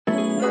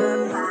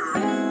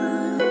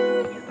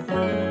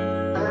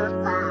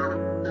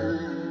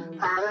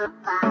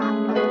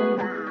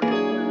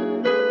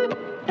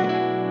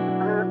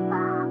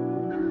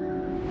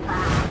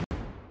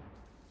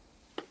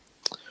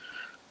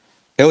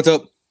Hey, what's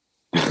up?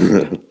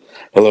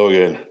 Hello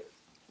again.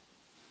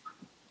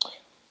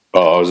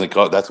 Oh, I was in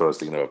call. That's what I was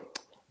thinking of.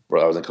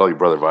 Bro, I was gonna call you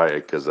Brother Vi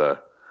because the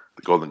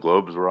Golden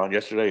Globes were on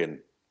yesterday, and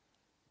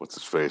what's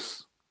his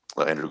face?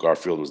 Andrew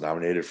Garfield was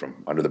nominated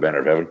from Under the Banner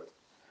of Heaven.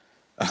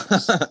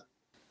 So I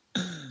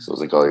was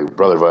gonna call you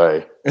Brother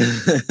Vi.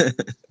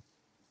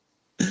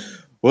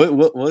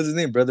 What was his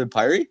name? Brother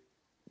Pyrie?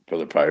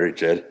 Brother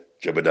Pyrie,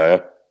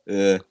 Jebediah.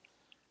 Yeah.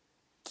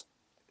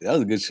 That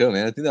was a good show,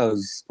 man. I think that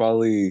was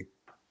probably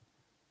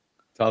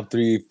top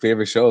 3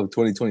 favorite show of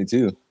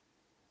 2022.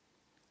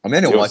 I mean,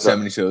 I didn't watch that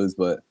many shows,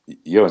 but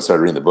you haven't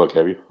started reading the book,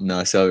 have you? No,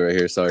 I saw it right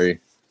here. Sorry.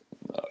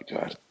 Oh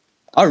God.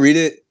 I'll read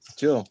it.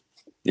 Chill.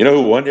 You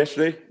know who won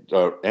yesterday?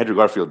 Andrew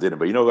Garfield didn't,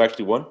 but you know who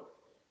actually won?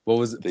 What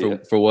was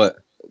it for what?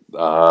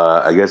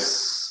 I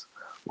guess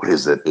what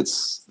is it?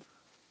 It's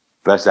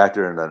Best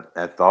Actor in an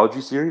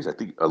Anthology Series. I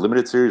think a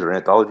limited series or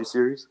anthology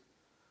series.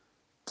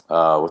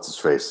 What's his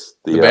face?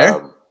 The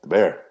Bear? The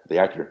Bear. The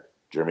actor,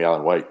 Jeremy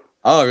Allen White.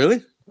 Oh,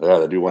 really? Yeah,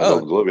 the dude won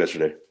Golden Globe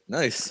yesterday.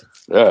 Nice.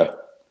 Yeah.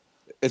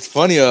 It's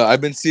funny.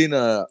 I've been seeing.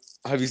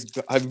 Have you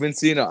been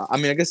seeing? I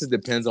mean, I guess it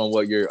depends on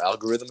what your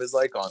algorithm is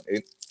like on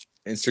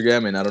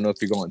Instagram, and I don't know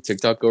if you go on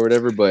TikTok or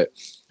whatever, but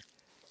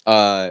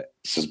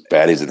it's just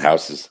baddies and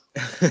houses.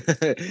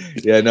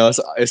 Yeah, no,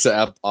 it's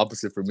the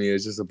opposite for me.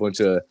 It's just a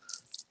bunch of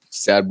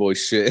sad boy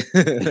shit,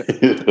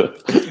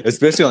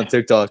 especially on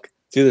TikTok.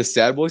 It's either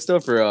sad boy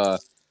stuff or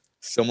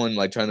someone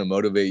like trying to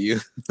motivate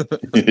you.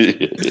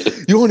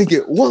 You only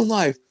get one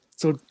life,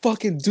 so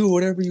fucking do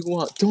whatever you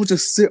want. Don't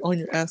just sit on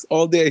your ass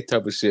all day,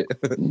 type of shit.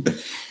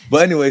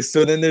 But anyway,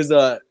 so then there's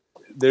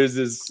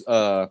this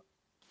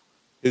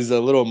his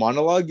little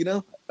monologue, you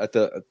know,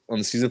 on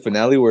the season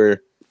finale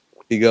where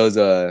he goes,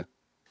 it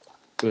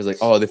was like,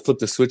 oh, they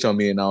flipped the switch on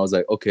me, and I was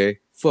like, okay,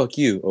 fuck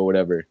you or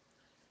whatever.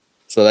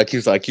 So I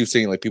keep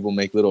seeing like people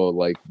make little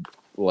like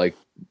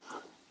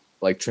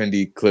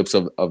trendy clips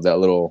of that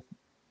little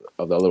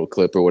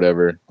clip or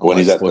whatever. When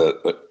he's at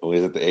the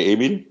AA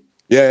meeting?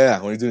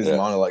 Yeah, when he's doing his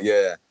monologue,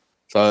 yeah.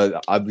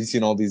 So I've been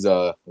seeing all these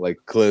like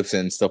clips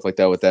and stuff like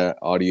that with that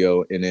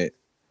audio in it,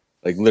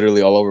 like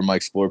literally all over my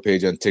Explore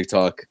page on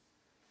TikTok.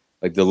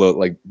 Like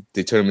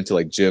they turn them into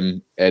like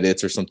gym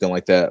edits or something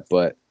like that.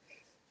 But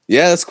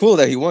yeah, that's cool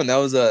that he won. That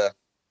was I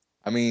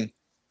mean,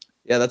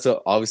 yeah, that's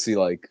obviously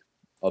like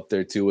up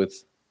there too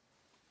with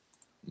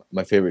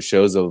my favorite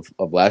shows of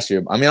last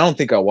year. I mean, I don't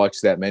think I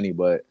watched that many,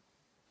 but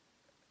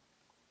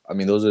I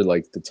mean, those are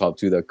like the top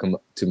 2 that come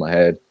to my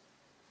head.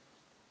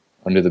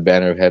 Under the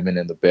Banner of Heaven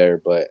and The Bear.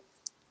 But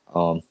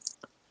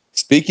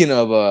speaking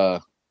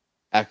of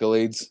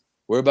accolades,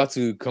 we're about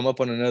to come up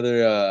on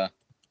another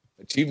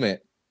achievement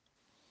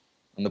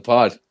on the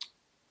pod.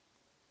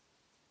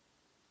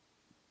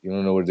 You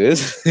want to know what it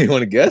is? You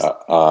want to guess?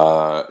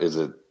 Is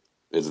it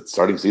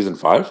starting season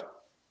 5?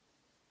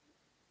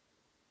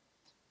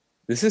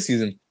 Is this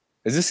season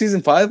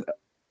 5?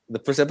 The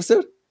first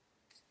episode?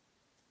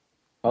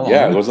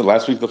 Yeah, wasn't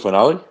last week the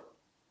finale?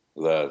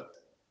 Oh,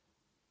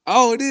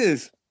 it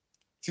is.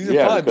 Season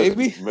 5,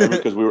 baby. Remember,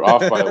 because we were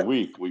off by a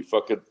week. We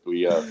fucked up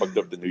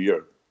the new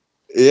year.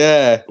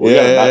 Yeah. We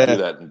gotta not do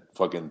that in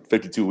fucking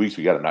 52 weeks.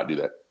 We gotta not do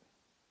that.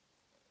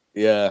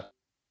 Yeah.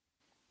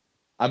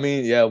 I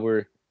mean, yeah,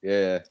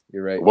 you're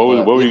right. What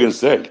were you gonna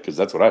say? Because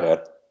that's what I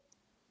had.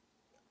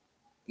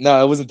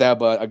 No, it wasn't that,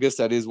 but I guess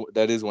that is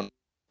one.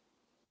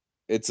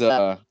 It's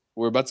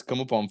we're about to come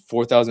up on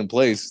 4,000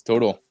 plays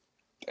total.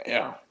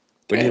 Damn.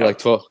 We need like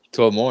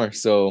 12 more.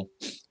 So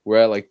we're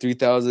at like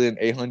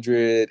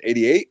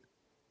 3,888.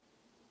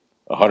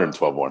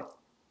 112 more.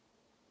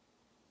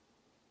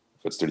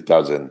 So it's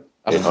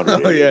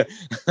 3,800. Oh, yeah.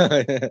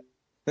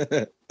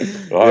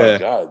 Oh,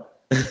 God.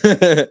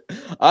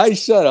 I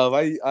shut up.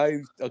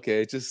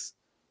 Okay, just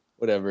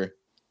whatever.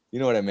 You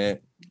know what I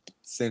meant.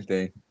 Same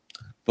thing.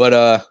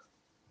 But,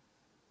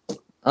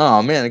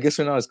 oh, man, I guess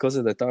we're not as close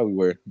as I thought we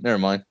were. Never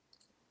mind.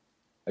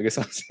 I guess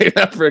I'll say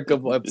that for a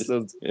couple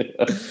episodes.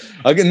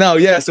 Okay, no,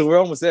 yeah, so we're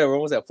almost there. We're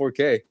almost at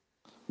 4K.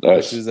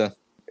 Nice.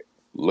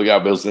 Look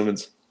out, Bill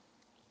Simmons.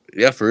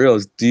 Yeah, for real.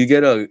 Is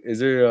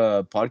there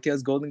a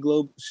podcast Golden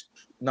Globe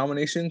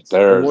nominations?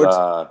 There's awards?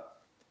 What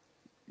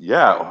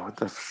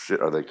the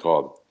shit are they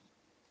called?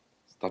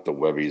 It's not the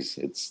Webbies.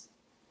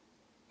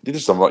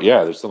 There's some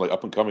like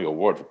up and coming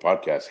award for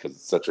podcasts because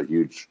it's such a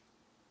huge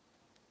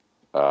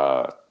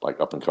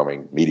like up and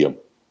coming medium.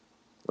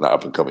 Not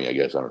up and coming, I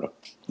guess. I don't know.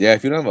 Yeah,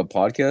 if you don't have a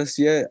podcast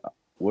yet,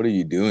 what are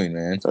you doing,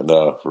 man? I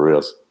know, for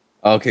reals.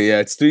 Okay, yeah,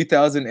 it's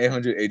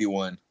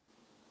 3,881.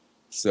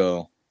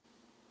 So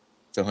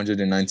it's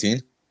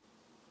 119.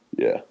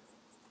 Yeah.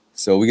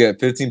 So we get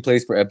 15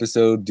 plays per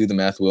episode. Do the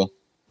math, Will.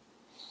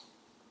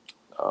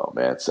 Oh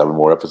man, 7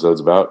 more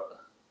episodes about.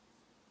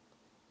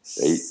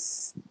 8.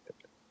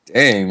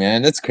 Dang,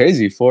 man, that's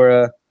crazy.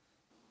 For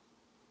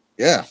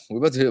yeah, we're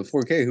about to hit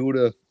 4K. Who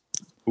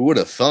would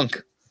have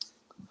thunk?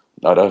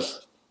 Not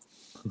us.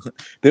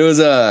 There was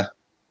yeah,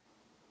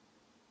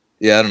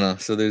 I don't know.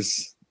 So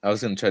I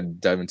was gonna try to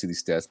dive into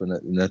these stats,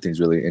 but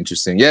nothing's really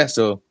interesting. Yeah,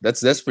 so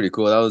that's pretty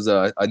cool. That was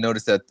I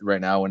noticed that right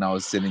now when I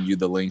was sending you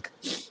the link.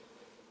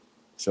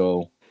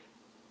 So,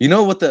 you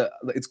know what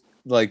it's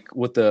like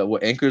what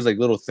Anchor's like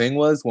little thing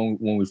was when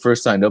we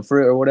first signed up for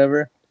it or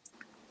whatever.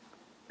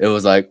 It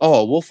was like,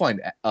 oh, we'll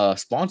find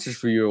sponsors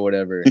for you or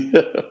whatever.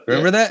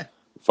 Remember that?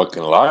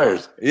 Fucking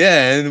liars.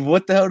 Yeah, and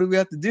what the hell do we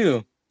have to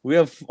do? We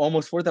have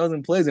almost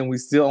 4,000 plays, and we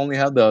still only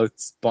have the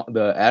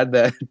ad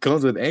that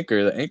comes with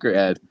Anchor, the Anchor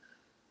ad.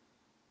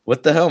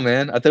 What the hell,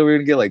 man? I thought we were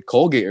gonna get like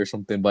Colgate or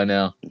something by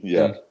now.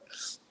 Yeah. And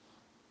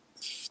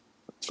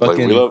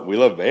Fucking, fucking, we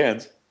love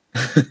vans.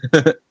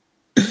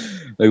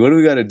 like, what do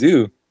we got to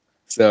do?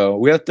 So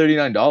we have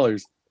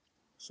 $39.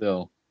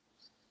 So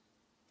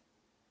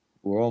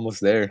we're almost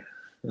there.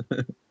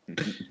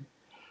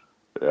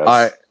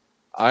 Yes.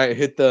 I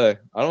hit the.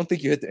 I don't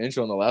think you hit the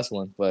intro on the last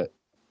one, but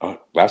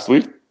last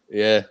week.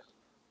 yeah,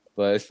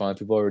 but it's fine.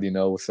 People already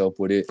know what's up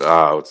with it.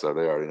 What's up?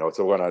 They already know. What's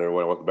up,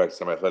 everyone? Welcome back to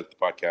Semi Athletic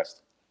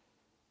Podcast.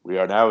 We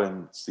are now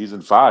in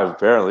season 5,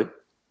 apparently.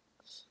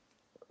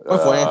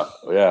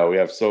 Yeah, we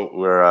have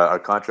our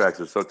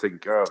contracts are so taken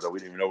care of that we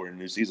didn't even know we're in a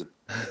new season.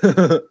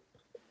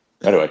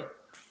 Anyway,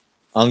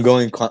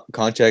 ongoing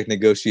contract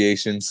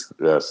negotiations.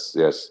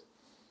 Yes.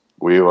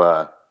 We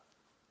our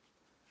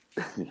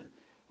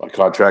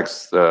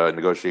contracts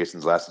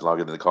negotiations lasted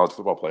longer than the college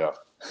football playoff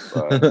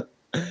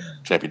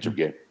championship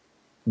game.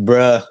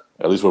 Bruh.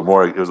 At least they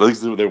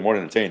were more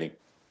entertaining.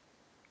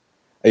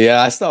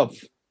 Yeah, I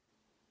stopped.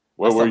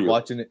 Where were you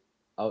watching it?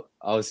 I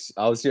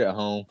was here at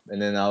home,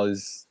 and then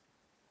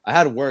I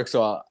had work,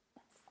 so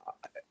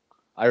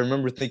I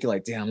remember thinking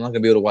like, damn, I'm not gonna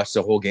be able to watch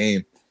the whole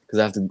game because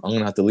I'm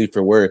gonna have to leave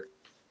for work,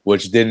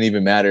 which didn't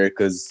even matter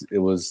because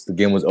the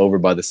game was over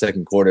by the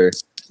second quarter.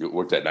 You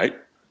worked at night?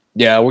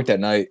 Yeah, I worked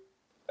at night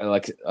at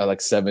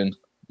like 7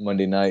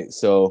 Monday night.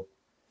 So,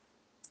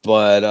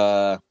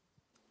 but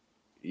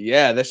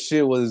yeah, that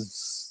shit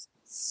was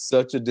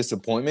such a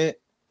disappointment.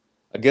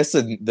 I guess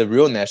the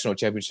real national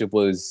championship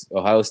was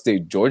Ohio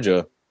State,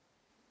 Georgia.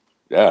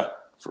 Yeah,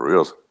 for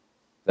reals.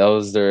 That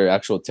was their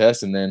actual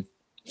test, and then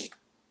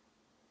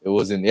it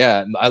wasn't.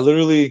 Yeah, I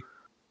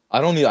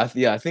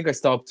think I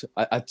stopped.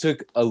 I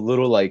took a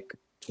little like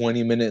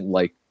 20-minute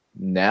like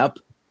nap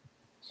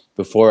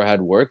before I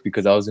had work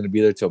because I was gonna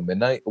be there till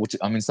midnight. Which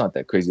I mean, it's not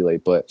that crazy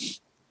late, but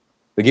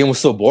the game was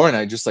so boring.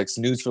 I just like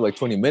snoozed for like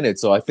 20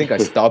 minutes. So I think I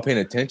stopped paying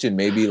attention.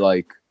 Maybe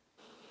like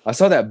I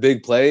saw that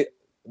big play,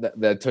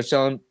 that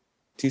touchdown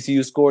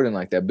TCU scored, and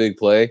like that big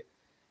play,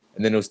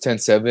 and then it was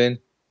 10-7.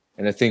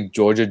 And I think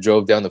Georgia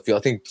drove down the field.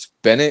 I think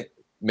Bennett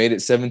made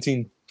it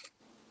 17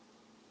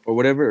 or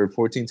whatever, or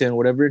 14-10,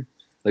 whatever.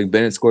 Like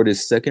Bennett scored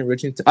his second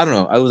reaching. I don't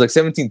know. I was like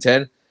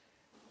 17-10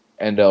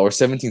 and or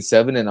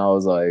 17-7, and I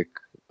was like,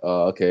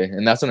 okay.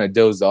 And that's when I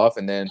dozed off,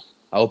 and then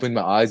I opened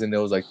my eyes, and it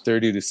was like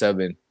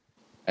 30-7,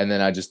 and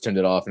then I just turned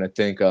it off. And I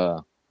think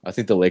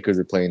the Lakers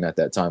were playing at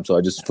that time, so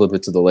I just flipped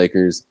it to the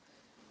Lakers,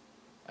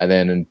 and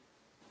then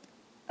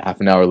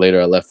half an hour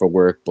later I left for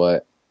work,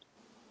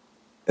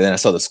 and then I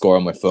saw the score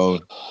on my phone.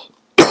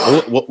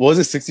 What was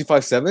it,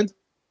 65-7?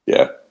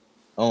 Yeah.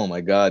 Oh,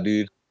 my God,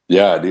 dude.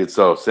 Yeah, dude.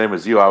 So, same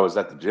as you, I was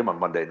at the gym on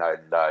Monday night,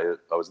 and I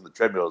was in the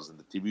treadmills, and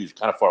the TV was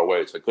kind of far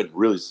away, so I couldn't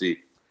really see.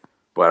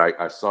 But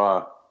I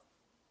saw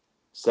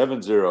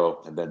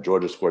 7-0, and then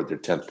Georgia scored their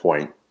 10th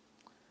point.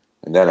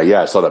 And then,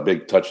 I saw that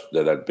big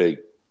that big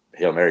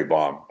Hail Mary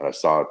bomb. And I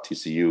saw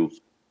TCU, I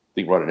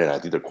think, running in. I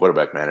think their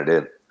quarterback ran it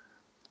in.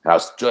 And I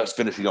was just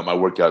finishing up my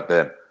workout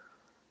then.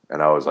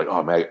 And I was like,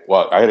 oh, man.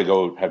 Well, I had to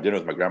go have dinner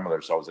with my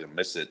grandmother, so I was going to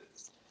miss it.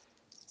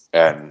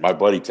 And my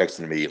buddy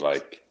texted me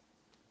like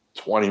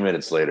 20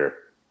 minutes later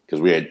because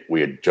we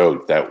had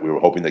joked that we were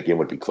hoping the game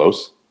would be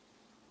close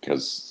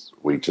because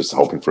we just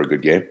hoping for a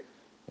good game.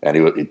 And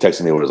he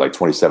texted me when it was like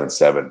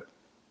 27-7.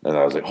 And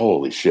I was like,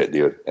 holy shit,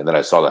 dude. And then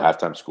I saw the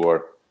halftime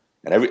score.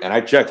 And I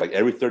checked like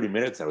every 30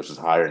 minutes, and it was just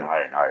higher and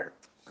higher and higher.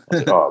 I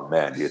was like, oh,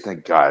 man, dude,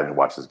 thank God I didn't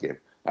watch this game.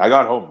 And I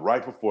got home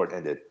right before it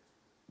ended.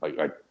 Like,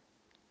 I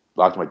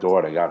locked my door,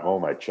 and I got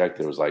home. I checked.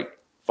 There was like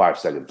 5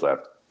 seconds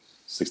left.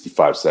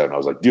 65-7. I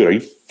was like, dude, are you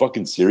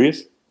fucking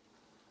serious?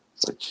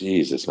 It's like,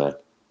 Jesus, man.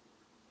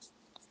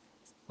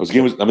 This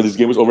game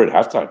was over at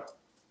halftime.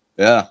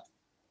 Yeah.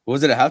 What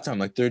was it at halftime?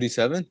 Like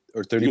 37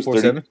 or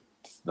 34-7?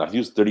 No, he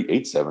was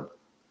 38-7.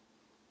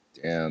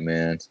 Damn,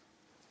 man.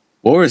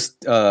 What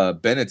were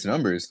Bennett's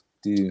numbers?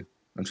 I'm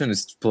trying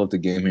to pull up the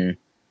game here.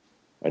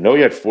 I know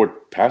he had 4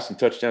 passing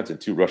touchdowns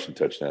and 2 rushing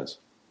touchdowns.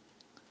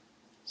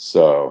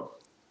 So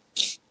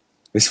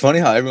it's funny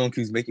how everyone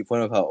keeps making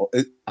fun of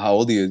how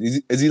old he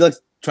is. Is he like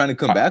trying to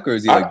come back, or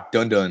is he like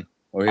done?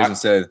 Or he hasn't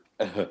said?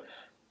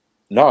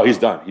 No, he's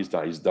done. He's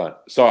done.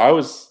 So I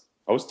was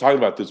talking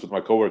about this with my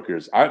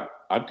coworkers.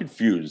 I'm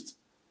confused.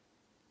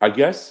 I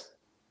guess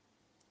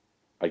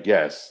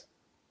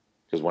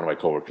because one of my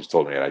coworkers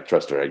told me, and I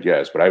trust her. I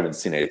guess, but I haven't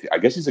seen anything. I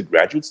guess he's a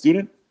graduate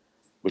student,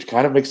 which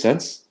kind of makes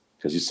sense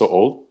because he's so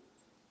old.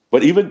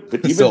 But even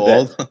so then,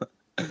 old.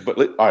 But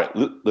all right,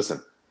 listen.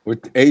 We're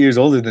 8 years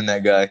older than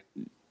that guy.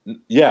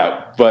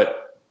 Yeah,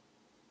 but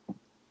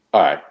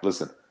all right,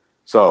 listen.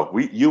 So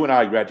you and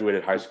I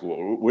graduated high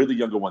school. We're the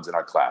younger ones in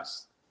our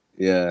class.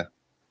 Yeah.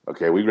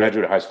 Okay, we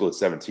graduated high school at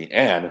 17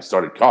 and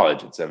started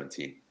college at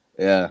 17.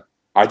 Yeah.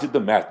 I did the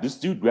math. This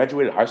dude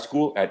graduated high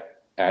school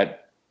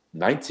at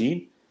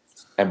 19,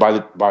 and by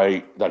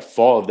that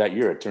fall of that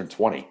year, it turned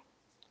 20.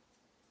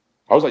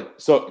 I was like,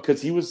 so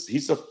because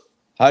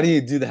How do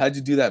you do that? How'd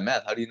you do that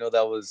math? How do you know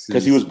that was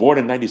because he was born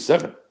in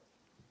 '97,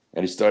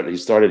 and he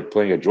started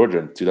playing at Georgia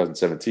in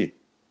 2017.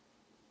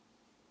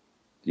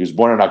 He was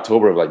born in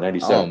October of like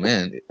 '97. Oh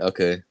man,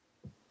 okay.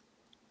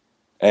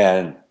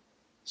 And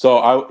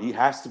so he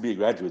has to be a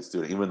graduate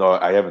student, even though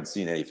I haven't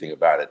seen anything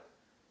about it.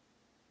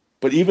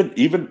 But even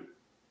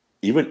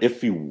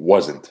if he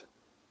wasn't,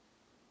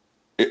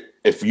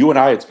 if you and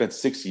I had spent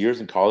 6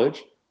 years in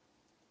college,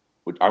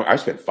 which I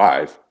spent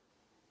 5,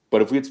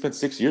 but if we had spent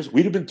 6 years,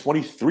 we'd have been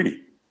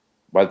 23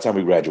 by the time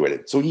we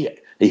graduated. So he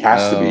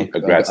has to be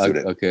a grad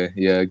student. Okay,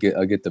 yeah,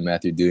 I get the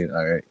math you're doing.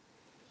 All right.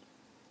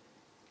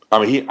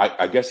 I mean,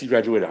 I guess he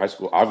graduated high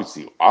school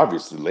obviously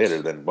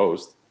later than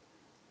most.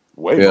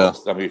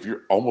 Most. I mean, if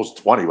you're almost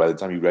 20 by the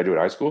time you graduate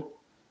high school,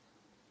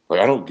 like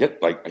I don't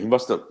get, like he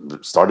must have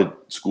started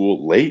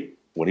school late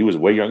when he was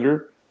way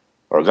younger,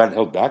 or gotten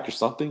held back or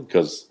something.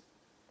 Because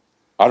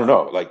I don't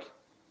know, like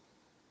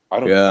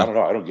I don't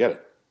know, I don't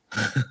get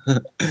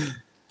it.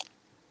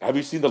 Have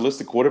you seen the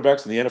list of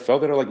quarterbacks in the NFL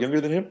that are like younger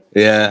than him?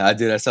 Yeah, I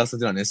did. I saw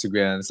something on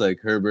Instagram. It's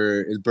like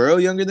Herbert. Is Burrow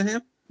younger than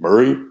him?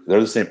 Murray,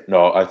 they're the same.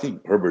 No, I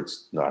think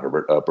Herbert's not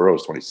Herbert.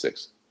 Burrow's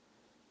 26.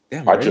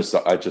 Damn, I just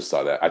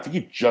saw that. I think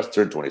he just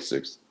turned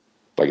 26,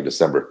 like in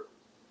December.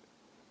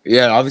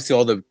 Yeah, obviously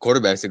all the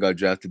quarterbacks that got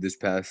drafted this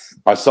past.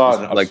 I saw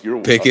an obscure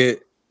one.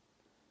 Pickett.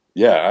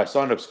 Yeah, I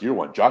saw an obscure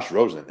one. Josh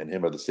Rosen and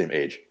him are the same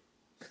age.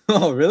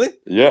 Oh, really?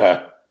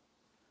 Yeah.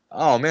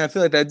 Oh man, I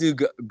feel like that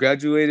dude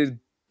graduated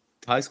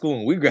high school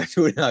when we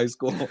graduated high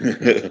school.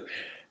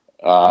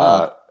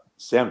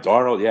 Sam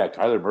Darnold, yeah,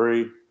 Kyler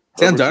Murray.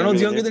 Sam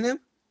Darnold's younger than him?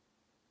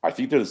 I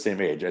think they're the same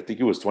age. I think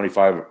he was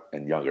 25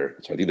 and younger.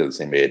 So I think they're the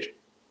same age.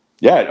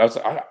 Yeah.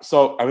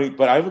 I mean,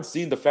 but I haven't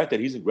seen the fact that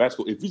he's in grad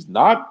school. If he's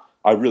not,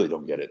 I really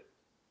don't get it.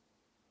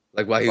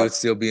 Like why he would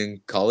still be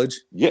in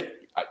college? Yeah.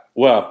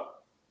 Well,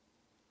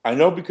 I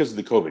know because of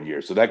the COVID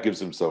year. So that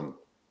gives him some.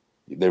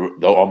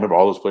 I'll remember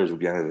all those players will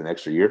get an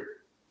extra year.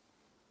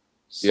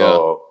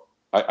 So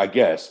I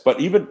guess. But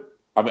even,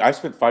 I mean, I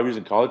spent 5 years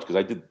in college because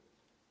I did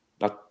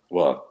I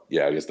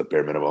guess the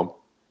bare minimum.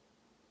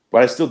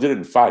 But I still did it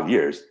in 5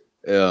 years.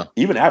 Yeah.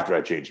 Even after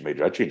I changed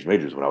majors. I changed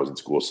majors when I was in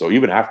school. So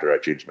even after I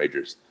changed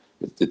majors,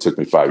 it took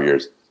me 5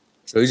 years.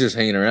 So he's just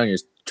hanging around, you're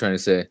trying to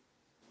say?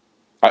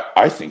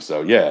 I think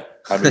so, yeah.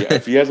 I mean,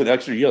 if he has an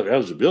extra year of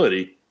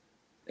eligibility,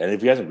 and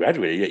if he hasn't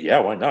graduated yet, yeah,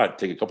 why not?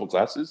 Take a couple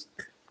classes,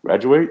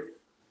 graduate,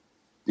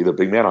 be the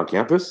big man on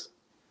campus?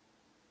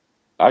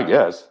 I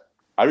guess.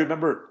 I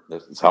remember,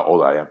 this is how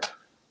old I am,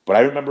 but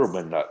I remember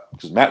when,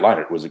 because Matt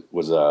Leinart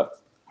was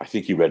I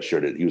think he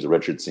redshirted. He was a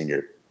redshirt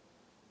senior.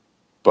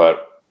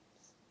 But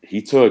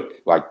he took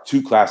like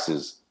 2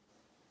 classes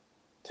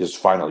his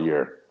final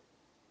year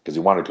because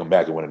he wanted to come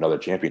back and win another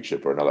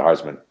championship or another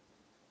Heisman.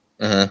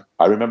 Uh-huh.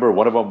 I remember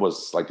one of them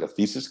was like a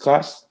thesis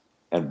class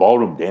and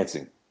ballroom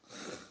dancing.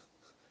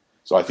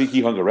 So I think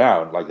he hung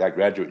around like that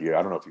graduate year.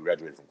 I don't know if he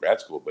graduated from grad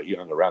school, but he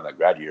hung around that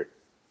grad year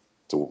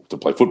to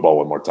play football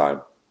one more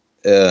time.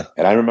 Yeah.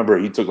 And I remember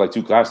he took like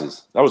 2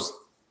 classes. That was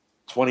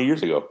 20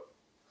 years ago.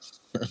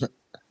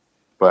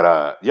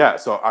 But yeah,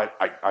 so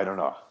I don't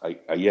know.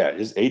 Yeah,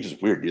 his age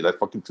is weird, dude. That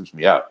fucking trips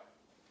me out.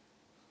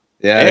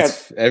 Yeah,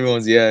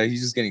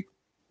 he's just getting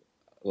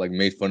like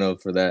made fun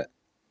of for that.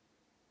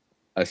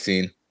 I've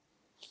seen.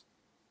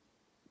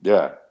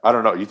 Yeah, I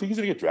don't know. You think he's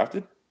gonna get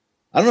drafted?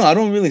 I don't know. I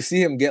don't really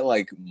see him get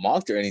like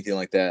mocked or anything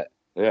like that.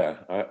 Yeah,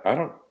 I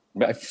don't.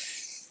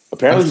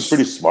 Apparently, he's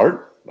pretty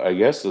smart. I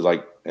guess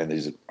and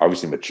he's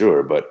obviously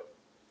mature, but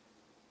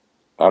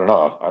I don't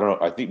know.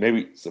 I think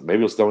maybe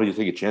he'll still need to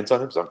take a chance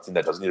on him. Something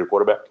that doesn't need a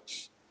quarterback.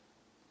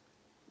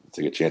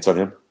 Take a chance on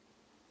him.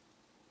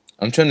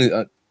 I'm trying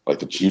to like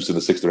the Chiefs in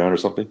the 6th round or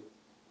something.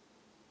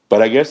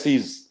 But I guess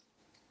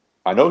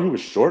I know he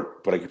was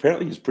short, but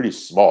apparently he's pretty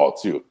small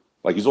too.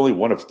 Like he's only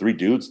one of 3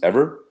 dudes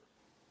ever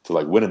to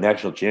like win a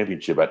national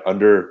championship at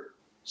under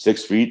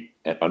 6 feet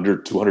and under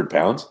 200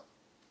 pounds.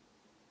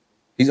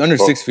 He's under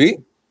 6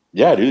 feet?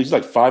 Yeah, dude. He's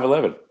like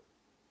 5'11".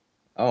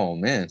 Oh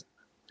man.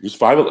 He's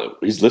 5'11".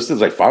 He's listed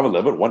as like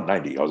 5'11",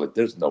 190. I was like,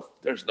 there's no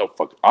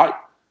fucking.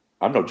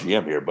 I'm no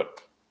GM here, but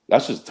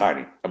that's just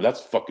tiny. I mean,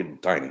 that's fucking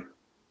tiny.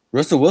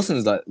 Russell Wilson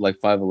is like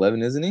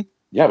 5'11", isn't he?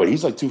 Yeah, but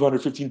he's like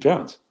 215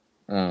 pounds.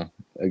 Oh,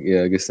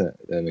 yeah. I guess that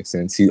makes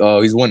sense. He's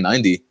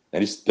 190,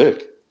 and he's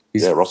thick.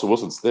 Russell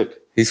Wilson's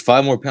thick. He's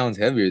 5 more pounds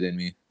heavier than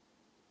me.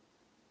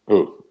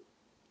 Who?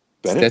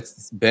 Bennett?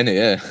 That's Bennett,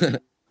 yeah.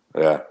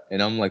 Yeah.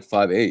 And I'm like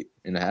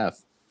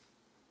 5'8.5".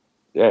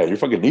 Yeah, your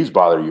fucking knees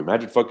bother you.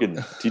 Imagine fucking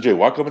TJ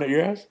Watt coming at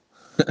your ass.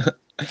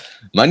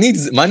 My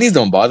knees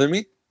don't bother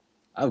me.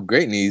 I have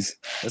great knees.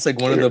 That's like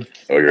one of the.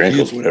 Oh, your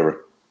ankles,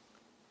 whatever.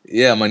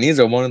 Yeah, my knees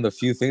are one of the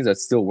few things that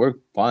still work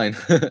fine.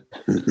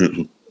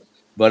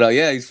 But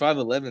yeah, he's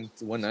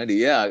 5'11", 190.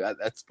 Yeah,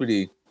 that's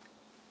pretty.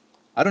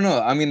 I don't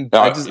know. I mean,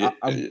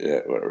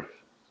 whatever.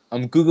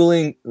 I'm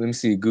Googling. Let me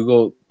see.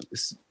 Google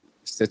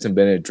Stetson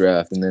Bennett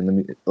draft, and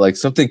then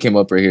something came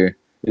up right here.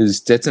 Is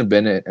Stetson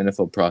Bennett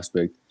NFL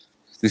prospect?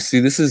 This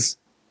is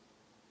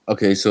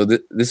okay. So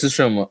this is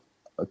from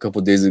a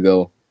couple days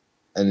ago,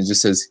 and it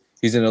just says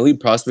he's an elite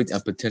prospect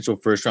and potential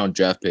first round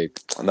draft pick.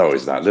 No,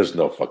 he's not. There's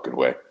no fucking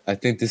way. I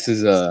think this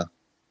is I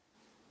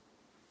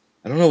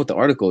don't know what the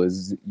article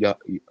is.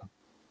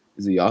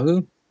 Is it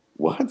Yahoo?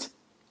 What?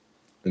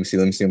 Let me see.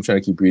 I'm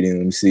trying to keep reading.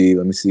 Let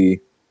me see.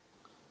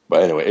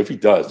 But anyway, if he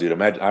does, dude,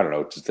 imagine, I don't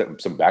know, just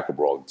some backup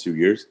role in 2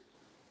 years.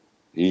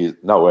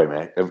 No way,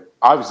 man.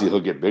 Obviously, he'll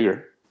get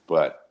bigger,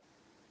 but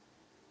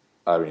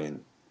I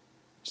mean,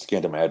 just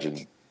can't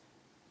imagine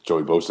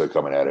Joey Bosa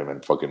coming at him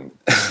and fucking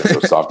so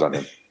soft on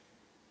him.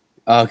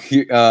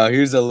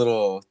 Here's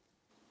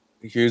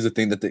the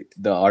thing that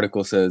the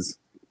article says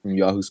from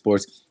Yahoo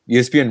Sports.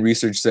 ESPN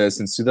research says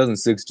since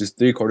 2006, just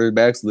 3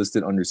 quarterbacks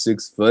listed under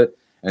 6 foot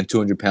and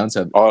 200 pounds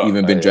have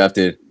even been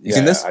drafted. You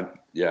seen this?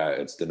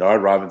 It's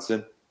Denard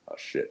Robinson. Oh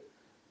shit,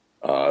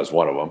 it's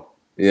one of them.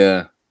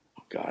 Yeah.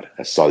 Oh God,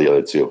 I saw the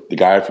other 2. The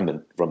guy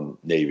from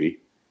Navy.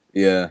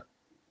 Yeah.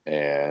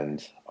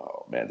 And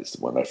oh man, this is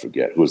the one I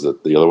forget. Who was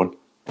the other one?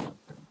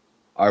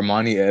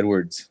 Armani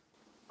Edwards.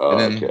 Oh,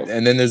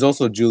 and then there's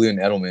also Julian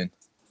Edelman.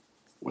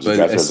 Was he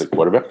drafted as a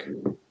quarterback?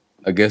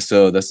 I guess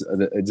so.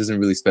 It doesn't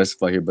really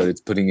specify here, but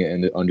it's putting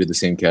it under the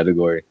same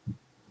category.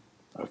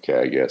 Okay,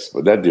 I guess.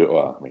 But that dude,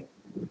 well, I mean.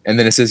 And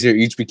then it says here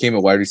each became a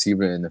wide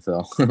receiver in the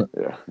NFL.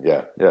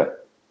 Yeah.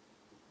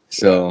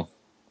 So.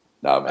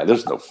 No, man,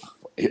 there's no.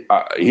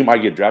 He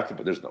might get drafted,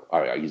 but there's no.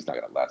 He's not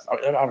gonna last. I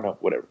don't know.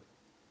 Whatever.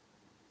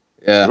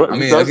 Yeah, I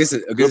mean, I guess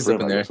it's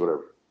up in there.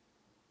 Whatever.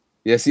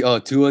 Yeah, see,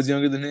 Tua's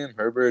younger than him.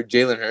 Herbert,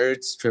 Jalen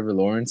Hurts, Trevor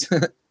Lawrence.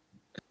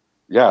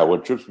 Yeah,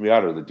 what trips me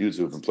out are the dudes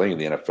who have been playing in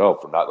the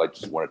NFL for not like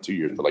just 1 or 2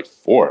 years, but like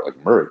 4,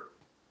 like Murray.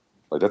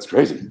 Like that's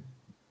crazy.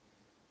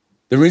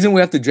 The reason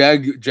we have to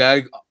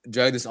drag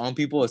this on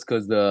people is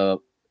because the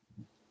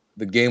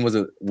game was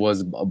a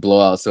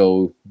blowout.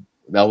 So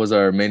that was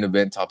our main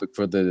event topic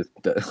for the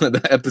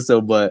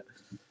episode. But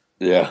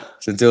yeah,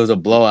 since it was a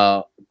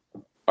blowout,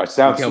 we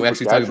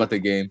actually talk about the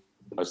game.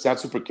 I sound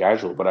super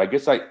casual, but I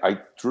guess I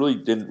truly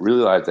didn't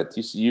realize that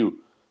TCU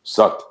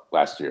sucked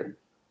last year.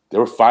 They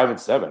were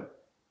 5-7,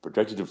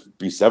 projected to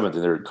be 7th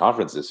in their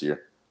conference this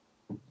year.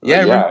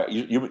 Yeah,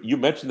 you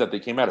mentioned that they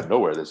came out of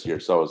nowhere this year,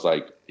 so I was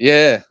like,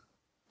 yeah.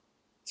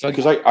 So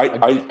because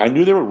I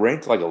knew they were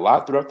ranked like a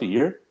lot throughout the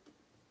year,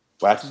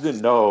 but I just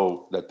didn't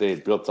know that they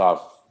had built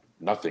off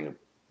nothing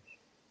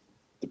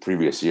the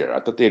previous year.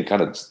 I thought they had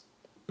kind of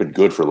been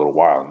good for a little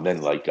while and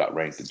then like got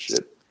ranked and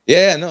shit.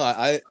 Yeah, no,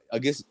 I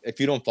guess if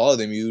you don't follow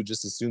them, you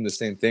just assume the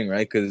same thing,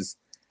 right? And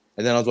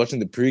then I was watching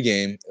the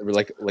pregame,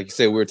 like you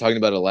said, we were talking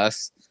about the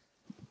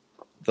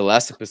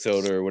last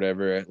episode or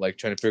whatever, like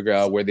trying to figure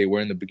out where they were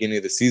in the beginning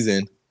of the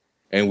season,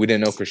 and we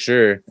didn't know for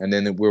sure. And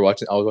then I was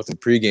watching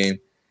pregame,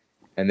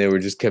 and they were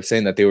just kept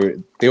saying that they were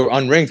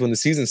unranked when the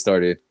season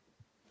started.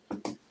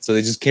 So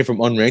they just came from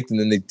unranked and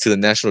then to the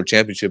national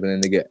championship, and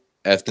then they get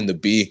F'd in the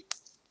B.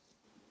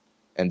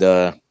 And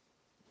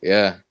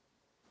yeah.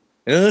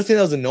 And another thing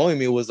that was annoying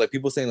me was like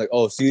people saying like,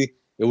 "Oh, see,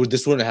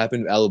 this wouldn't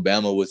happen if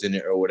Alabama was in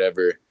it or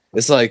whatever."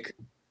 It's like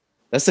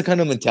that's the kind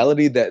of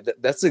mentality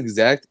that's the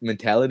exact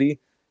mentality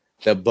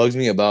that bugs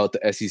me about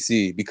the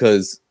SEC,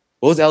 because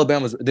what was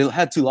Alabama's? They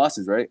had 2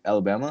 losses, right?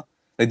 Alabama,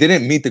 they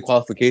didn't meet the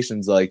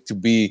qualifications like to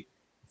be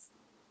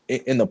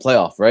in the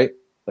playoff, right?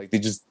 Like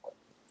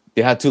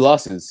they had 2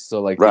 losses,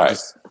 so like right.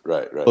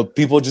 But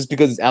people, just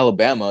because it's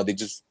Alabama,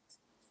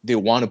 they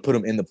want to put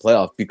them in the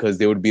playoff because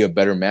they would be a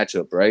better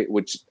matchup, right?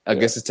 Which I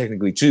guess is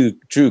technically true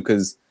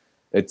because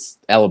it's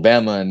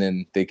Alabama, and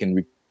then they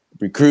can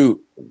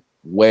recruit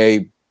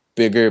way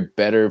bigger,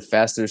 better,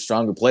 faster,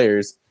 stronger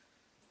players.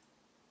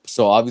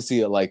 So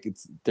obviously, like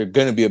they're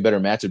gonna be a better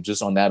matchup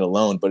just on that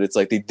alone. But it's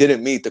like they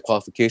didn't meet the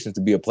qualifications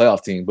to be a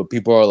playoff team. But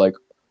people are like,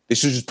 they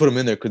should just put them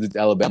in there because it's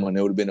Alabama, and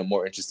it would have been a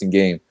more interesting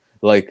game.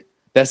 Like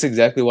that's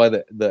exactly why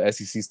the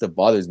SEC stuff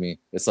bothers me.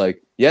 It's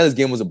like, yeah, this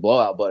game was a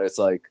blowout, but it's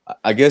like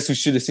I guess we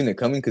should have seen it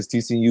coming because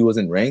TCU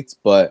wasn't ranked.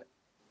 But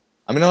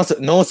I mean,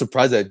 no one's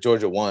surprised that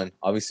Georgia won.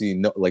 Obviously,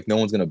 no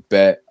one's gonna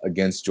bet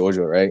against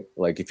Georgia, right?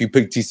 Like if you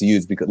pick TCU,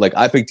 it's because like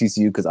I picked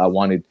TCU because I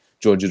wanted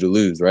Georgia to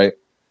lose, right?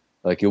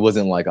 Like it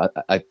wasn't like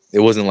it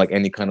wasn't like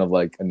any kind of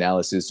like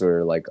analysis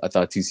or like I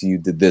thought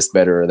TCU did this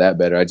better or that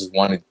better. I just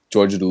wanted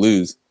Georgia to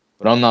lose.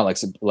 But I'm not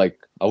like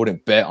I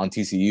wouldn't bet on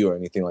TCU or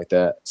anything like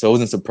that. So it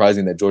wasn't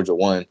surprising that Georgia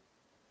won.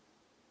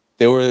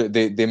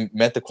 They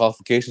met the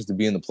qualifications to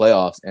be in the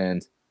playoffs,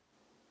 and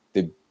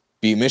they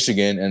beat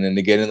Michigan, and then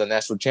they get in the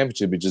national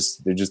championship.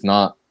 They're just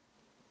not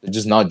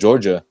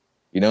Georgia,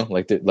 you know?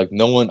 Like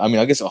no one. I mean,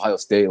 I guess Ohio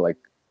State like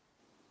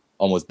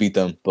almost beat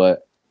them,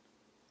 but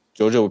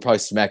Georgia would probably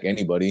smack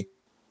anybody.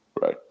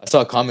 Right. I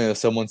saw a comment of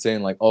someone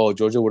saying like, "Oh,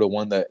 Georgia would have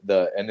won the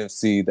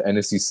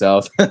NFC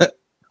South."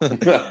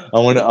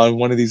 on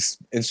one of these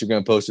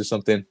Instagram posts or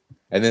something,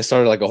 and then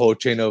started like a whole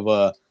chain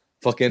of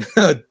fucking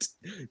comments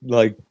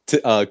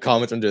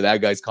under that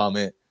guy's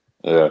comment.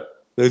 Yeah,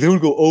 like, they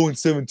would go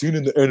 0-17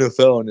 in the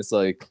NFL, and it's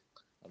like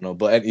I don't know,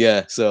 but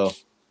yeah. So,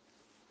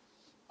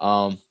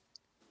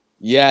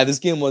 yeah, this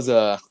game was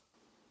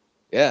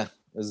yeah.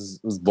 It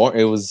was boring.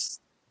 It was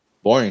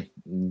boring.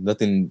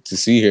 Nothing to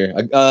see here.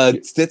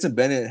 Stetson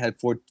Bennett had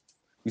 4.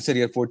 You said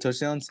he had 4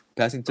 touchdowns,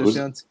 passing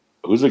touchdowns.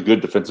 Who's a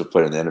good defensive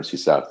player in the NFC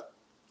South?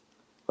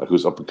 Like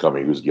who's up and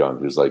coming? Who's young?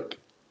 Who's like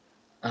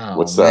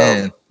what's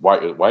man.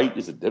 White?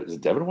 Is it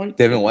Devin White?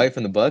 Devin White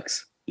from the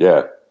Bucks.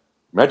 Yeah.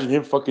 Imagine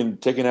him fucking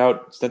taking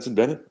out Stetson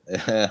Bennett.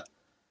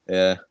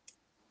 Yeah.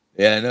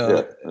 I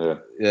know.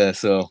 Yeah.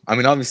 So I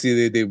mean,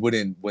 obviously they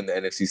wouldn't win the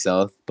NFC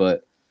South,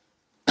 but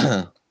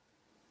and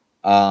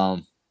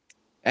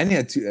he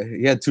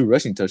had 2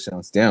 rushing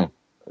touchdowns. Damn.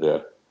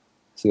 Yeah.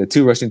 So he had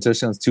 2 rushing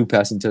touchdowns, 2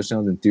 passing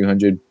touchdowns, and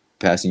 300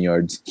 passing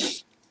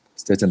yards.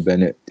 Stetson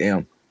Bennett.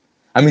 Damn.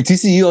 I mean,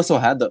 TCU also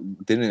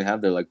didn't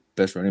have their like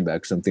best running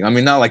back or something. I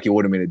mean, not like it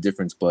would have made a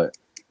difference, but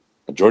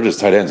Georgia's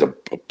tight end's a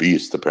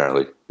beast,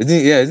 apparently. Isn't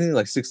he? Yeah, isn't he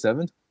like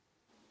 6'7"?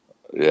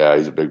 Yeah,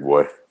 he's a big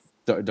boy.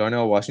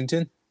 Darnell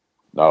Washington?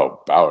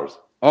 No, Bowers.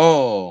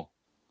 Oh,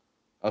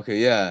 okay,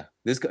 yeah.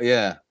 This guy,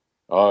 yeah.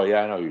 Oh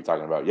yeah, I know who you're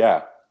talking about.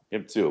 Yeah,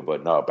 him too.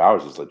 But no,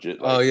 Bowers is legit.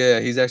 Oh yeah,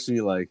 he's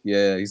actually like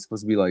he's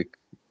supposed to be like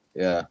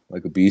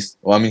like a beast.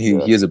 Well, I mean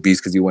he is a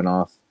beast because he went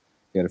off.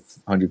 He had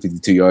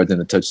 152 yards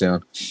and a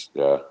touchdown.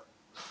 Yeah.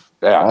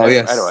 Oh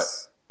yes.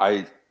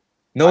 Anyway,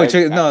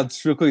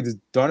 it's real quick. This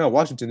Darnell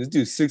Washington, this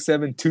dude's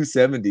 6'7",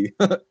 270.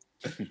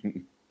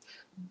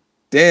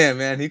 Damn,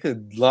 man, he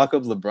could lock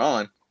up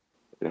LeBron.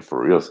 Yeah,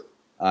 for reals.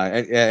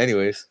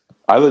 Anyways,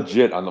 I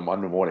legit on the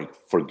Monday morning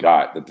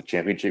forgot that the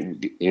championship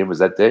game was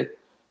that day,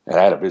 and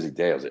I had a busy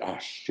day. I was like, oh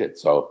shit.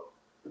 So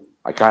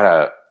I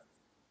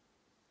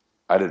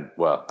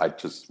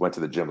just went to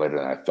the gym later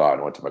than I thought,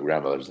 and went to my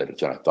grandmother's later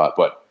than I thought.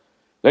 But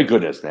thank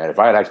goodness, man. If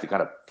I had actually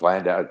kind of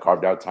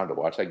carved out time to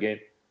watch that game,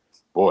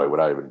 boy, would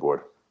I have been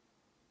bored.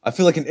 I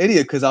feel like an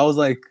idiot because I was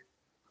like,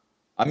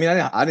 I mean,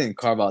 I didn't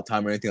carve out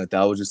time or anything like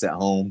that. I was just at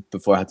home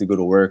before I had to go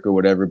to work or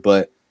whatever.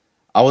 But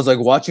I was like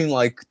watching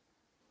like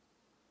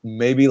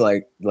maybe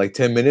like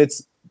 10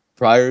 minutes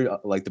prior,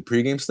 like the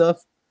pregame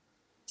stuff.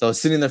 So I was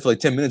sitting there for like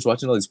 10 minutes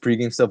watching all this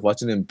pregame stuff,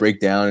 watching them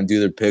break down and do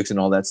their picks and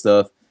all that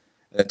stuff.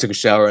 And I took a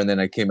shower and then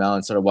I came out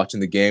and started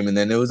watching the game. And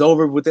then it was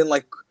over within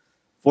like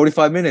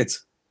 45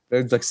 minutes. I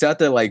was like sat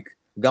there, like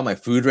got my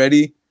food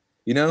ready,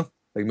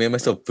 like made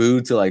myself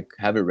food to like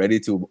have it ready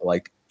to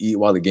like eat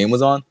while the game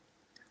was on.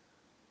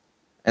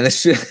 And that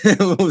shit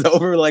was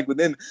over like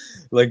within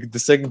like the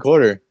second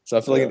quarter. So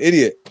I feel like an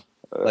idiot.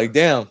 Like,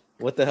 damn,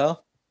 what the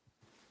hell?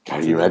 God,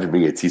 can you imagine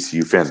being a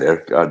TCU fan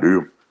there? God,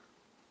 dude.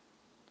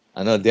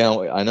 I know, damn.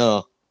 I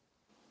know.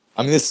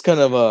 I mean, this is kind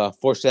of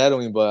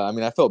foreshadowing, but I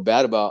mean, I felt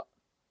bad about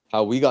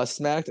how we got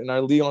smacked in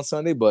our league on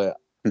Sunday, but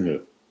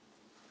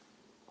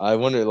I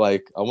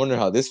wonder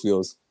how this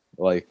feels.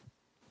 Like,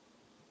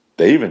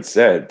 they even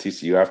said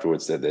TCU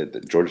afterwards said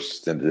that Georgia's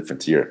just in a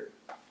different tier.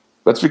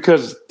 That's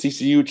because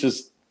TCU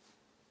just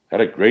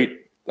had a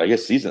great, I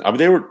guess, season. I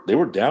mean, they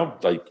were down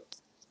like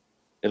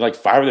in like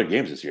 5 of their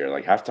games this year.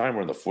 Like halftime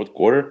or in the fourth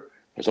quarter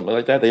or something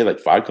like that. They had like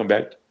 5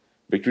 comeback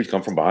victories,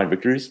 come from behind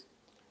victories.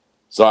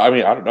 So I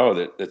mean, I don't know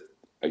that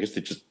I guess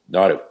they just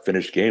know how to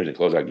finish games and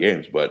close out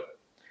games, but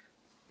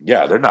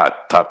yeah, they're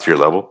not top tier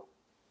level.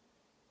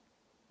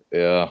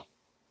 Yeah.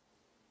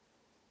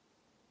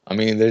 I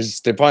mean, they're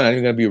probably not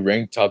even going to be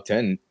ranked top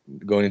 10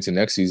 going into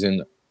next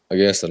season. I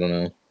guess. I don't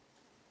know.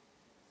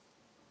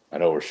 I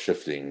know we're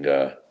shifting.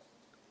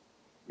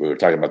 We were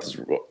talking about this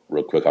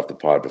real quick off the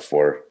pod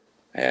before.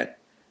 And,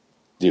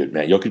 dude,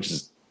 man, Jokic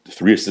is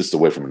 3 assists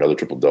away from another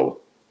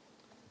triple-double.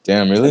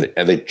 Damn, really?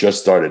 And they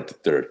just started the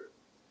third.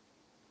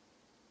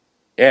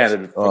 And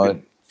they've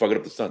been fucking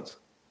up the Suns.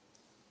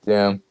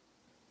 Damn.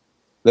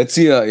 Let's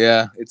see.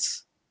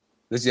 Let's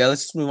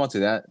just move on to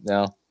that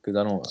now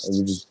because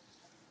we're just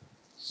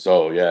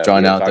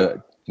drawing out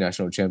the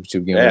national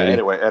championship game. Yeah.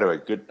 Anyway,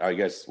 good. I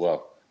guess.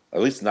 Well,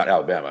 at least not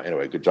Alabama.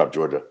 Anyway, good job,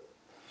 Georgia.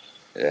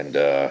 And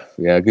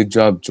good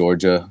job,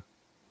 Georgia.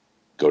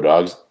 Go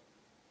Dogs.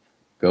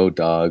 Go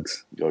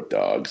Dogs. Go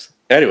Dogs.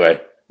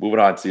 Anyway, moving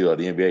on to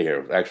the NBA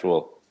here.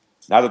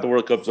 Now that the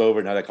World Cup's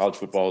over, now that college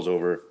football is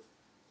over,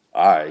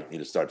 I need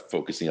to start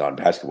focusing on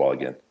basketball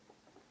again.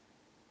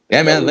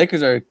 Yeah, man,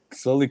 Lakers are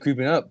slowly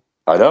creeping up.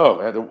 I know,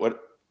 man. What?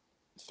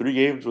 3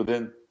 games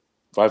within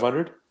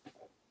 500?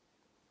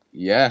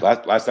 Yeah.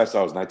 Last I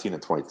saw was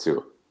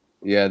 19-22.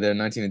 Yeah, they're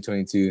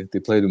 19-22. They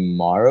play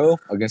tomorrow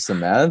against the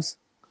Mavs.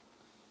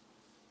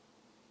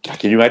 God,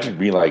 can you imagine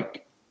being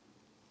like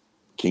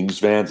Kings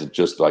fans and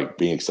just like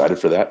being excited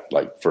for that,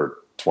 like for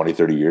 20,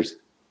 30 years,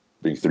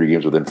 being 3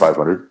 games within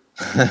 500?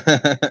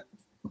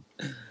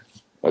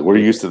 Like we're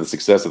used to the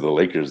success of the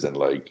Lakers, and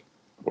like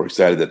we're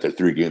excited that they're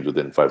 3 games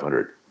within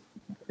 500.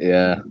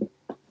 Yeah.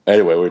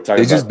 Anyway, we're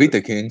talking. They just beat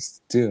the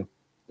Kings too.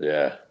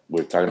 Yeah,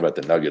 we were talking about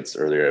the Nuggets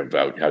earlier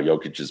about how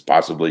Jokic is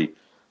possibly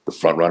the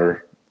front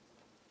runner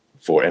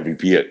for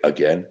MVP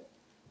again.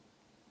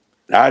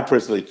 I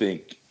personally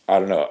think, I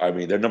don't know. I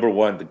mean, they're number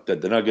one. The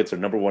Nuggets are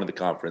number 1 in the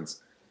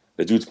conference.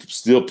 The dude's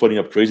still putting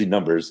up crazy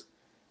numbers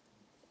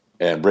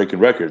and breaking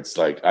records.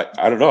 Like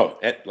I don't know.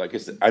 Like I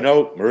said, I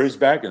know Murray's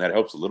back, and that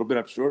helps a little bit,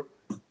 I'm sure.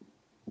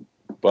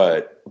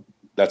 But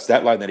that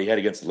stat line that he had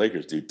against the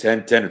Lakers, dude,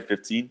 10, 10, and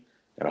 15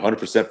 and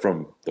 100%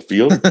 from the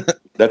field.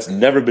 That's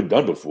never been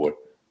done before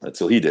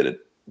until he did it.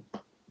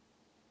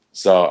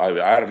 So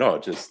I don't know.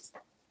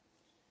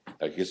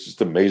 It's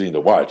just amazing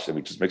to watch. I mean,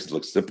 it just makes it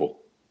look simple.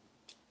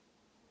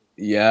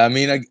 Yeah, I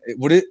mean,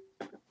 would it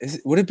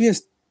be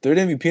his third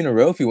MVP in a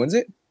row if he wins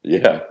it?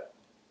 Yeah.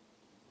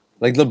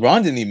 Like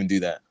LeBron didn't even do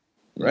that,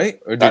 right?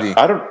 Or did he?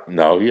 I don't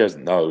know. He has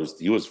no.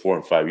 He was 4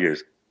 in 5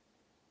 years.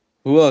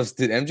 Who else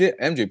did MJ?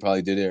 MJ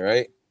probably did it,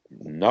 right?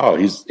 No,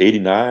 he's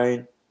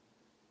 89,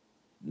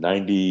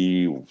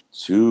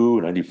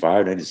 92,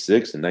 95,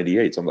 96, and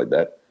 98, something like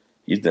that.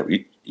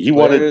 He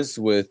wanted. Players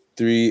with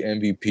 3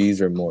 MVPs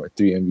or more.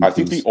 3 MVPs. I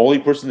think the only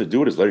person to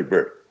do it is Larry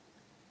Bird.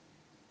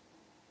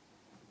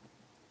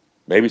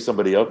 Maybe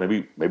somebody else.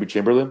 Maybe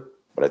Chamberlain.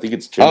 But I think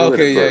it's Chamberlain. Oh,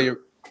 okay, and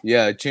Bird.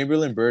 yeah,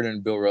 Chamberlain, Bird,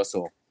 and Bill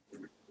Russell.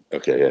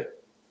 Okay, yeah.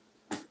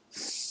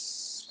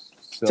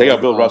 So, take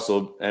out Bill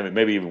Russell and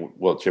maybe even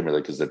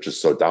Chamberlain because they're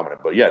just so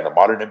dominant. But yeah, in the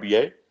modern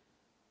NBA,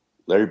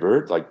 Larry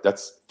Bird, like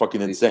that's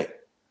fucking insane.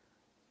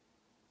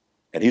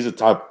 And he's a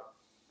top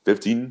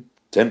 15,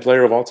 10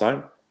 player of all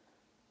time.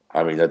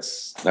 I mean,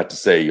 that's not to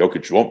say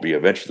Jokic won't be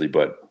eventually,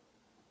 but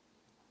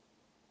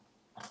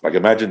like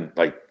imagine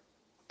like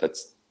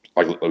that's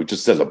like we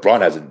just said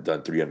LeBron hasn't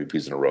done 3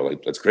 MVPs in a row.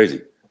 Like that's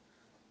crazy.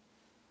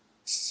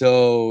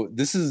 So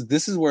this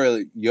is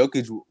where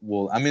Jokic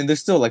will. I mean,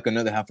 there's still like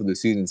another half of the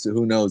season, so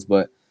who knows?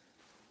 But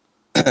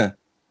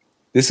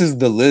this is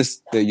the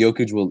list that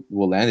Jokic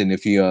will land in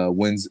if he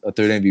wins a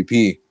third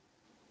MVP.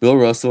 Bill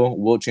Russell,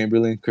 Wilt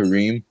Chamberlain,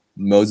 Kareem,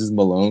 Moses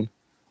Malone,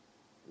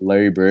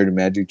 Larry Bird,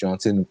 Magic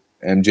Johnson,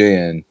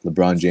 MJ, and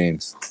LeBron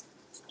James.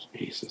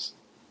 Jesus,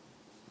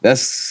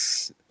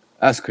 that's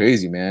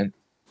crazy, man.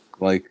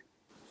 Like,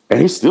 and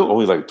he's still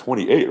only like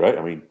 28, right?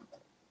 I mean.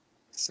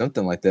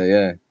 Something like that,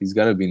 yeah. He's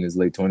got to be in his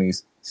late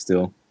 20s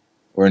still,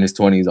 or in his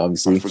 20s,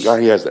 obviously. I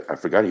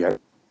forgot he had a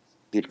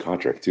good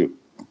contract too.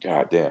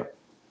 God damn.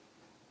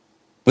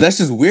 But that's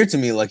just weird to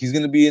me. Like he's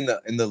gonna be in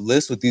the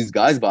list with these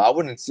guys, but I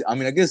wouldn't. I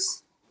mean, I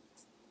guess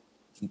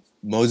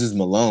Moses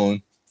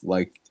Malone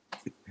and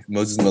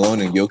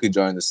Jokic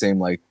are in the same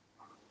like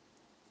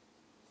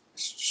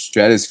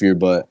stratosphere.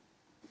 But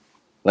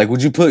like,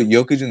 would you put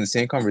Jokic in the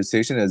same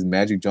conversation as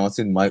Magic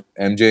Johnson,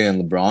 MJ,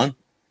 and LeBron,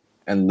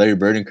 and Larry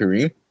Bird and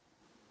Kareem?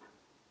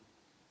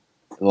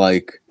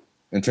 Like,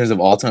 in terms of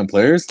all-time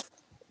players?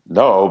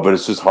 No, but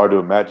it's just hard to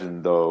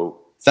imagine, though.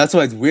 So that's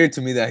why it's weird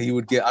to me that he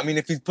would get. I mean,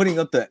 if he's putting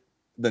up the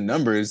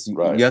numbers,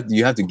 right.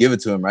 you have to give it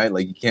to him, right?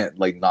 Like, you can't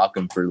like knock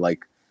him for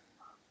like,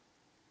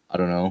 I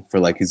don't know, for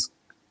like his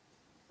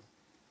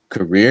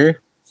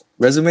career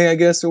resume, I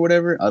guess, or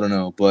whatever. I don't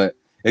know, but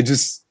it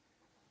just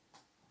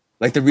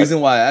like the reason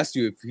why I asked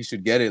you if he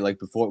should get it like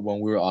before when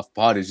we were off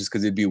pod is just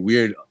because it'd be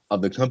weird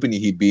of the company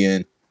he'd be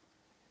in,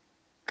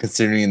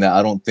 considering that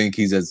I don't think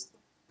he's as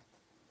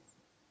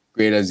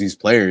great as these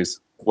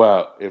players.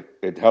 Well,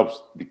 it helps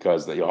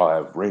because they all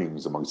have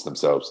rings amongst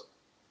themselves,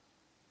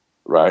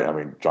 right? I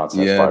mean,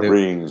 Johnson has 5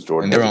 rings,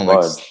 Jordan and they're has on a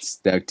bunch. Like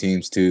stacked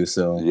teams too.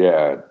 So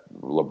yeah,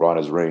 LeBron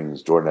has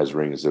rings, Jordan has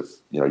rings. If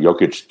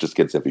Jokic just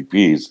gets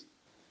MVPs,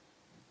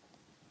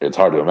 it's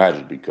hard to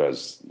imagine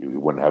because you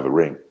wouldn't have a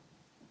ring.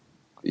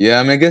 Yeah,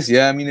 I mean, I guess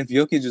I mean, if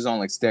Jokic is on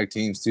like stacked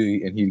teams too,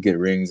 and he'd get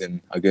rings,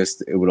 and I guess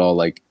it would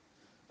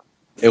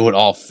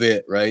all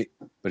fit, right?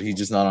 But he's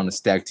just not on a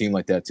stacked team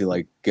like that to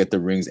like get the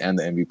rings and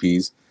the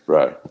MVPs.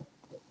 Right.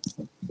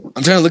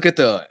 I'm trying to look at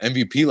the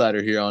MVP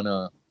ladder here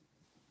on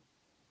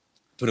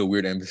put a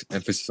weird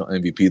emphasis on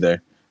MVP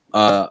there.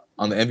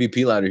 On the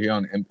MVP ladder here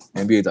on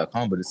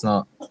NBA.com, but it's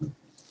not.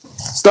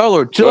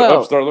 Star-Lord, chill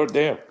out. Star-Lord,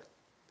 damn.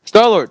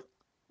 Star-Lord.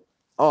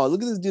 Oh,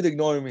 look at this dude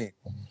ignoring me.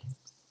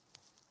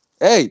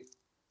 Hey.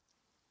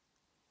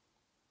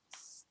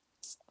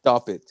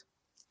 Stop it.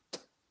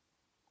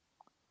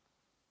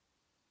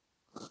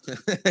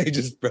 He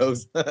just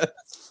froze.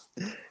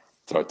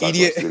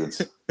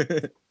 Idiot.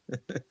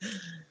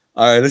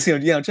 All right, let's see.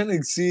 Yeah, I'm trying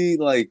to see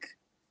like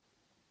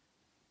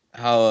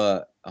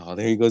how. Oh,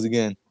 there he goes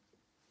again.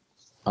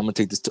 I'm gonna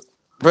take this.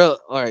 Bro,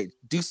 all right,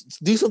 do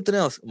something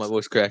else. My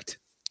voice cracked.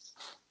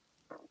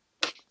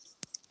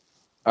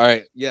 All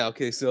right, yeah,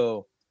 okay.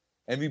 So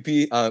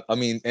MVP. I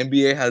mean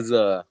NBA has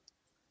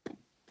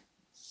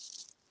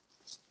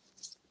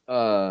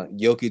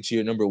Jokic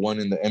here, number 1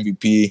 in the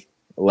MVP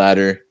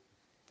ladder.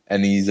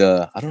 And he's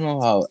I don't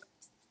know how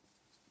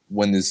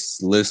when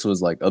this list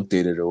was like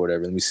updated or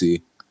whatever. Let me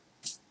see.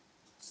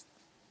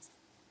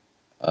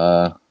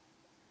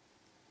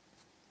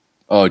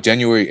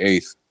 January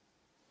 8th.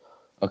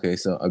 Okay,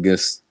 so I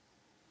guess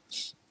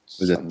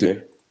was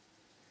it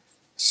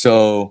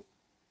so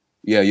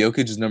yeah,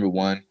 Jokic is number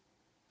 1.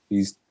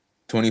 He's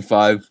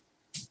 25,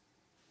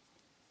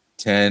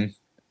 10,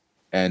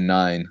 and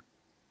 9.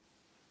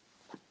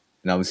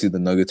 And obviously the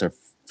Nuggets are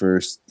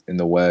first in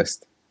the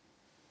West.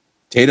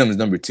 Tatum is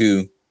number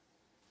 2.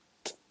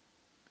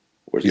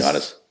 Where's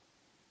Giannis?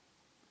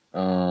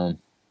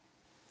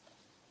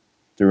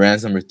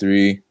 Durant's number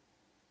 3.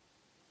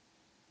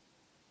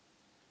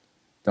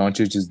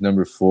 Doncic is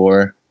number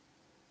 4.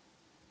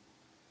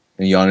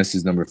 And Giannis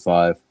is number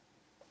 5.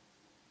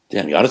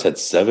 Damn, Giannis had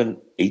 7,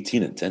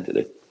 18, and 10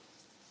 today.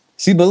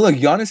 See, but look,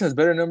 Giannis has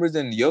better numbers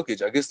than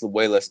Jokic. I guess the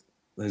way less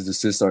his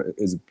assists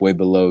is way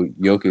below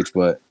Jokic,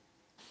 but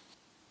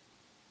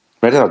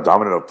Imagine how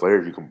dominant a player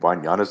if you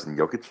combine Giannis and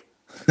Jokic.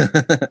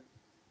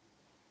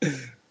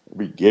 It'd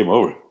be game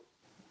over.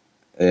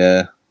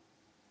 Yeah.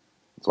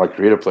 So I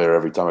create a player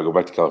every time I go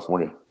back to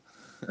California.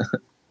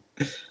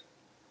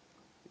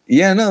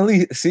 Yeah, no,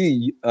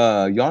 see,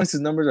 Giannis's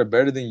numbers are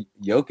better than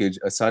Jokic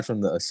aside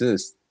from the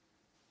assists.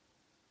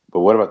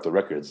 But what about the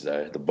records?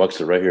 The Bucks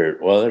are right here.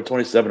 Well, they're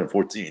 27 and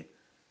 14.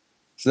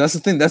 So that's the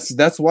thing.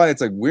 That's why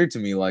it's like weird to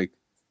me. Like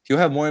he'll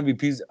have more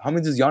MVPs. How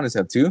many does Giannis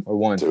have? 2 or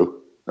 1?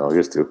 2. No, he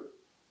has 2.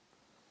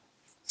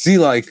 See,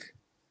 like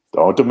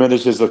don't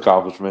diminish his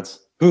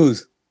accomplishments.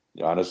 Whose?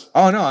 Giannis.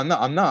 Oh no, I'm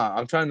not.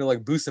 I'm trying to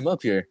like boost him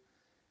up here.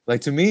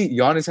 Like to me,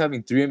 Giannis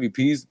having 3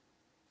 MVPs.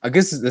 I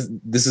guess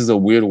this is a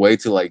weird way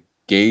to like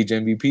gauge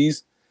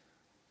MVPs,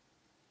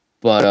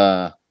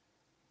 but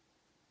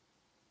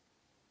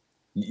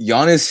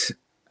Giannis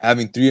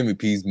having 3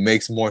 MVPs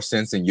makes more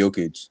sense than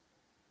Jokic.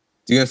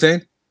 Do you know what I'm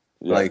saying?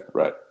 Yeah, like,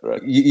 right.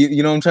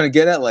 You know what I'm trying to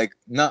get at? Like,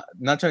 not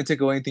trying to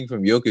take away anything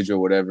from Jokic or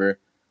whatever,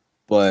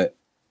 but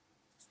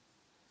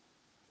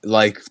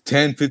like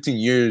 10, 15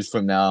 years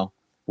from now,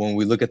 when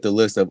we look at the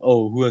list of,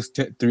 who has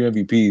 3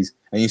 MVPs,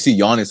 and you see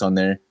Giannis on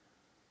there,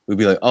 we'd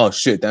be like, oh,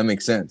 shit, that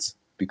makes sense.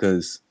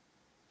 Because,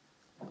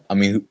 I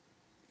mean,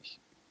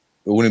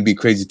 it wouldn't be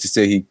crazy to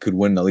say he could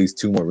win at least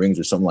 2 more rings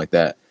or something like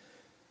that.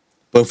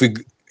 But if we,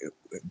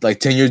 like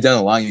 10 years down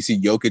the line, you see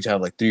Jokic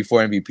have like 3,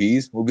 4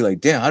 MVPs, we'll be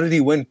like, damn, how did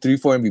he win 3,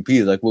 4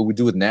 MVPs? Like what we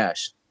do with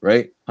Nash,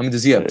 right? How many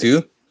does he have?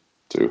 2?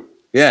 2.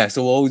 Yeah,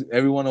 so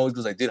everyone always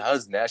goes like, dude, how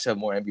does Nash have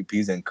more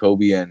MVPs than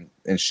Kobe and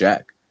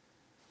Shaq?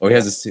 Or he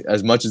has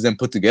as much as them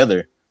put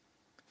together.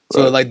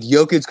 So like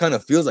Jokic kind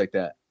of feels like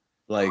that.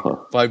 Like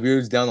 5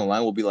 years down the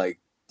line, we'll be like,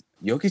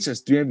 Jokic has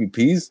 3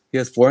 MVPs, he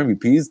has 4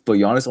 MVPs, but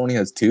Giannis only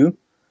has 2.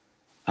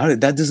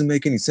 That doesn't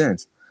make any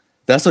sense.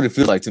 That's what it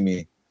feels like to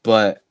me.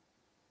 But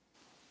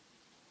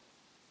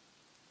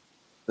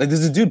like,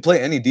 does the dude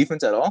play any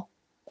defense at all?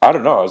 I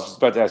don't know. I was just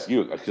about to ask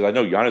you because I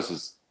know Giannis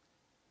is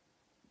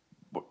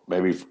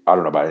maybe, I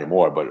don't know about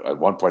anymore, but at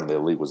one point in the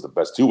league was the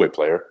best 2-way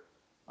player.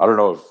 I don't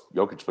know if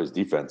Jokic plays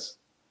defense.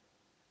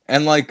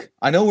 And like,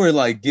 I know we're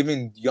like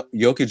giving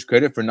Jokic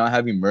credit for not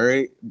having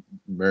Murray.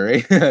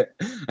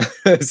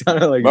 It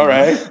sounded like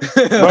Murray,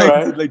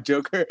 like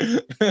Joker,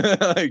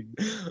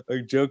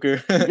 like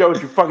Joker. You got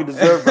what you fucking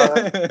deserve,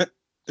 brother.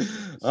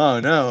 Oh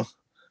no,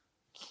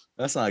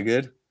 that's not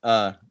good.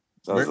 Sounds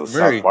a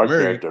South Park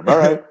character.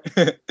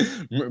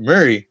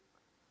 Murray.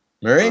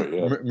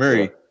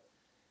 Murray.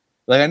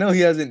 Like I know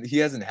he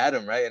hasn't had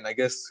him, right? And I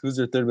guess who's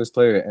their 3rd best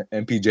player?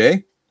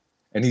 MPJ,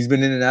 and he's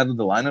been in and out of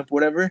the lineup,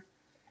 whatever.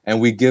 And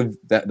we give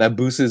that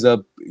boosts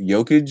up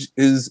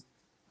Jokic's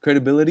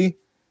credibility.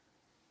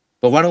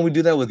 But why don't we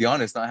do that with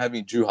Giannis not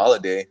having Drew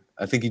Holiday?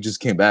 I think he just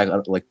came back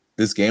like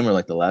this game or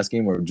like the last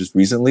game or just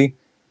recently,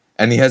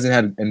 and he hasn't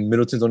had. And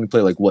Middleton's only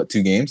played like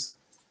 2 games.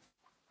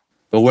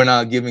 But we're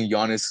not giving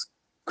Giannis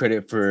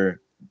credit for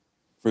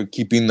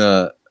keeping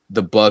the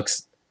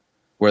Bucks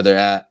where they're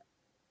at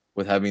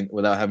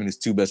without having his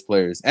 2 best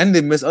players, and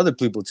they miss other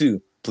people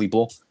too.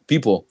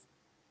 People.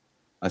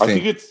 I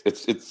think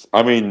it's.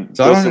 I mean,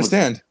 so I don't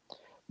understand.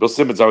 Bill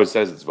Simmons always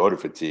says it's voter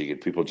fatigue,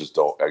 and people just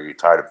don't are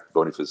tired of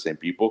voting for the same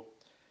people.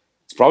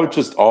 It's probably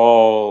just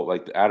all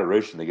like the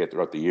adoration they get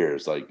throughout the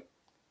years. Like,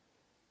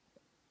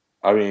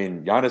 I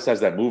mean, Giannis has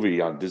that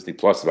movie on Disney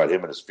Plus about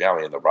him and his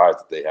family and the ride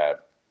that they had.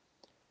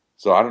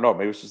 So I don't know.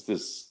 Maybe it's just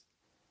this.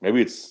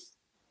 Maybe it's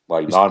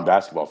like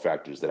non-basketball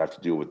factors that have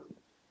to do with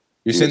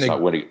you're saying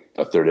not winning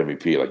a 3rd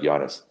MVP like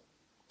Giannis.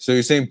 So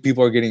you're saying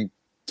people are getting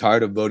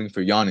tired of voting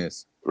for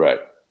Giannis, right?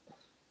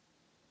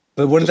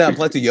 But wouldn't that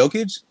apply to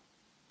Jokic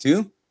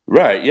too?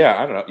 Right. Yeah.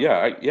 I don't know.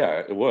 Yeah,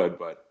 it would,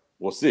 but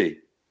we'll see.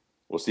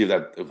 We'll see if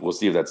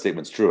that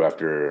statement's true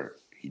after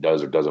he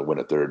does or doesn't win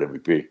a 3rd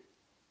MVP.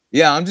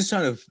 Yeah, I'm just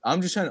trying to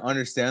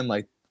understand.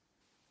 Like,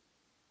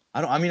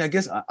 I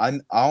guess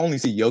I only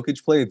see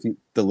Jokic play if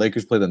the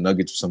Lakers play the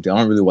Nuggets or something. I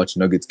don't really watch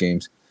Nuggets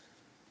games,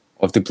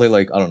 or if they play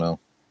like I don't know,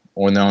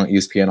 or they're on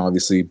ESPN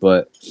obviously,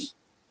 but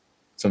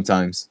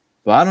sometimes.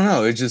 But I don't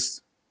know. It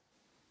just.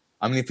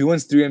 I mean, if he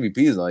wins 3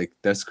 MVPs, like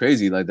that's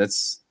crazy. Like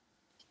that's,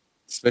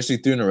 especially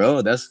 3 in a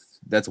row.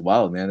 That's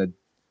wild, man.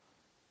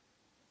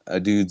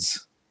 That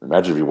dude's.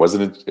 Imagine if he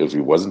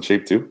wasn't in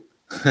shape too.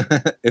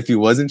 If he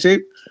was in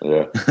shape.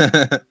 Yeah.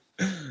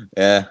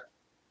 Yeah.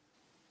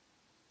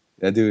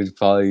 That dude would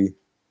probably.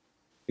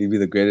 He'd be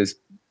the greatest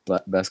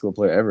basketball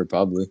player ever,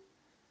 probably.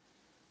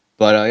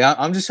 But yeah,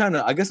 I'm just trying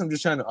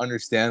to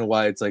understand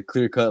why it's like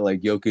clear cut.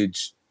 Like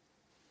Jokic.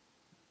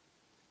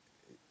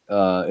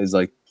 Is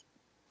like.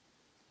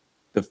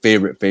 The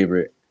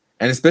favorite,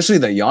 and especially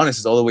that Giannis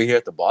is all the way here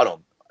at the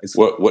bottom.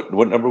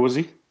 What number was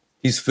he?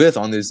 He's 5th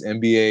on this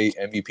NBA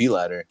MVP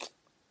ladder.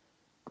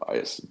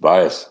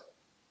 Bias.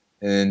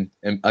 And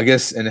I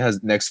guess it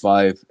has next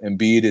 5.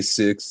 Embiid is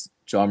 6th,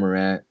 John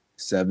Morant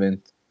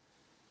 7th,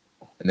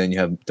 and then you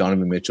have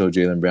Donovan Mitchell,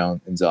 Jaylen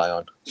Brown, and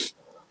Zion.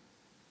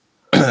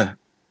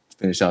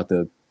 finish out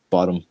the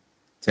bottom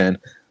 10.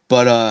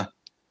 But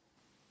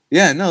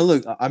yeah, no,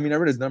 look, I mean, I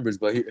read his numbers,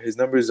 but his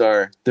numbers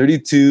are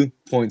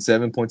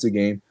 32.7 points a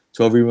game,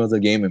 12 rebounds a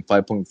game, and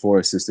 5.4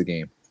 assists a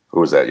game.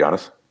 Who was that,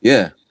 Giannis?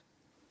 Yeah.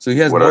 So he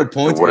has more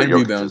points and Jokic's?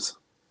 rebounds,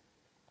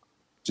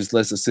 just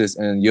less assists.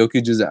 And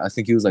Jokic is, I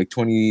think he was like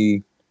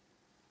 20,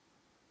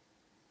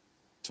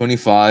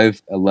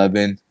 25,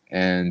 11,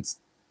 and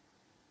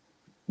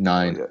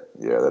 9. Oh,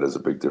 yeah, that is a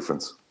big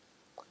difference.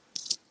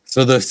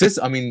 So the assists,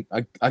 I mean,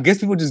 I guess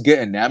people just get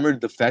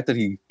enamored the fact that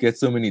he gets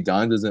so many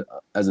dimes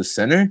as a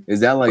center. Is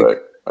that like, right.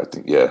 I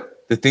think, yeah,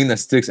 the thing that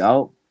sticks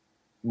out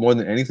more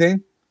than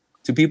anything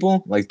to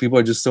people? Like, people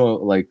are just so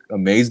like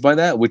amazed by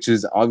that, which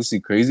is obviously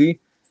crazy.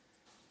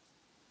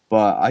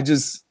 But I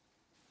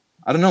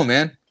don't know,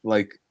 man.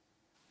 Like,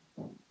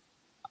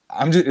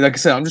 I'm just, like I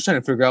said, I'm just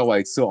trying to figure out why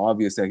it's so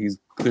obvious that he's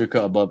clear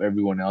cut above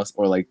everyone else,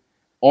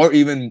 or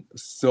even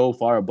so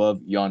far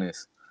above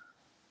Giannis.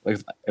 Like,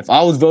 if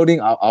I was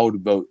voting, I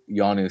would vote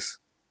Giannis,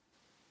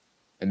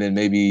 and then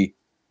maybe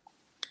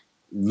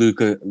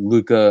Luka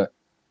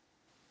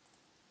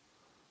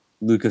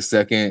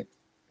second,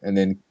 and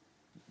then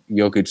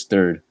Jokic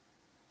third,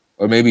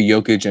 or maybe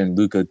Jokic and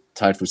Luka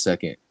tied for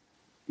second.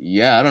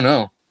 Yeah, I don't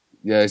know.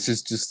 Yeah, it's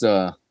just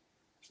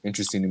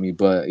interesting to me.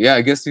 But yeah,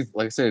 I guess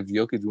like I said, if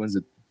Jokic wins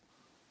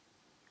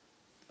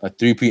a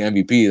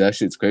 3P MVP, that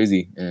shit's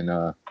crazy,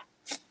 and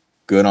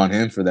good on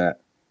him for that.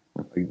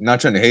 Like,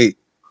 not trying to hate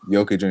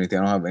Jokic or anything.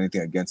 I don't have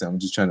anything against him. I'm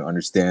just trying to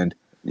understand.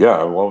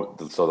 Yeah, well,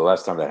 so the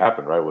last time that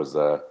happened, right, was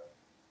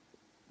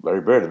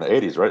Larry Bird in the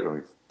 '80s, right? I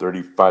mean,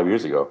 35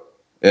 years ago.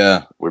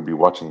 Yeah, We'd be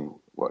watching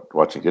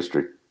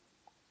history.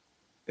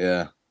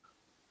 yeah.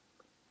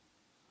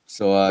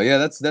 So yeah,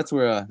 that's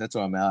where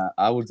I'm at.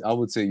 I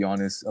would say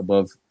Giannis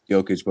above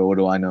Jokic, but what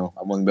do I know?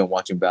 I've only been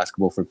watching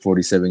basketball for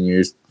 47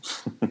 years.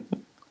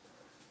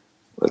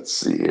 Let's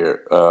see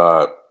here.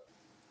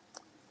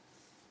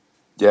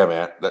 Yeah,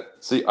 man.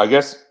 I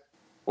guess.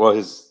 Well,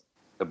 his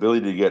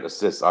ability to get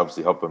assists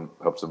obviously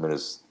helps him in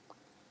his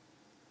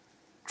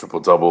triple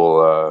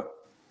double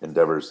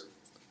endeavors.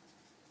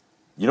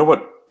 You know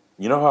what?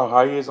 You know how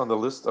high he is on the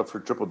list for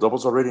triple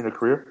doubles already in a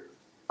career?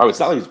 Oh, it's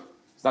not like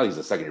he's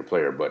a second year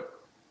player, but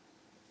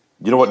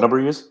you know what number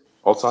he is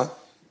all time?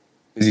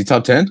 Is he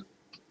top 10?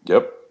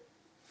 Yep.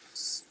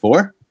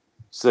 4?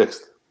 6th.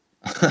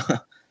 Yeah,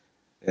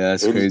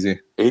 that's crazy.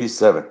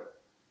 87.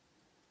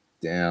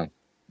 Damn.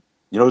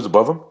 You know who's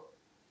above him?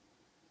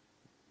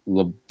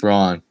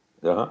 LeBron.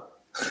 Uh-huh.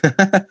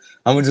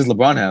 How much does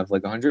LeBron have?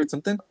 Like 100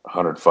 something?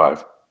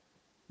 105.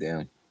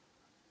 Damn.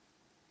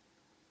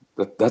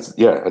 That's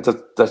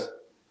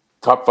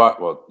top 5.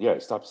 Well, yeah,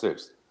 it's top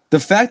 6. The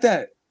fact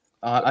that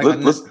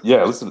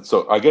listen.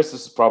 So I guess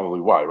this is probably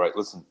why, right?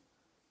 Listen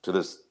to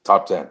this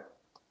top 10.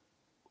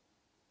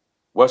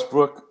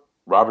 Westbrook,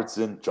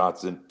 Robertson,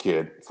 Johnson,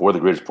 Kidd, 4 of the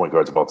greatest point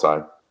guards of all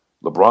time.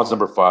 LeBron's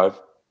number 5.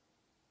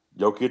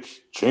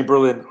 Jokic,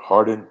 Chamberlain,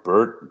 Harden,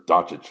 Bird,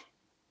 Doncic.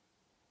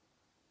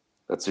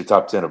 That's your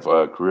top 10 of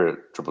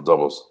career triple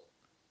doubles.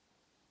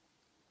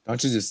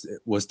 Doncic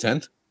was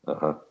 10th?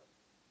 Uh-huh.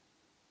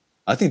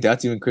 I think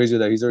that's even crazier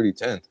that he's already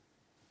 10th.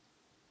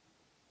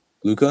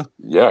 Luka?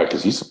 Yeah,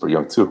 because he's super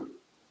young too.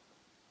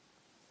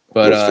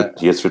 But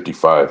he has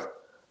 55.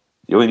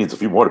 He only needs a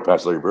few more to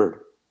pass Larry Bird.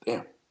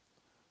 Damn.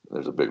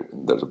 There's a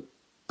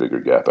bigger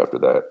gap after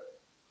that.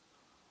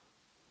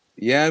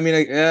 Yeah, I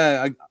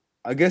mean,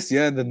 I guess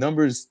the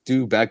numbers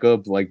do back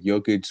up like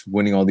Jokic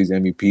winning all these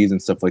MVPs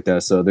and stuff like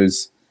that. So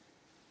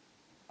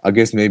I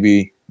guess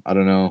maybe, I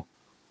don't know.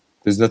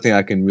 There's nothing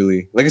I can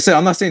really, like I said,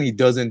 I'm not saying he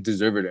doesn't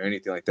deserve it or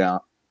anything like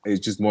that. It's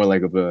just more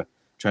like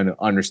trying to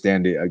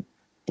understand it.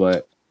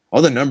 But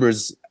all the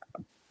numbers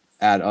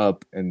add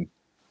up and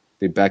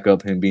they back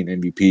up him being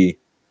MVP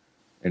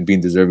and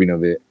being deserving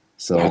of it.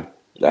 So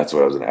that's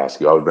what I was going to ask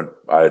you.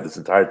 This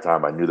entire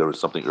time I knew there was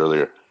something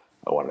earlier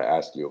I wanted to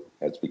ask you.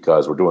 That's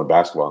because we're doing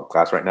basketball in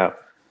class right now.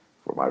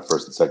 For my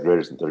first and second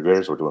graders and third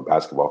graders, we're doing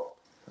basketball.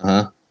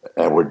 Uh-huh.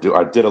 And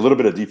I did a little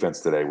bit of defense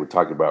today. We're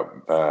talking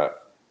about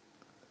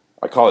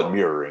I call it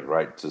mirroring,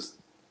 right? Just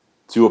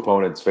 2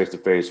 opponents face to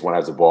face. One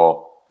has the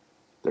ball.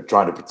 They're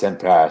trying to pretend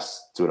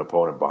pass to an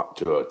opponent,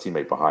 to a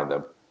teammate behind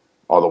them.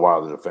 All the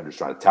while, the defender's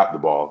trying to tap the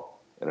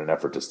ball in an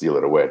effort to steal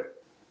it away.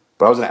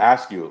 But I was going to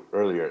ask you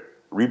earlier,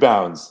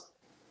 rebounds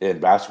in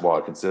basketball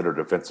are considered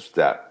a defensive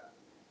stat.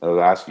 And I was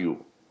going to ask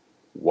you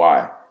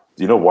why.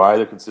 Do you know why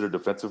they're considered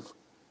defensive?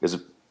 Is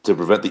it to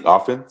prevent the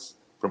offense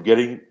from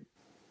getting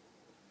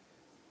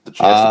the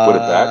chance to put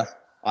it back?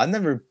 I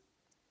never.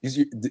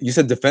 You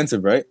said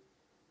defensive, right?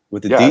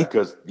 With the D?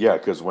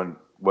 Because when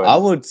I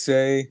would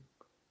say,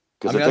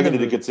 because they're taking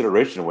into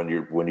consideration when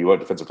you are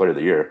defensive player of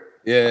the year.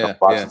 Yeah,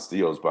 Boston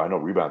steals, but I know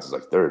rebounds is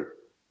like 3rd.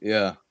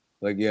 Yeah,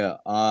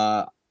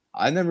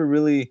 I never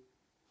really.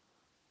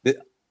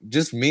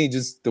 Just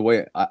the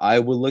way I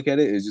would look at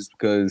it is just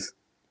because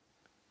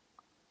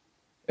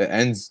it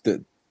ends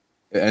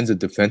a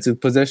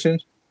defensive possession.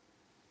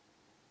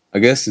 I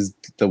guess is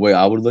the way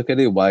I would look at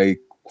it. Why it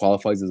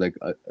qualifies as like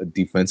a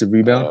defensive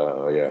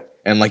rebound. Yeah.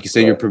 And like you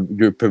say,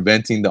 you're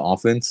preventing the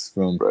offense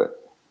from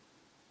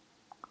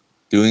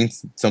doing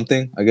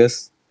something, I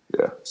guess.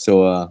 Yeah.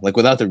 So like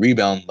without the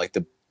rebound, like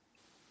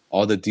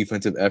all the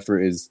defensive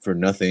effort is for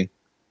nothing.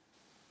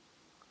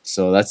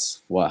 So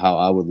that's how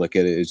I would look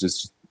at it.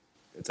 It's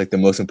like the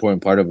most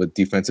important part of a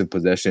defensive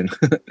possession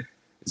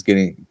is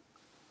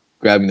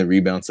grabbing the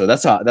rebound. So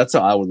that's how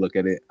I would look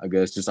at it, I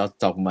guess, just off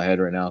the top of my head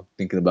right now,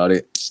 thinking about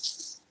it.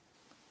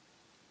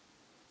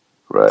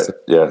 Right. So,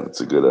 yeah,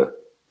 that's a good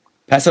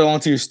pass it on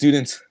to your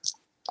students.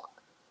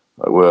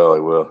 I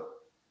will.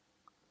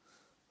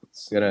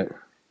 You gotta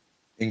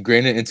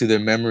ingrain it into their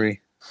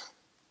memory.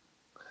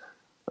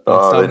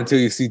 Don't stop until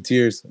you see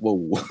tears.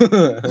 Whoa.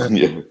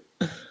 Yeah.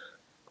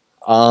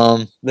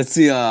 Let's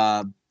see.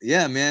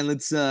 Yeah, man.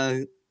 Let's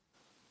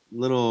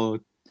little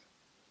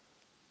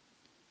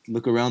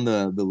look around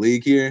the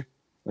league here.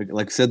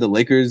 Like I said, the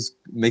Lakers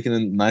making a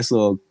nice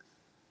little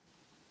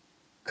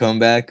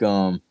comeback.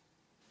 I'm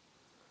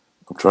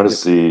trying to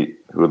see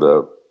who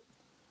the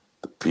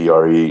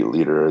PRE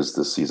leader is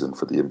this season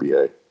for the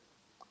NBA.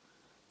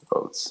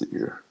 Oh, let's see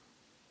here.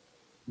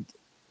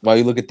 While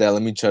you look at that,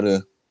 let me try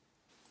to.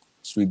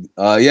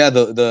 Yeah,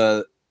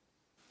 the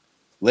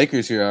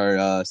Lakers here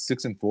are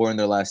 6-4 in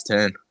their last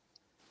 10,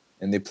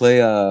 and they play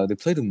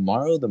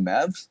tomorrow the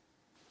Mavs,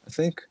 I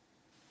think.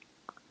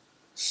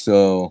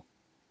 So,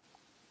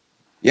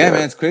 yeah,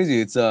 man, it's crazy.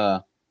 It's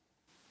I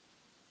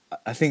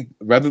think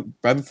right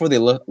before they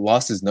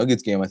lost his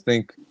Nuggets game, I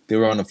think they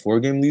were on a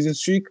 4-game losing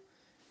streak,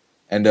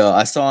 and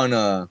I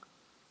saw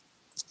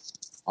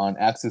on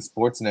Access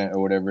Sportsnet or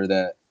whatever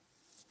that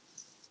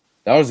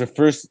was their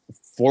first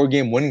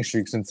 4-game winning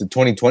streak since the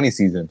 2020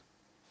 season.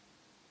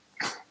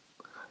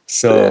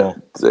 So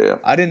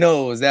I didn't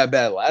know it was that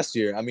bad last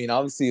year. I mean,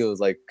 obviously it was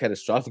like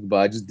catastrophic, but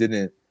I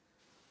didn't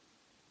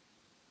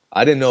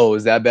know it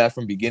was that bad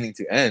from beginning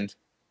to end.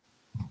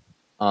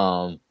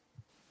 But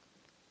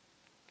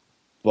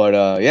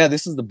yeah,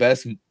 this is the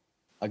best,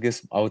 I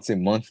guess I would say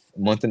month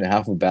and a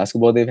half of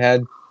basketball they've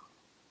had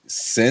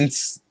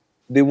since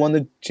they won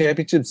the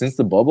championship, since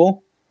the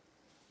bubble.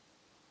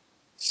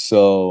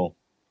 So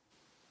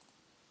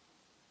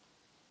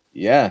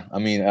yeah, I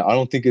mean, I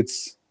don't think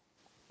it's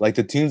like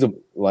the teams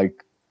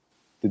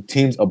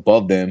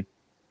above them.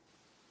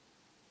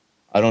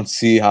 I don't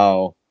see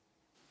how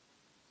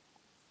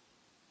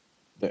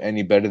they're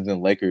any better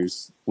than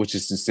Lakers, which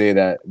is to say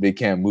that they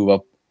can't move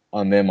up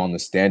on them on the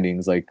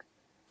standings. Like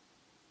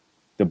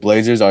the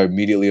Blazers are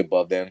immediately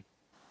above them.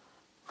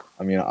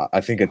 I mean,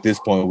 I think at this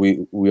point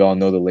we all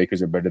know the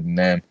Lakers are better than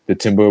them. The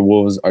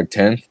Timberwolves are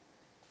 10th.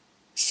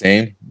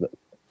 Same.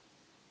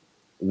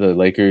 The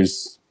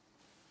Lakers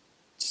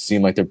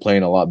seem like they're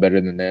playing a lot better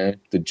than them.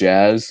 The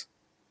Jazz.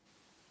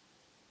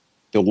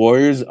 The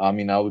Warriors, I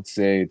mean, I would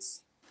say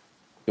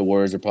the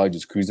Warriors are probably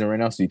just cruising right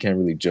now, so you can't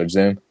really judge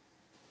them.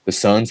 The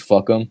Suns,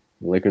 fuck them.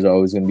 The Lakers are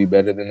always going to be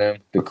better than them.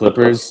 The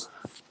Clippers,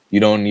 you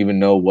don't even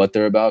know what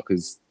they're about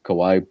because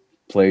Kawhi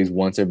plays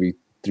once every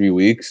 3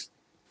 weeks.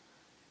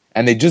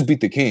 And they just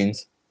beat the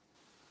Kings.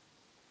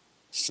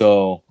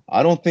 So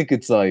I don't think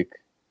it's like...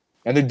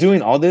 And they're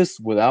doing all this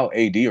without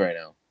AD right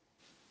now.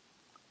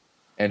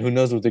 And who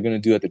knows what they're going to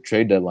do at the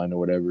trade deadline or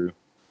whatever,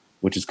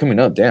 which is coming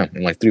up, damn,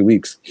 in like 3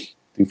 weeks.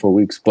 3-4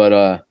 weeks.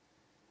 But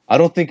I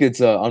don't think it's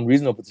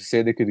unreasonable to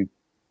say they could...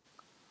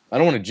 I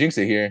don't want to jinx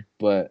it here,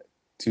 but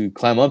to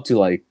climb up to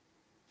like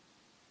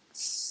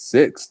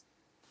 6th.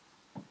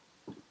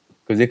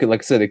 Because they could,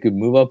 like I said, they could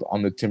move up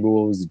on the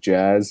Timberwolves, the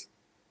Jazz.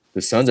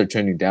 The Suns are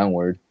trending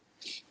downward.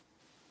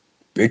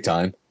 Big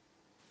time.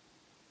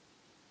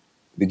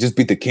 They just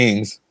beat the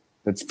Kings.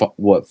 That's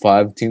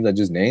 5 teams I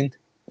just named?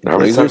 How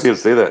many times do you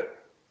say that?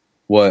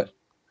 What?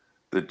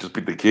 They just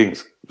beat the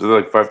Kings. They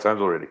like 5 times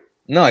already.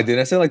 No, I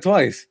didn't. I said like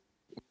twice.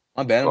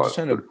 My bad. I'm just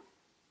trying to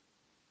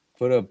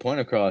put a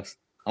point across.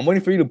 I'm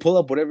waiting for you to pull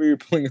up whatever you're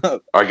pulling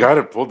up. I got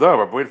it pulled up.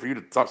 I'm waiting for you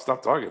to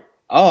stop talking.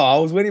 Oh, I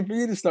was waiting for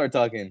you to start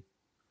talking.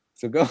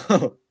 So go.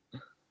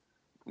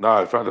 No,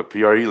 I found the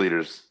PRE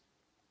leaders.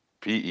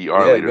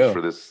 PER leaders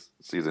for this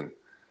season.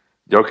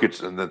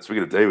 Jokic, and then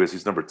speaking of Davis,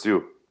 he's number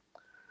 2.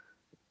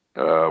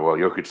 Well,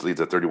 Jokic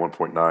leads at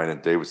 31.9,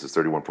 and Davis is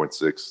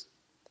 31.6.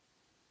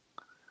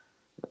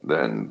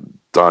 Then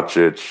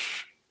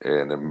Doncic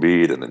and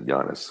Embiid, and then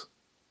Giannis.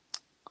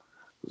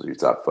 Those are your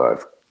top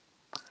 5.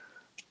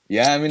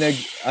 Yeah, I mean,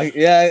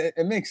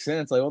 it makes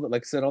sense.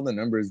 Like I said, all the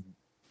numbers,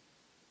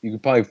 you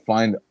could probably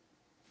find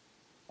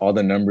all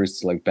the numbers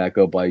to like back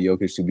up why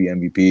Jokic should be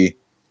MVP.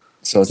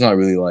 So it's not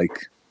really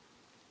like,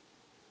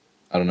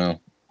 I don't know.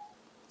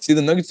 See,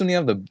 the Nuggets don't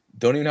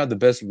even have the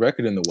best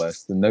record in the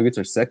West. The Nuggets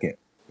are 2nd.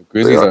 The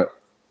Grizzlies are,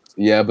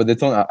 yeah, but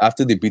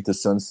after they beat the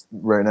Suns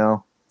right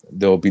now,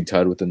 they'll be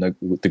tied with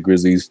the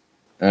Grizzlies.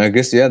 And I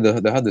guess they'll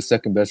have the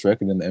 2nd best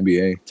record in the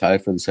NBA,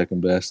 tied for the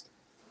 2nd best.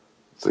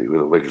 So who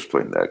the Lakers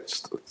play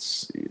next? Let's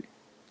see.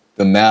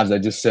 The Mavs. I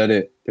just said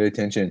it. Pay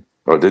attention.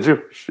 Oh, did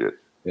you? Shit.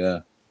 Yeah,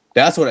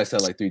 that's what I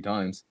said like 3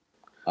 times.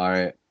 All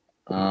right.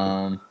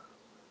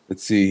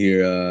 Let's see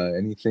here.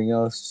 Anything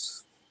else?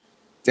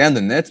 Damn,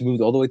 the Nets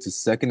moved all the way to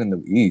 2nd in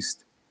the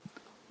East.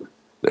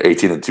 They're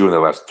 18-2 in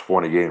their last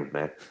 20 games,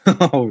 man.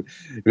 Oh,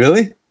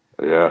 really?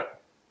 Yeah.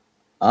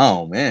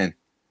 Oh man,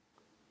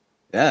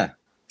 Yeah.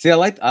 See, I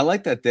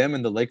like that them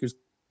and the Lakers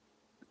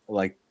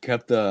like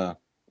kept the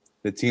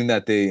team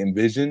that they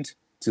envisioned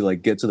to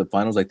like get to the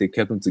finals. Like they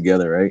kept them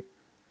together, right?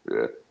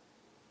 Yeah.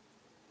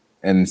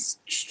 And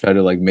try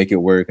to like make it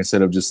work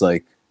instead of just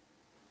like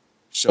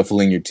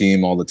shuffling your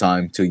team all the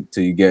time till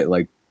you get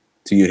like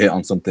till you hit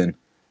on something.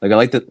 Like I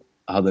like that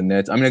how the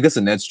Nets. I mean, I guess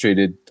the Nets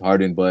traded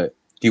Harden, but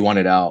he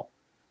wanted out.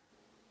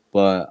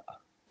 But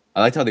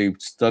I liked how they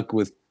stuck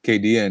with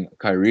KD and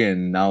Kyrie,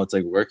 and now it's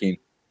like working.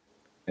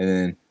 And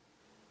then,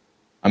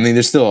 I mean,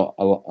 there's still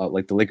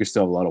like the Lakers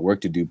still have a lot of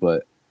work to do,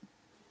 but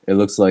it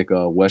looks like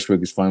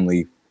Westbrook is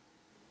finally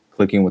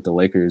clicking with the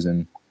Lakers,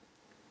 and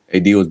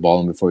AD was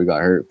balling before he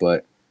got hurt.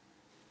 But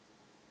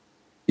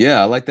yeah,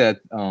 I like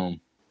that.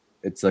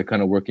 It's like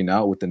kind of working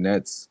out with the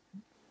Nets.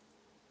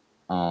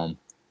 Um,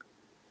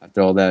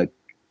 After all that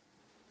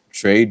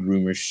trade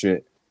rumor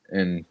shit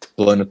and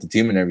blowing up the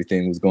team and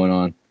everything was going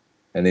on,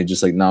 and they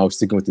just like now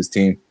sticking with this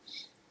team,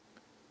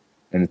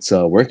 and it's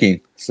working.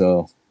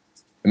 So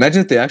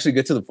imagine if they actually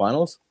get to the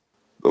finals.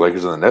 The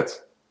Lakers and the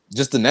Nets.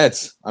 Just the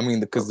Nets. I mean,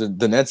 because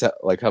the Nets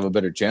have a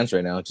better chance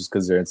right now, just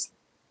because they're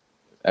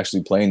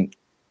actually playing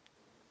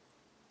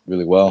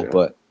really well. Yeah.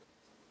 But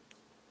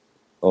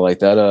like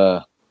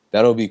that,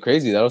 that'll be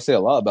crazy. That'll say a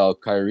lot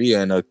about Kyrie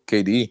and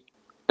KD.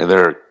 And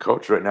their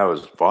coach right now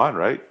is Vaughn,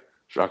 right?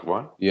 Jacques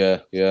Vaughn. Yeah.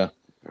 I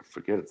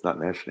forget it's not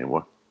Nash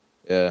anymore.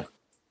 Yeah.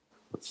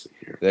 Let's see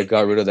here. They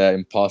got rid of that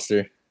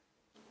imposter.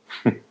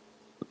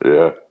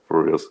 Yeah,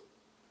 for reals.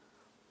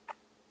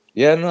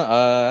 Yeah, no,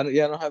 I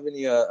don't have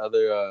any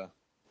other.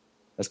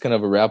 That's kind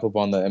of a wrap up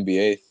on the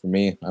NBA for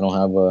me. I don't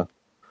have.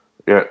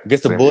 Yeah, I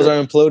guess the Bulls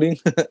are imploding.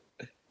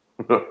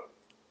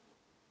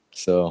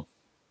 So,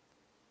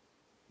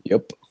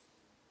 yep.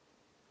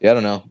 Yeah, I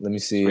don't know. Let me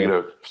see.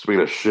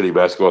 Speaking of shitty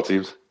basketball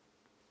teams.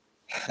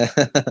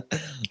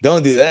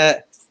 Don't do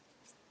that.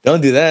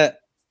 Don't do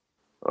that.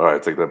 All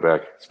right, take that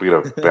back. Speaking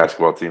of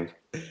basketball teams.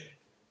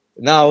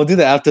 No, we'll do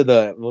that after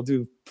we'll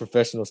do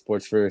professional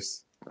sports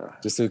first,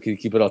 just so we can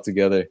keep it all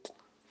together.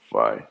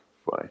 Fine.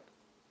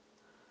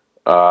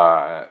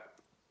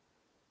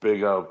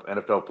 Big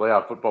NFL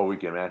playoff football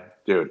weekend, man,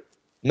 dude.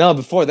 No,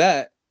 before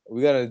that,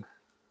 we gotta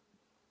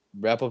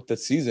wrap up the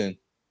season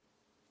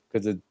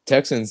because the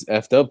Texans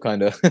effed up,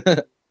 kind of.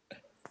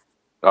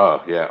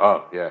 Oh yeah.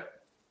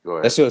 Go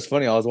ahead. That shit was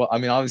funny. I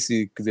mean,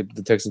 obviously, because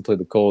the Texans played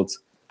the Colts,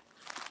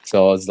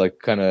 so I was like,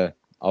 I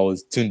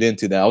was tuned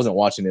into that. I wasn't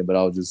watching it, but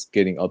I was just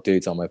getting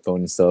updates on my phone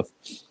and stuff.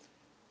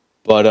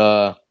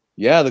 But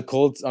yeah, the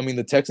Colts. I mean,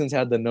 the Texans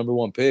had the number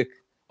 1 pick.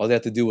 All they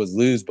had to do was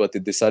lose, but they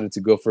decided to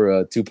go for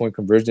a 2-point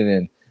conversion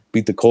and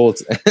beat the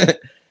Colts,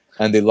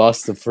 and they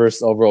lost the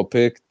first overall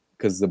pick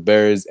because the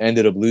Bears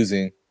ended up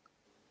losing.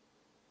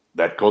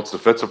 That Colts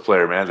defensive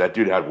player, man, that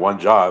dude had one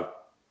job.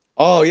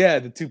 Oh yeah,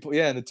 the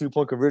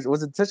 2-point conversion.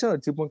 Was it a touchdown or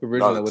 2-point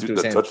conversion No, that went through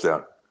his hands?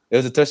 Touchdown. It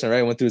was a touchdown,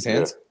 right? It went through his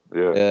hands.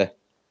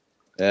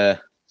 Yeah.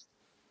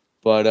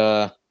 But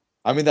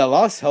I mean, that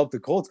loss helped the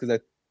Colts because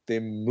they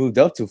moved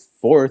up to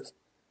 4th.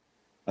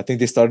 I think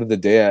they started the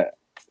day at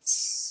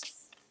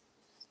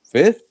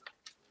 5th,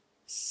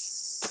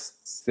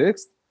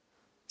 6th.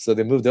 So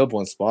they moved up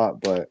 1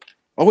 spot. But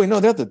oh wait, no,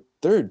 they have the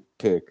 3rd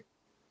pick.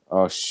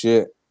 Oh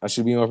shit, I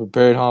should be more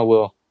prepared, huh,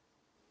 Will?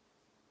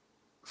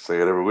 Say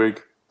it every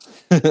week.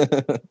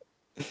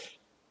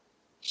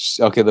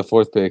 Okay, the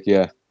 4th pick,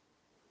 yeah.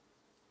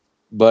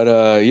 But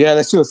yeah,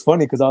 that shit was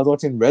funny because I was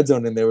watching Red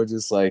Zone and they were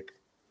just like,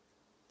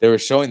 they were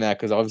showing that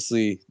because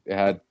obviously it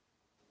had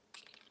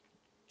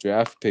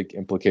draft pick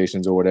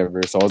implications or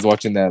whatever. So I was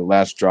watching that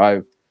last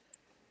drive,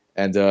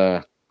 and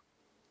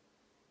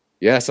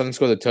yeah, someone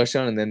scored the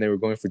touchdown, and then they were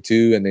going for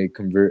 2, and they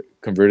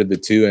converted the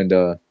 2,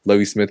 and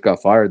Lovie Smith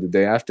got fired the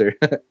day after.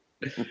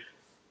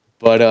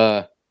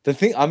 But the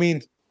thing, I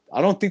mean,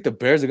 I don't think the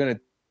Bears are gonna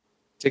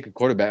take a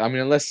quarterback. I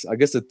mean, unless I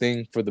guess the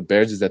thing for the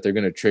Bears is that they're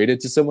gonna trade it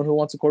to someone who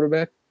wants a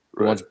quarterback,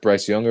 who wants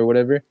Bryce Young or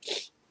whatever.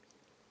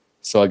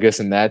 So I guess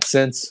in that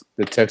sense,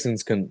 the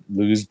Texans can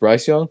lose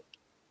Bryce Young.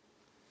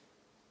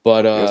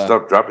 But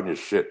stop dropping your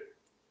shit.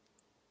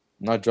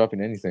 I'm not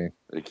dropping anything.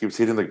 It keeps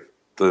hitting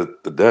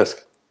the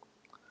desk.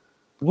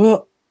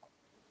 Well,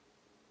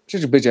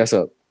 shut your bitch ass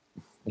up.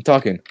 I'm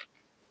talking.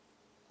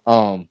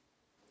 Oh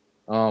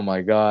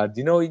my God. Do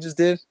you know what you just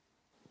did?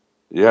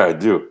 Yeah, I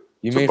do.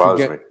 You made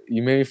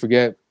me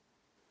forget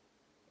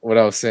what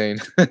I was saying.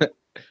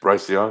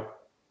 Bryce Young?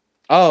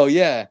 Oh,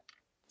 yeah.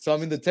 So, I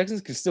mean, the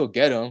Texans can still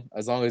get him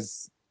as long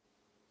as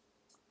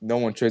no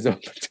one trades up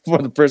for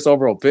the first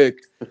overall pick.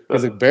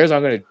 Because the Bears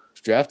aren't going to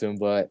draft him,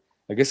 but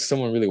I guess if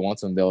someone really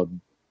wants him, they'll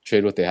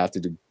trade what they have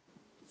to do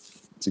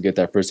to get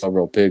that first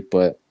overall pick.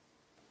 But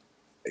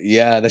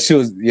yeah, that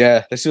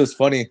shit was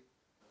funny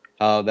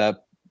how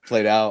that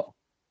played out.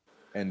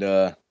 And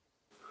I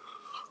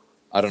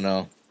don't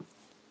know.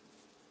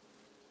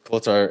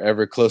 Colts are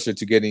ever closer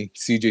to getting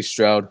CJ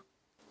Stroud,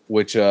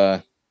 which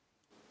you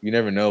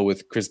never know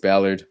with Chris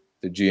Ballard,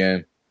 the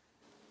GM.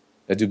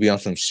 That dude be on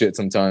some shit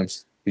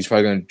sometimes. He's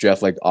probably gonna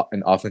draft like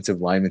an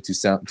offensive lineman to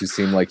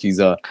seem like he's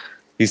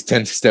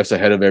 10 steps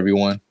ahead of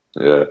everyone.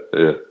 Yeah.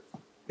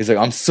 He's like,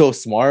 I'm so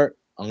smart.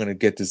 I'm gonna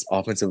get this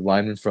offensive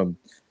lineman from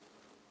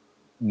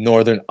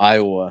Northern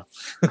Iowa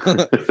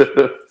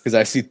because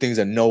I see things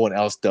that no one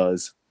else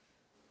does.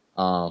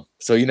 So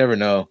you never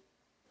know,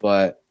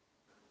 but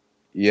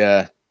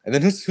yeah. And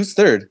then who's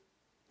third?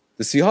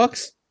 The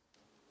Seahawks?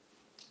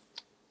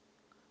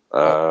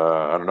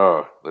 I don't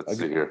know. Let's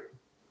see here.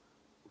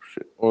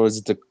 Shit. Or is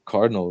it the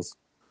Cardinals?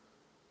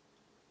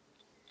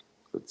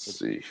 Let's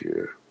see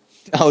here.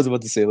 I was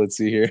about to say, let's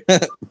see here.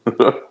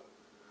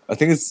 I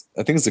think it's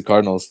the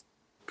Cardinals.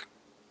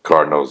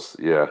 Cardinals,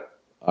 yeah.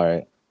 All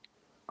right.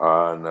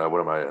 On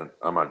what am I on?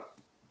 I'm on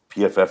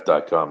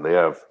PFF.com. They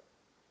have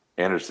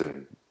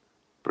Anderson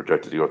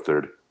projected to go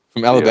third.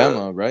 From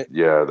Alabama, right?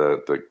 Yeah,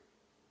 the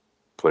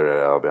player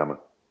at Alabama.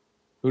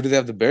 Who do they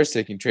have the Bears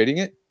taking? Trading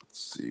it?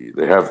 Let's see.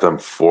 They have them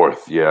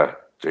fourth, yeah.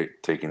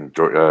 Taking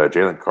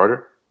Jalen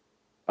Carter.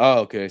 Oh,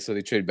 okay. So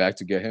they trade back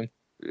to get him?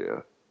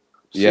 Yeah.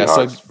 Yeah,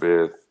 Seahawks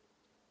fifth.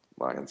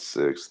 Lions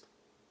sixth.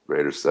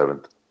 Raiders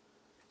seventh.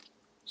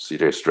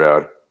 CJ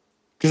Stroud.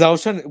 Because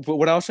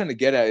what I was trying to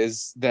get at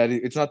is that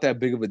it's not that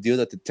big of a deal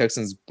that the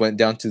Texans went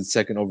down to the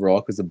second overall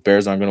because the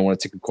Bears aren't going to want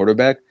to take a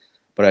quarterback.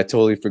 But I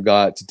totally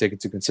forgot to take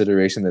into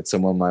consideration that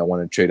someone might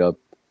want to trade up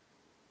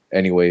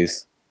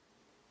anyways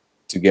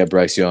to get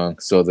Bryce Young.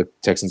 So the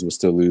Texans will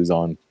still lose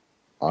on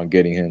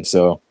getting him.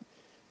 So,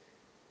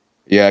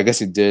 yeah, I guess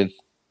he did.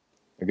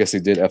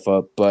 F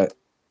up. But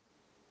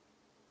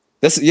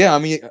I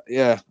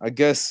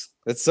guess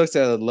that sucks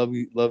that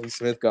Lovie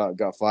Smith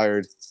got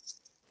fired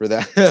for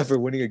that for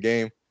winning a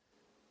game.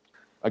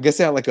 I guess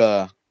they had like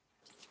a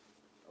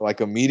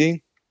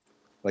meeting,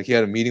 like he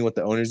had a meeting with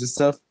the owners and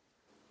stuff,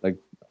 like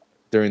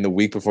during the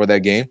week before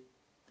that game.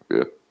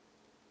 Yeah,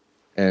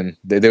 and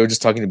they were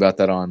just talking about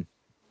that on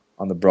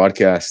the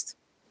broadcast,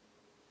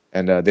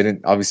 and they're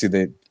not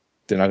going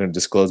to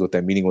disclose what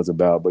that meeting was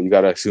about, but you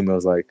got to assume it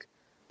was like,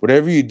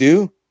 whatever you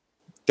do,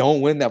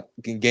 don't win that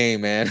fucking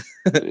game, man.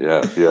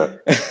 yeah.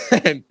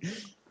 And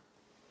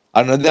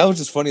I don't know. That was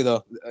just funny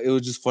though. It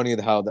was just funny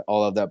how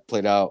all of that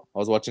played out. I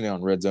was watching it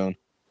on Red Zone,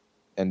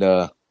 and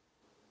it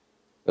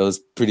was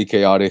pretty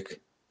chaotic.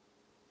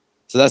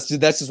 So that's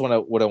just what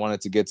I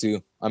wanted to get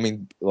to. I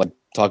mean, like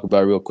talk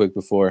about it real quick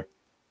before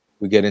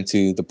we get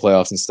into the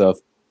playoffs and stuff.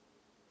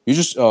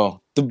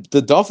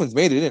 The Dolphins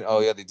made it in.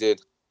 Oh yeah, they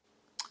did.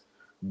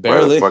 By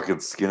Barely. the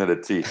fucking skin of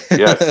the teeth.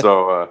 Yeah.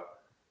 So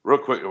real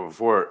quick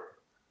before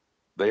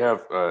they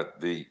have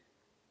the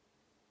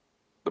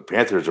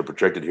Panthers are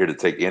projected here to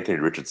take Anthony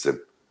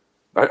Richardson.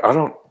 I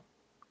don't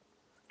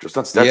just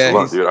on stats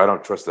alone, dude. I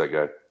don't trust that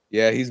guy.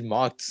 Yeah, he's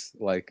mocked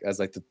as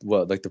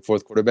the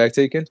fourth quarterback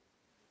taken,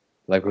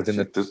 like within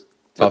the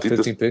top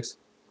 15 picks.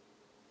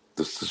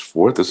 This is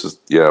fourth. This is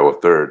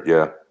third.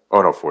 Yeah.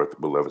 Oh no, fourth.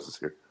 Will Levis is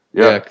here.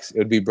 Yeah, it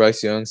would be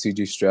Bryce Young,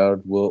 C.J.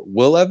 Stroud,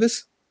 Will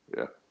Levis.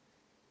 Yeah.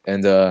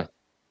 And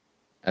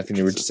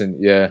Anthony Richardson.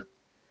 Yeah.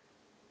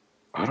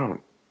 I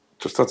don't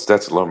just on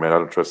stats alone, man. I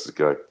don't trust this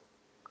guy.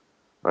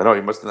 I know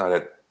he must not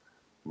have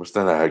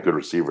had good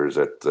receivers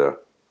at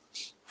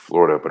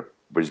Florida,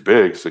 but he's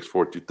big, 6'4",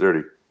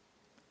 230.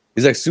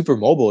 He's like super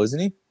mobile, isn't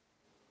he?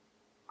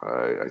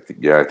 I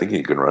think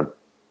he can run.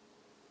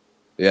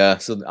 Yeah.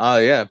 So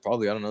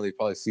probably. I don't know. They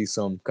probably see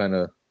some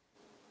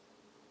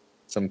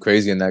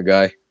crazy in that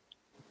guy.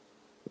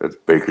 That's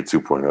Baker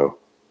 2.0.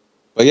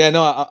 But yeah,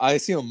 no, I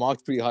see him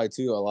mocked pretty high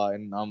too a lot,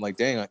 and I'm like,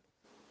 dang,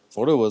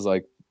 Florida was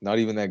like not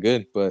even that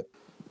good, but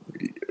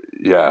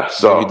yeah.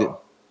 So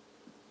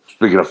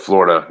speaking of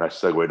Florida, nice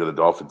segue to the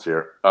Dolphins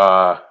here.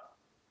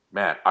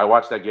 Man, I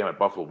watched that game at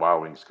Buffalo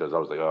Wild Wings because I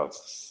was like, oh,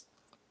 it's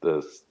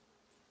the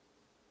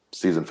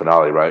season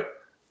finale, right?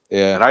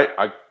 Yeah.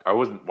 And I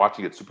wasn't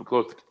watching it super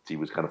close. The TV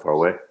was kind of far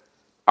away.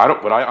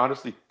 But I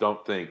honestly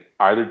don't think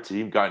either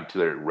team got into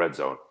their red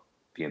zone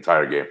the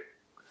entire game.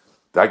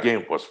 That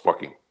game was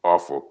fucking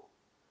awful.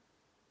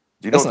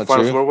 Do you know what the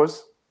final score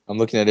was? I'm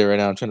looking at it right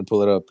now. I'm trying to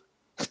pull it up.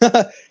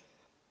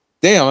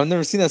 Damn, I've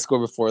never seen that score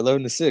before.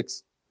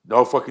 11-6.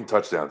 No fucking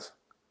touchdowns.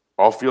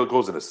 All field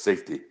goals and a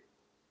safety.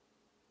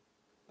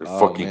 They're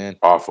fucking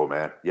awful,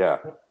 man. Yeah.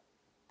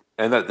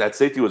 And that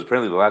safety was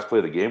apparently the last play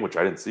of the game, which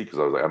I didn't see because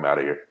I was like, I'm out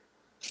of here.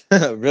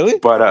 Really?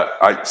 But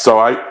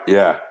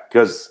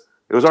because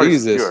it was already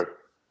secure.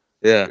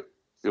 Yeah.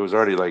 It was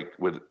already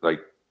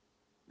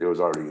it was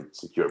already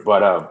secure.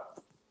 But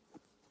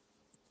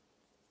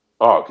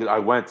because I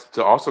went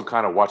to also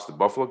kind of watch the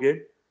Buffalo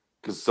game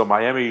so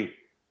Miami,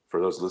 for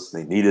those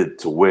listening, needed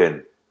to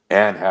win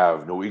and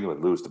have New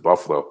England lose to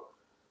Buffalo.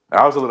 And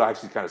I was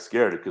actually kind of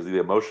scared because of the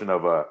emotion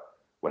of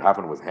what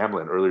happened with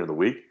Hamlin earlier in the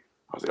week.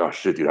 I was like, oh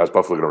shit, dude, how's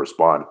Buffalo going to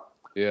respond?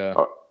 Yeah.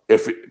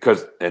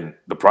 And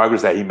the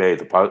progress that he made,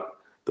 the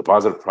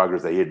positive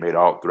progress that he had made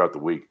all throughout the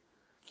week,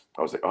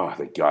 I was like, oh,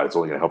 thank God, it's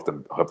only going to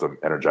help them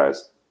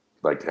energize,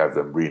 like have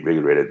them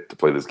reinvigorated to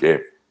play this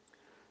game.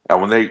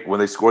 And when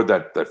they scored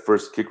that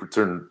first kick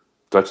return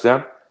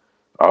touchdown,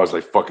 I was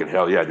like, fucking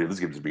hell yeah, dude, this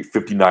game's going to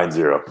be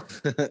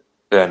 59-0.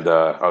 And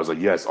I was like,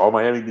 yes, all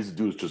Miami needs to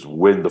do is just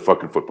win the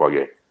fucking football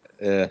game.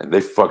 Yeah. And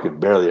they fucking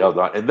barely held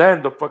on. And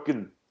then the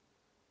fucking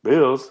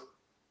Bills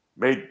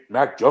made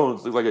Mac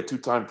Jones look like a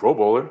 2-time Pro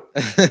Bowler.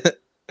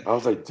 I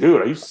was like,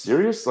 dude, are you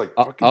serious? Like,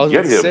 I fucking was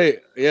get about to him.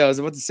 say, I was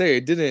about to say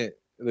it didn't.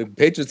 The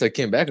Patriots like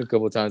came back a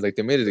couple of times, like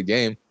they made it a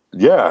game.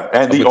 Yeah,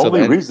 and Up the until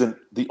only then.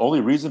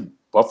 reason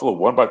Buffalo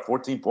won by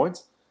 14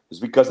 points is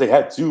because they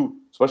had 2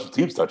 special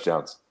teams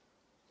touchdowns.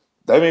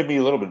 That made me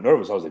a little bit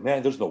nervous. I was like,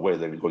 man, there's no way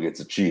they're gonna go against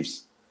the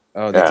Chiefs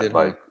Oh, they and did, huh?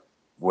 like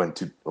win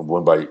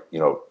by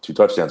 2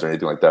 touchdowns or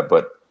anything like that.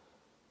 But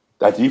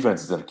that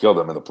defense is gonna kill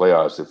them in the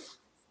playoffs. If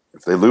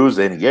they lose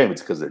any game,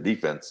 it's because of their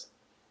defense.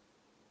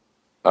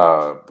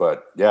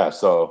 But yeah,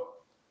 so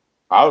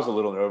I was a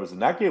little nervous,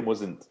 and that game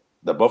wasn't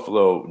the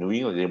Buffalo New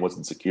England game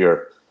wasn't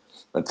secure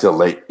until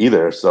late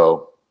either.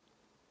 So,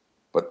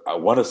 but I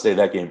want to say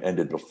that game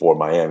ended before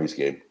Miami's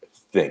game. I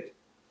think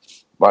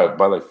by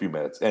like a few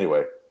minutes.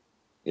 Anyway,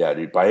 yeah,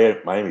 dude,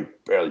 Miami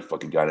barely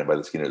fucking got in by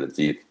the skin of their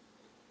teeth.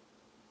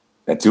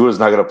 And Tua's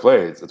not going to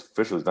play. It's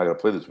official. He's not going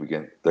to play this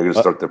weekend. They're going to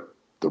start the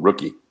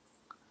rookie.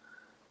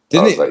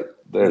 I was like,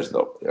 there's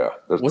no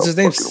What's his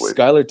name? fucking way.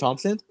 Skylar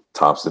Thompson.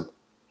 Thompson.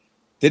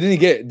 Didn't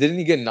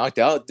he get knocked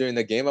out during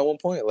the game at one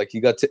point? Like he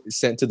got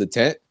sent to the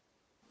tent.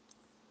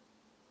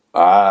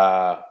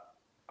 I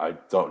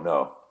don't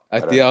know. I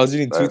was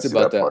reading tweets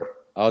about that.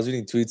 I was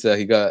reading tweets that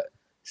he got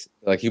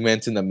he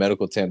went in the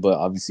medical tent, but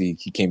obviously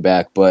he came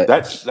back. But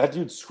that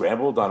dude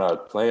scrambled on a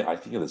play, I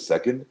think in the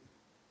second,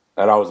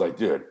 and I was like,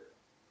 dude,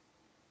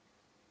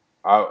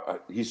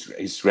 he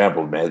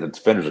scrambled, man. The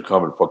defenders are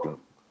coming fucking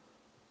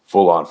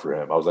full on for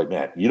him. I was like,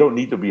 man, you don't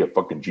need to be a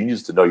fucking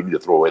genius to know you need to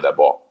throw away that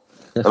ball.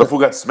 And the fool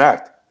got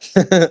smacked.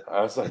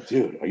 I was like,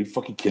 dude, are you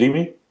fucking kidding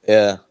me?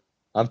 Yeah,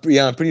 I'm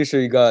pretty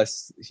sure he got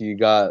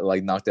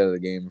like knocked out of the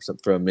game or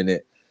something for a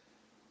minute.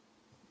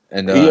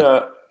 And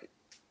I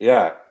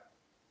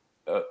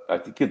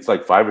think it's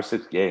like 5 or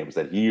 6 games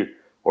that he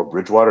or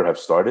Bridgewater have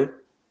started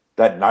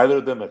that neither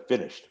of them have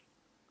finished.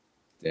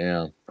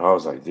 Damn. I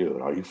was like,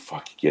 dude, are you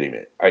fucking kidding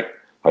me? I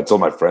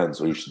told my friends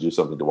we should do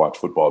something to watch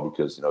football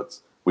because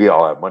we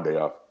all have Monday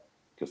off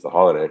because the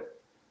holiday,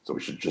 so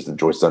we should just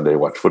enjoy Sunday,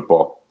 watch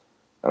football.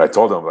 And I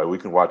told them, like, we're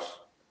going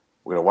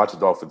to watch the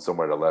Dolphins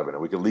somewhere at 11,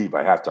 and we can leave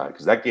by halftime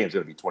because that game's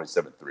going to be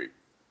 27-3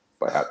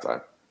 by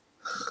halftime.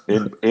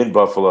 In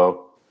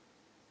Buffalo,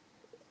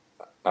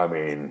 I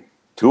mean,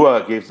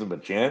 Tua gave them a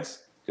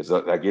chance because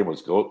that game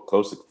was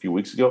close a few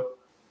weeks ago,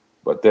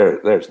 but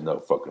there's no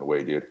fucking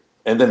way, dude.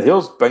 And then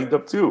Hill's banged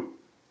up too.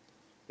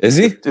 Is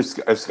he? If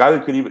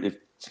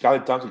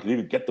Skylar Thompson could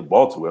even get the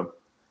ball to him,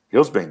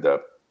 Hill's banged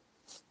up.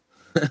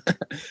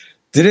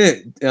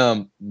 Didn't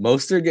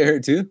Mostert get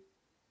hurt too?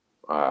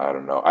 I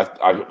don't know.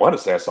 I want to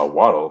say I saw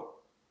Waddle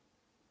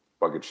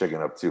fucking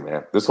shaking up too,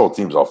 man. This whole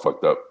team's all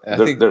fucked up.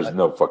 There's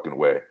no fucking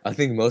way. I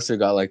think Mostert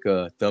got like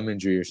a thumb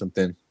injury or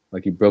something.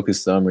 Like he broke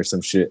his thumb or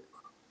some shit.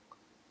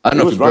 I don't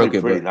know if he broke it. He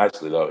was running pretty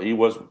nicely, though. He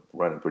was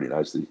running pretty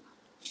nicely.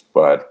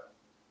 But,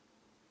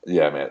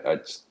 yeah, man,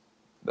 there's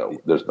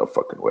no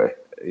fucking way.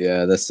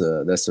 Yeah, that's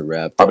a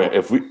wrap. I mean,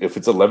 if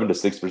it's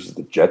 11-6 versus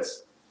the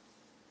Jets,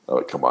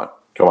 come on.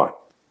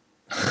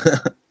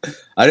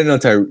 I didn't know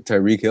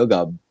Tyreek Hill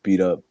got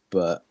beat up,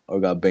 or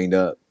got banged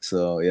up.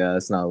 So yeah,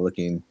 it's not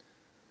looking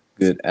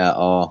good at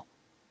all.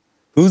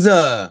 Who's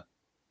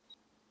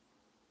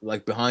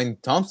like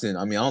behind Thompson?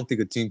 I mean, I don't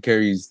think a team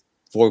carries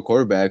 4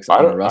 quarterbacks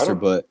on the roster,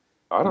 but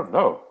I don't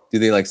know. Do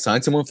they like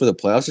sign someone for the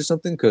playoffs or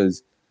something?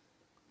 Because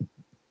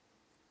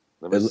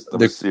let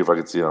me see if I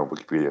can see it on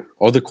Wikipedia.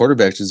 All the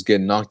quarterbacks just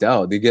get knocked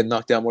out. They get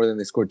knocked out more than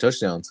they score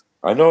touchdowns.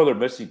 I know they're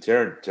missing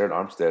Terran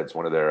Armstead's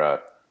one of their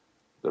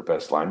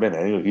best linemen.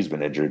 I know he's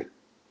been injured,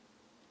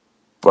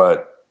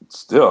 but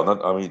still,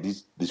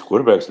 these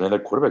quarterbacks, man, their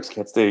quarterbacks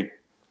can't stay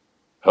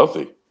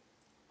healthy.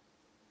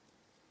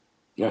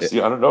 Yeah,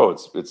 see, I don't know.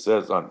 It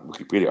says on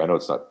Wikipedia. I know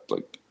it's not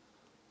like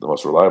the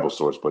most reliable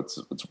source, but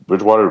it's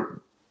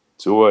Bridgewater,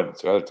 Tua, and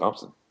Skylar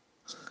Thompson.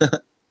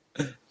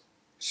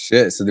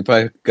 Shit, so they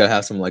probably gotta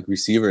have some like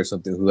receiver or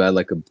something who had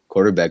like a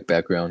quarterback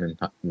background in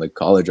like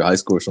college or high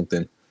school or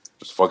something.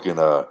 Just fucking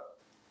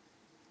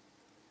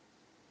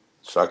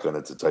shotgun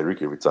it to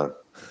Tyreek every time.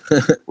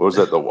 What was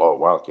that? The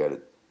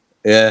Wildcat.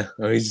 Yeah,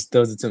 or he just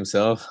throws it to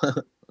himself.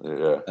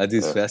 Yeah, that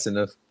dude's fast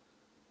enough.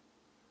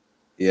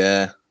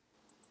 Yeah,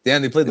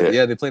 damn, they played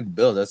the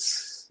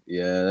Bills.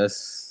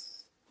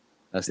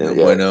 That's no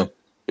bueno.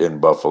 In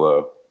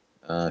Buffalo.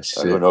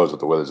 Shit. Who knows what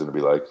the weather's gonna be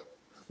like?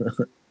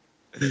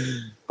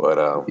 But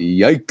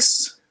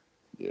yikes.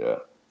 Yeah.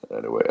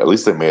 Anyway, at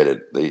least they made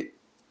it. They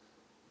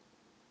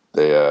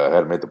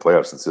hadn't made the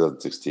playoffs since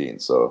 2016,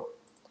 so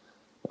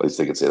at least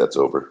they can say that's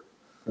over.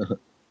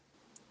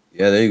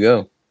 Yeah, there you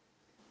go.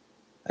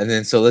 And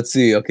then so let's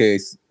see. Okay,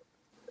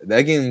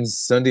 that game's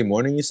Sunday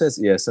morning. You said,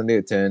 yeah, Sunday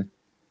at 10.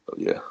 Oh,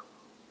 yeah.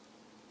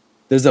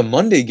 There's a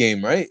Monday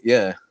game, right?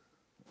 Yeah.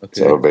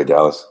 Okay. Tampa Bay,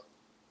 Dallas.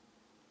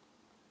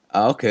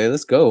 Okay,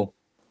 let's go.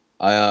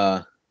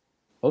 I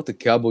hope the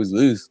Cowboys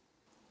lose.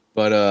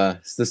 But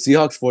it's the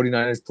Seahawks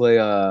 49ers play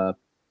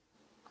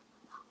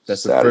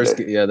that's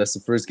Saturday. That's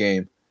the first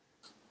game.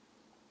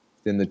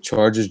 Then the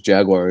Chargers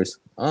Jaguars.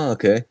 Oh,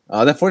 okay.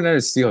 That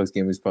 49ers Seahawks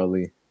game is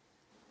probably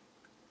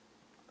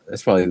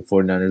That's probably the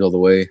 49ers all the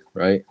way,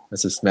 right?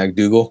 That's a Smack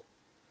Dougal.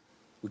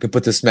 We can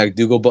put the Smack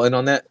Dougal button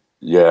on that.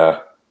 Yeah.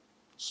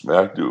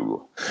 Smack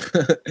Dougal.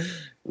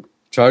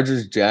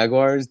 Chargers,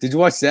 Jaguars. Did you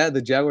watch that?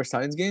 The Jaguars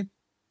Titans game?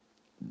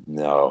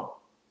 No.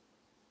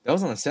 That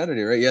was on a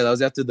Saturday, right? Yeah, that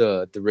was after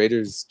the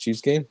Raiders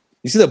Chiefs game.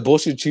 You see the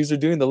bullshit Chiefs are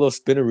doing? The little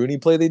spinner Rooney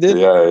play they did?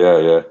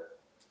 Yeah.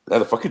 Yeah,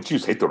 the fucking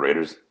Chiefs hate the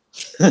Raiders.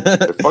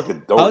 They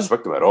fucking don't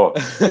respect them at all.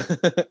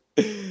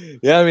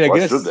 Yeah, I mean, I Why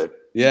guess. should they?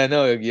 Yeah,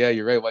 no, yeah,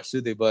 you're right. Why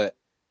should they? But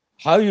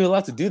how are you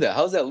allowed to do that?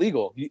 How's that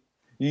legal?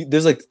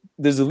 There's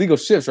illegal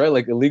shifts, right?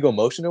 Like illegal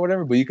motion or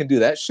whatever, but you can do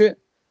that shit?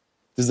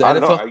 Does the I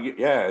NFL? don't know.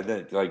 Yeah, and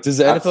then like Does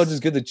the NFL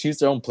just give the Chiefs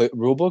their own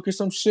rule book or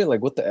some shit?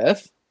 Like what the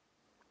F?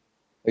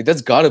 Like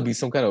that's got to be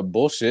some kind of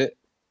bullshit.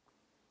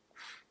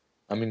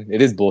 I mean,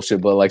 it is bullshit,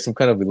 but like some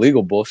kind of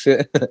illegal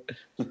bullshit.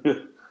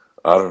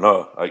 I don't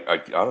know. I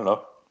don't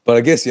know. But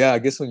I guess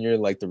when you're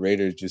like the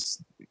Raiders,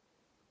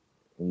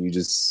 you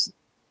just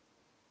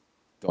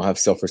don't have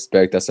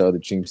self-respect. That's how other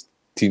teams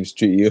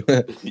treat you.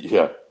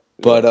 Yeah.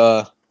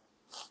 But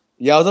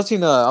yeah, I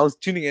was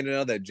tuning in and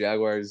out of that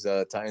Jaguars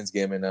Titans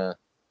game, and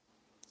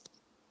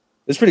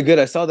it's pretty good.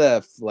 I saw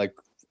that like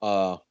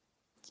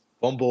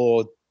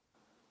fumble,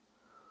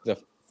 the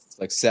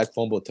like sack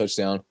fumble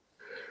touchdown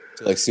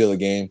to like seal the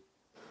game,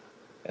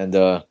 and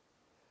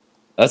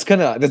that's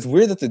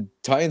weird that the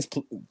Titans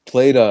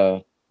played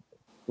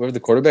whoever the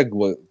quarterback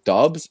was,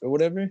 Dobbs or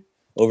whatever,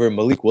 over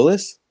Malik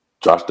Willis.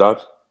 Josh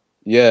Dobbs?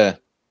 Yeah.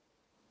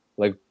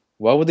 Like,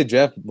 why would they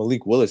draft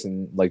Malik Willis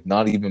and like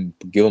not even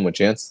give him a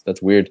chance?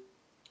 That's weird.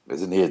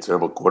 Isn't he a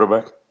terrible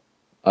quarterback?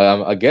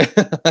 I guess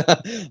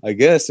I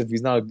guess if he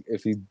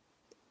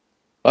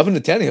up in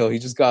the Tannehill,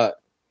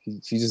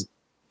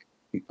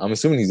 I'm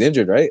assuming he's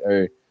injured, right?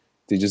 Or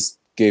they just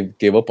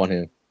gave up on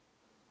him.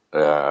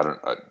 Yeah,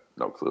 I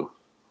no clue.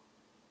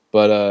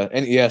 But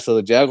so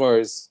the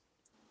Jaguars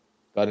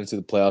got into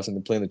the playoffs and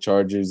they're playing the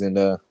Chargers, and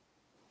I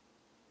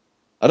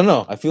don't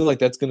know. I feel like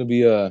that's gonna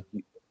be a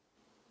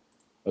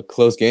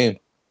close game.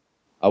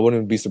 I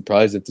wouldn't be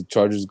surprised if the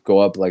Chargers go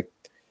up like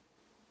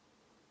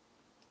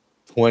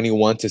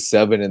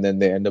 21-7 and then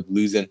they end up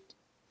losing.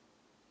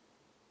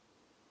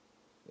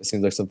 It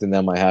seems like something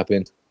that might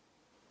happen.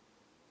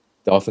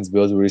 Dolphins,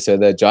 Bills, we already said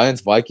that. Giants,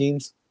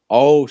 Vikings.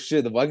 Oh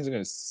shit, the Vikings are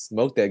gonna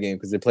smoke that game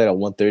because they played at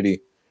 1:30.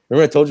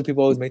 Remember I told you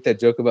people always make that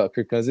joke about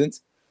Kirk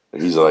Cousins?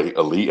 He's like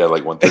elite at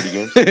like 1:30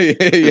 games.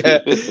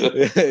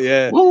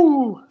 Yeah.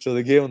 Woo! So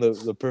they gave him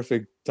the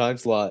perfect time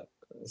slot.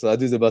 So that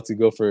dude's about to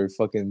go for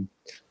fucking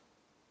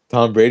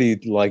Tom Brady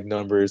like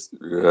numbers.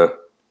 Yeah.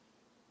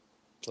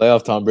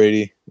 Playoff Tom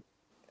Brady.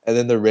 And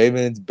then the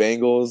Ravens,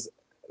 Bengals.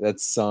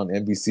 That's on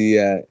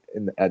NBC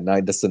at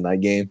night. That's the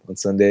night game on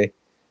Sunday.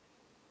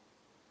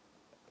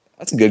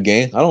 That's a good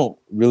game. I don't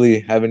really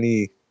have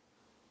any.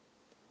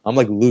 I'm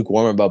like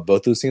lukewarm about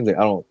both those teams. Like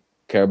I don't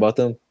care about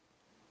them.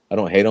 I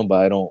don't hate them,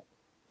 but I don't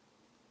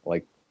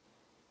like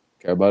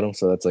care about them.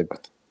 So that's like I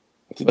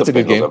think that's the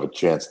a good Bengals game. have a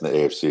chance in the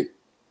AFC.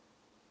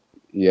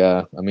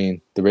 Yeah, I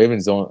mean the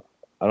Ravens don't.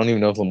 I don't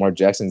even know if Lamar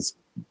Jackson's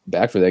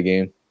back for that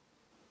game.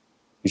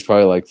 He's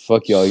probably like,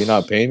 "Fuck y'all, you're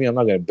not paying me. I'm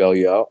not gonna bail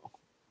you out."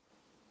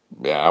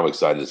 Yeah, I'm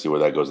excited to see where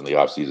that goes in the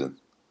offseason.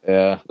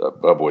 Yeah,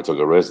 that boy took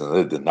a risk and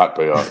it did not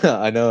pay off.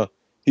 I know.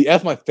 He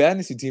effed my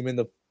fantasy team in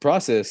the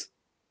process.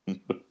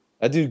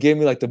 That dude gave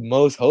me like the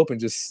most hope and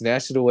just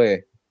snatched it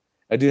away.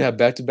 That dude had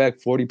back-to-back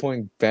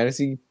 40-point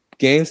fantasy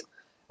games.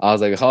 I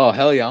was like, oh,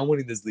 hell yeah, I'm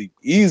winning this league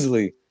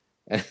easily.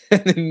 And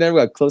it never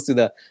got close to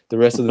that the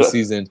rest of the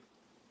season.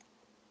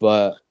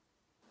 But,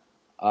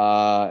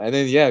 and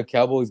then, yeah,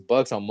 Cowboys,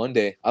 Bucks on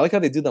Monday. I like how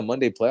they do the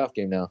Monday playoff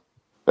game now.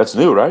 That's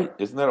new, right?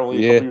 Isn't that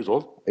only a couple years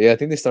old? Yeah, I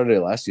think they started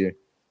it last year.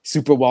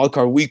 Super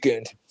Wildcard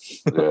Weekend.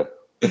 Yeah.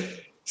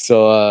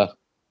 So,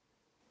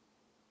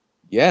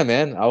 yeah,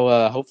 man.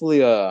 I'll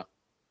hopefully.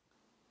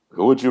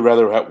 Who would you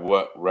rather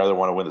want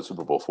to win the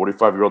Super Bowl?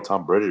 45-year-old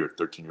Tom Brady or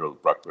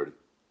 13-year-old Brock Purdy?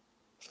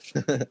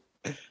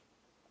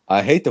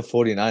 I hate the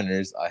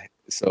 49ers.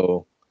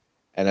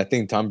 And I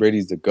think Tom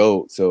Brady's the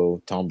GOAT.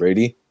 So Tom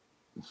Brady.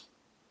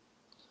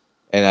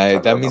 And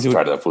I'm tired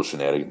of that full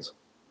shenanigans.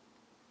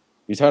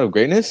 You're tired of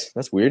greatness?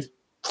 That's weird.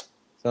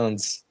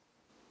 Sounds.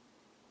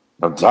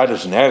 I'm tired of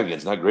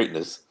shenanigans, not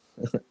greatness.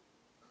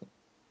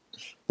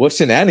 What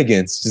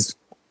shenanigans? Just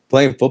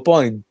playing football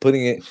and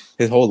putting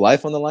his whole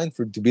life on the line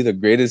to be the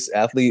greatest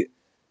athlete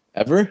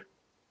ever?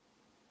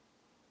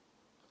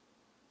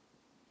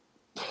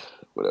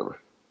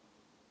 Whatever.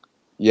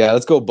 Yeah,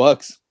 let's go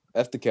Bucks.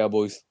 F the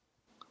Cowboys.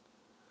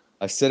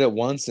 I said it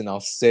once and I'll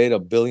say it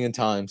 1 billion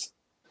times.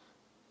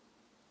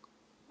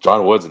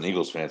 John Wood's an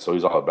Eagles fan, so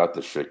he's all about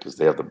this shit because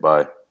they have to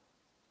buy.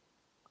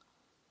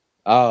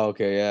 Oh,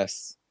 okay,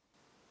 yes.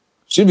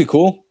 Should be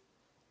cool.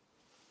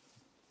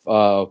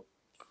 Football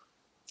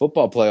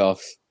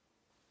playoffs.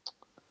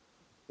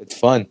 It's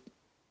fun.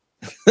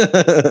 Damn,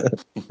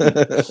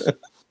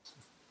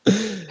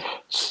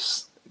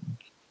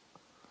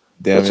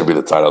 that should be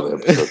the title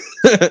of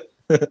the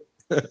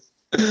episode.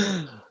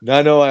 Now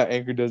I know why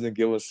Anchor doesn't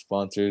give us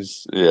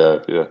sponsors. Yeah.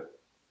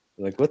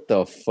 Like, what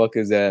the fuck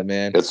is that,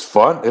 man? It's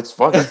fun. It's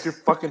fun. That's your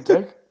fucking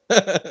take.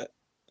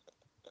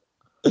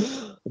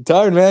 I'm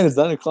tired, man. It's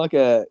 9:00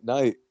 at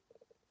night.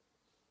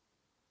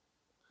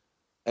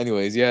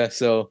 Anyways, yeah.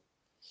 So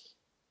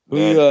who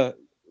Man, you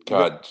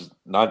God, just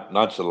not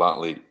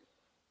nonchalantly,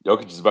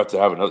 Jokic is about to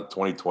have another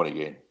 2020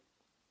 game.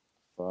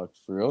 fuck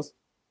for reals?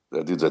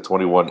 That dude's at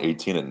 21,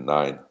 18, and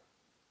 9.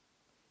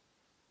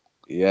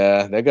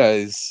 Yeah, that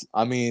guy's.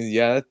 I mean,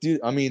 yeah, that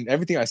dude. I mean,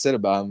 everything I said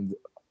about him,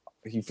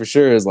 he for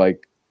sure is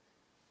like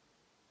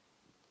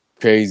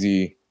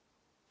crazy.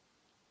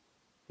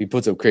 He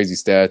puts up crazy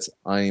stats.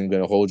 I ain't even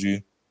gonna hold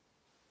you.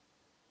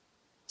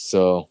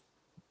 So,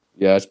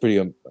 yeah, it's pretty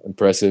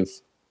impressive.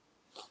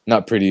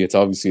 Not pretty. It's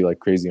obviously like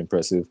crazy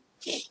impressive.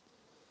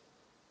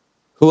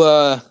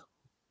 Who?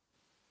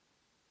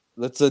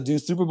 Let's do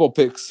Super Bowl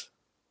picks.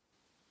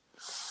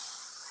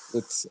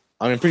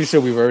 I'm pretty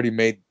sure we've already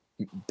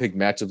picked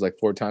matchups like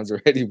 4 times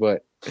already,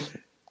 but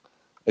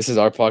this is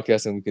our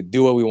podcast and we could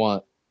do what we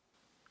want.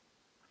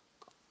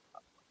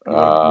 You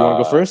want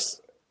to go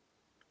first?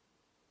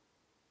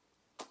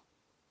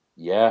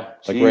 Yeah,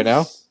 like right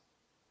now.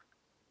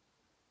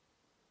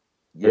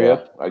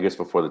 Yeah, I guess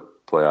before the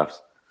playoffs.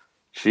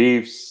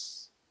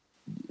 Chiefs,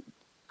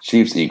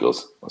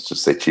 Eagles. Let's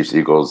just say Chiefs,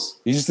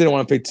 Eagles. You just didn't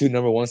want to pick 2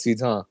 number 1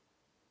 seeds, huh?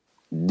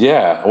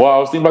 Yeah. Well, I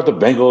was thinking about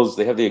the Bengals.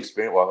 They have the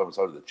experience. Well, I was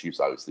talking to the Chiefs,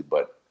 obviously,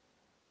 but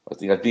I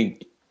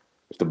think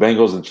if the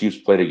Bengals and Chiefs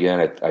played again,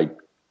 I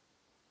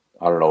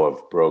don't know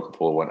if Burrow could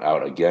pull one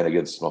out again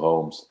against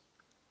Mahomes.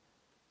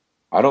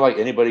 I don't like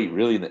anybody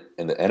really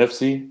in the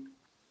NFC.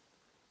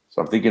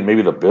 So I'm thinking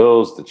maybe the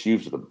Bills, the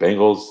Chiefs, or the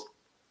Bengals,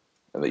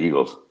 and the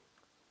Eagles.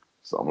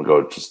 So I'm gonna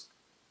go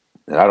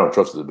and I don't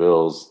trust the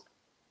Bills.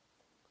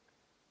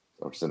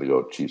 So I'm just gonna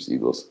go Chiefs,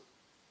 Eagles,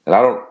 and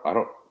I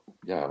don't.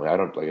 Yeah, I mean, I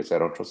don't. Like I said, I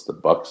don't trust the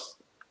Bucks.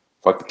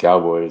 Fuck the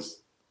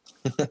Cowboys.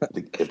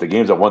 If the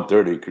game's at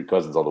 1:30, Kirk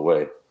Cousins all the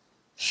way.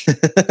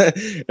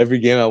 Every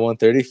game at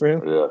 1:30 for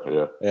him.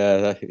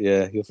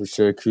 Yeah. He'll for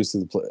sure cruise to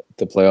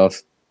the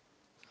playoffs.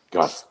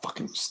 God,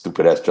 fucking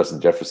stupid ass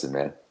Justin Jefferson,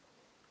 man.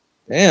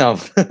 Damn.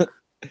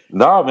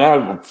 No,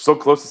 man, I'm so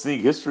close to seeing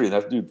history, and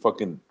that dude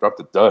fucking dropped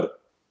a dud.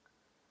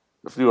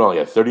 That dude only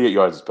had 38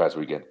 yards this past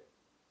weekend.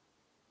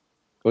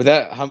 With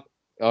that,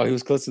 he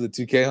was close to the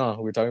 2K, huh?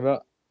 We were talking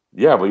about.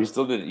 Yeah, but he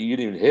didn't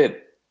even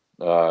hit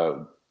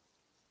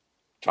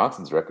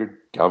Johnson's record,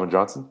 Calvin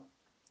Johnson.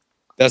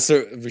 That's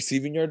the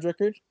receiving yards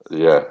record?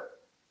 Yeah.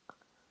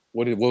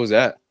 What was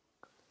that?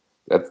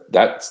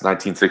 That's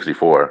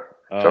 1964.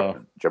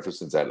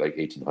 Jefferson's at like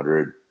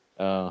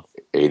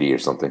 1880 or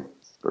something,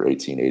 or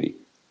 1880.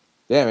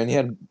 Yeah, man, he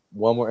had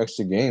one more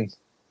extra game.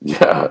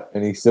 Yeah.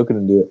 And he still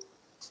couldn't do it.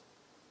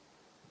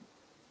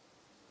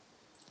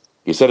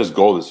 He said his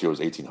goal this year was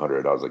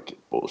 1800. I was like,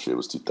 bullshit, it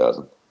was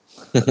 2000.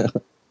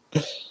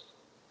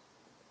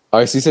 All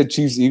right, so you said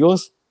Chiefs,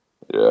 Eagles?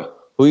 Yeah.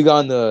 Who you got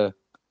in the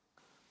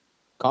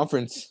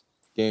conference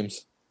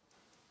games?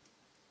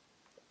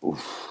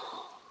 Oof.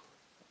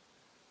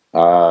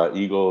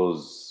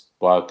 Eagles,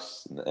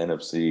 Bucks, and the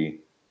NFC.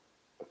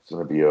 It's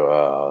gonna be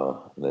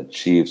the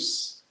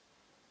Chiefs.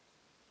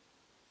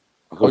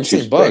 You're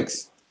saying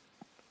Bucks?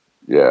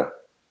 Yeah.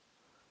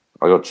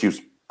 I'll go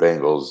Chiefs,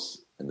 Bengals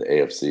in the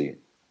AFC.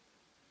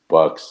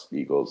 Bucks,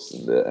 Eagles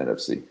in the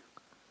NFC.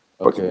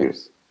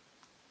 Buccaneers. Okay.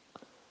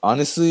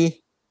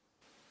 Honestly,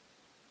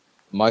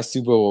 my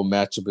Super Bowl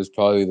matchup is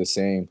probably the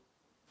same.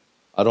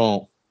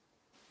 The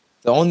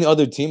only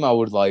other team I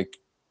would like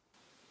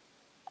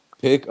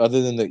pick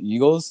other than the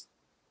Eagles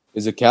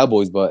is the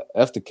Cowboys, but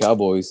F the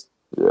Cowboys.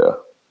 Yeah.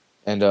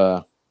 And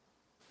I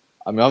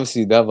mean,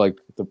 obviously they have like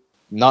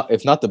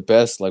if not the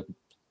best, like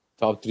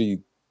top 3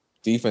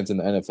 defense in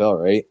the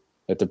NFL, right?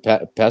 Like the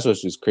pass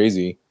rush is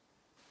crazy.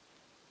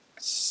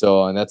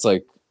 So, and that's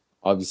like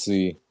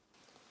obviously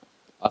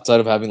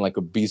outside of having like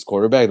a beast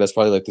quarterback, that's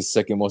probably like the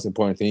second most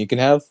important thing you can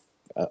have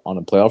on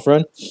a playoff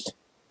run.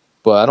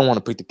 But I don't want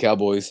to pick the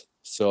Cowboys,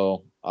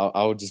 so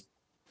I would just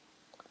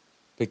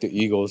pick the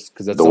Eagles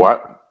because that's the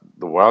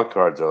wild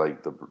cards are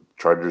like the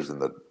Chargers and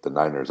the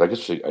Niners. I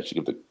should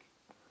give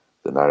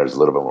the Niners a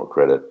little bit more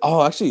credit.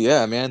 Oh, actually,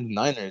 yeah, man, the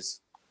Niners.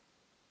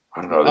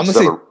 I don't know.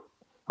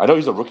 I know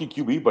he's a rookie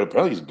QB, but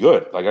apparently he's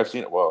good. Like I've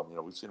seen it. Well,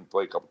 we've seen him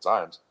play a couple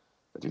times.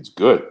 That dude's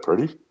good.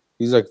 Pretty.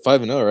 He's like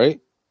 5-0,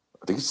 right?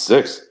 I think he's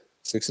 6.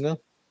 6-0.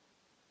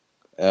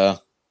 Yeah.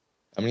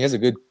 I mean, he has a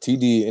good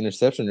TD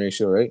interception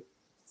ratio, right?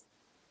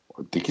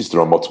 I think he's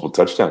throwing multiple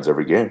touchdowns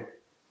every game.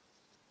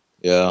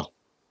 Yeah.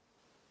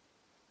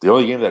 The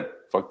only game that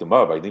fucked him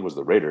up, I think, was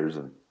the Raiders,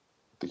 and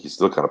I think he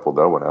still kind of pulled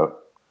that one out.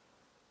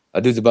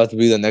 That dude's about to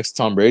be the next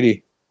Tom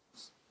Brady.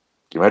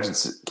 Can you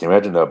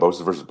imagine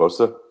Bosa versus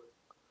Bosa?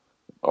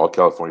 All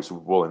California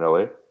Super Bowl in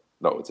LA?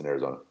 No, it's in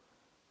Arizona.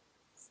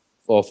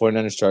 Oh,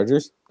 49ers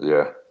Chargers?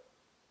 Yeah.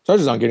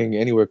 Chargers aren't getting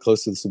anywhere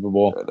close to the Super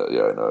Bowl. I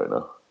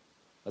know.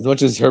 As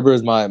much as Herbert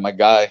is my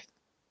guy,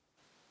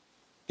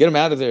 get him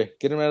out of there.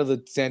 Get him out of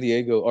the San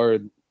Diego or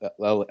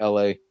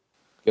LA.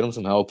 Get him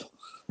some help.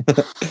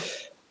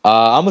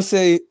 I'm going to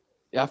say,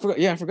 I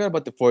forgot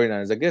about the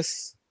 49ers. I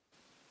guess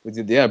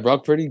Yeah,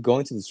 Brock Purdy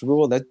going to the Super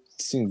Bowl. That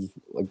seems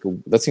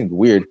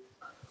weird.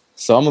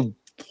 So I'm gonna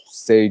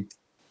say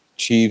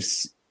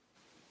Chiefs,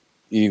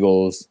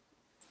 Eagles.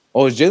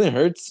 Oh, is Jalen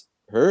Hurts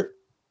hurt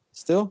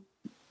still?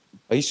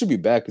 He should be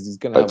back because he's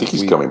gonna I have think a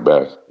he's week. coming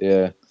back.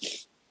 Yeah.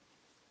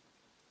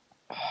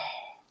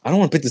 I don't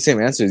want to pick the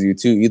same answer as you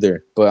two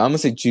either, but I'm gonna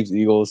say Chiefs,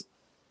 Eagles,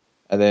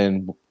 and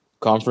then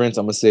conference.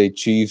 I'm gonna say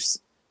Chiefs.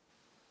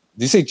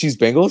 Did you say Chiefs,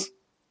 Bengals?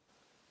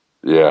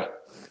 Yeah.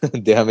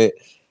 Damn it.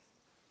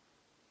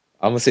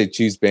 I'm gonna say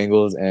Chiefs,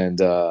 Bengals, and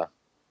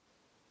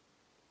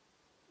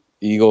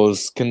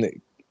Eagles. Can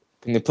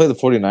they play the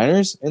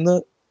 49ers in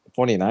the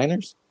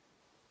 49ers?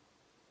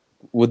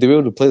 Would they be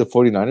able to play the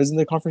 49ers in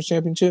the conference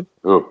championship?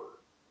 Who?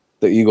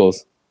 The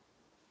Eagles.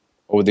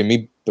 Or would they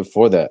meet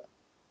before that?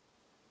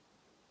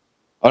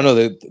 Oh no,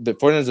 the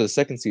 49ers are the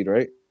second seed,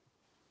 right?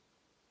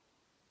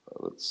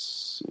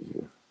 Let's see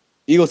here.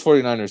 Eagles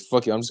 49ers.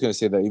 Fuck it. I'm just gonna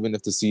say that even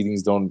if the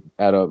seedings don't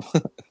add up.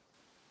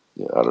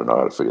 Yeah, I don't know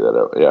how to figure that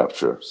out. Yeah,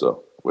 sure.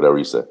 So whatever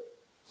you say.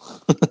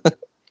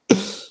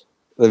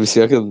 Let me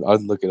see. I'll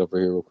look it up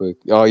right here real quick.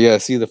 Oh yeah,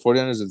 see the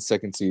 49ers are the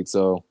second seed,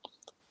 so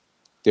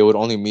they would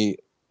only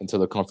meet until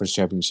the conference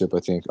championship, I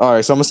think. All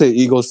right, so I'm gonna say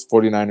Eagles,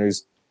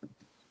 49ers,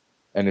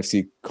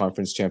 NFC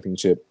conference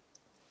championship.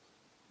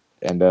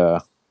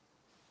 And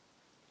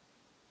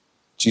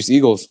Chiefs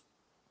Eagles.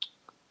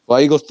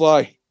 Fly Eagles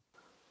fly.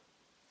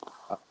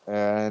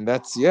 And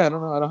that's I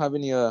don't know. I don't have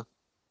any I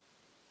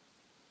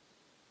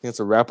think it's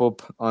a wrap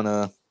up on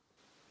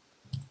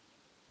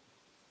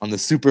the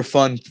super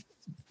fun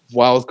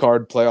wild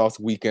card playoffs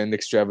weekend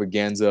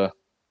extravaganza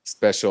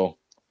special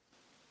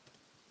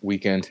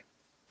weekend.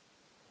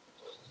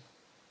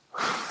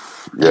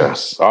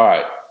 Yes. All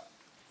right.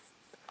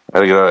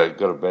 I gotta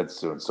go to bed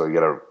soon, so you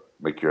gotta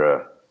make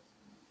your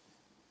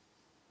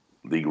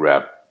league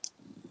wrap.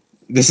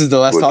 This is the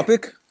last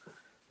topic?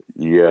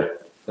 Yeah.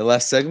 The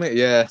last segment?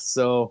 Yeah.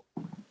 So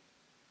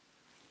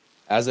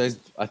as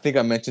I think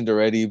I mentioned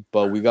already,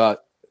 but we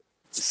got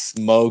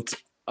smoked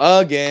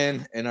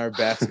again in our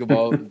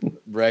basketball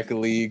rec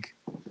league.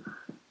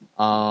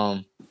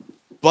 But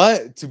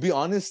to be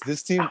honest,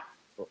 this team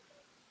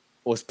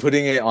was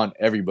putting it on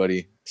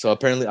everybody. So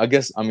apparently, I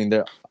guess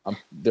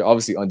they're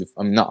obviously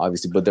not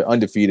obviously, but they're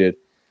undefeated,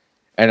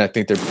 and I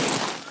think they're.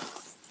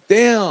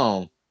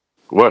 Damn!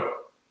 What?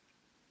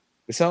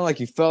 It sounded like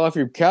you fell off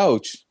your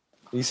couch.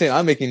 You saying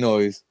I'm making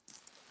noise?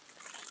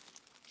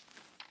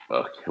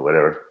 Okay,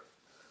 whatever.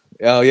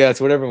 Oh yeah,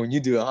 it's whatever when you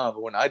do it, huh?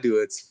 But when I do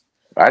it,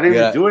 I didn't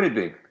even do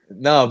anything.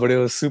 No, but it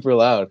was super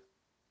loud.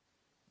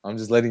 I'm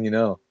just letting you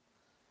know.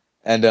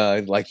 And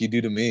like you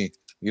do to me.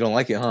 You don't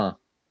like it, huh?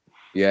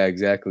 Yeah,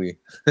 exactly.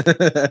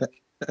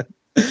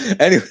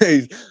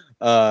 Anyways,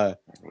 what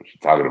you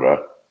talking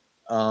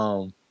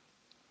about?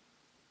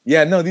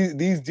 Yeah, no,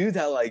 these dudes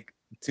had like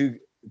two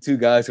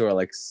guys who are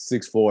like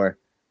 6'4",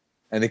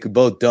 and they could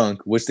both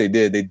dunk, which they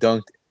did. They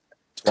dunked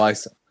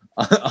twice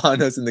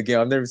on us in the game.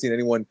 I've never seen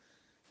anyone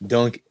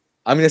dunk.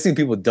 I mean, I've seen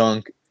people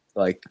dunk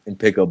like in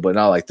pickup, but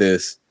not like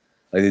this.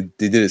 Like they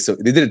did it. So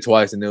they did it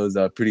twice, and it was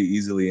pretty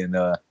easily, and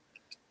that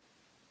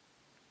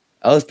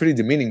was pretty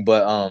demeaning.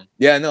 But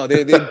yeah, no,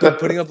 they've been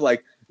putting up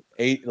like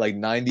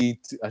 90.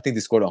 I think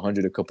they scored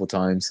 100 a couple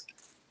times,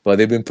 but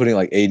they've been putting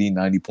like 80,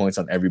 90 points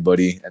on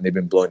everybody, and they've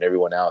been blowing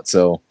everyone out.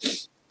 So,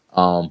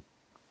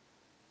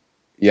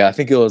 yeah, I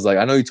think it was like,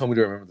 I know you told me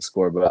to remember the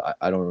score, but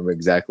I don't remember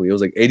exactly. It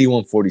was like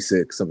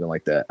 81-46, something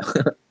like that.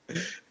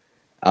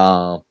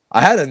 I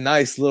had a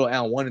nice little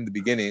and one in the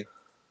beginning,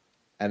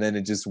 and then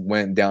it just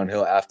went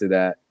downhill after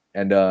that.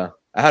 And I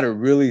had a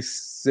really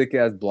sick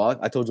ass block.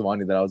 I told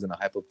Giovanni that I was gonna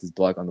hype up this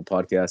block on the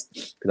podcast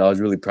because I was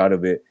really proud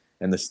of it.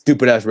 And the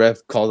stupid ass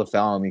ref called a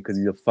foul on me because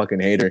he's a fucking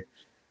hater.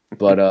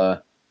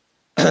 But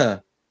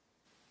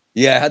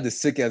yeah, I had this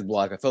sick ass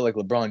block. I felt like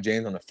LeBron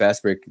James on a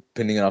fast break,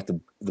 pinning it off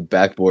the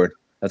backboard.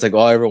 That's like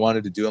all I ever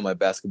wanted to do in my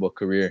basketball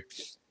career,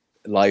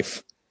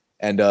 life.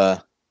 And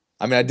I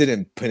mean, I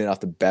didn't pin it off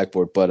the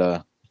backboard, but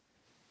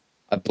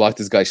I blocked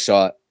this guy's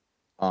shot.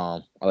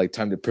 I like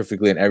timed it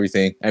perfectly and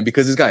everything. And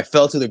because this guy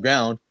fell to the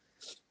ground,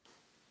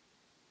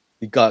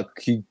 he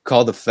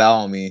called a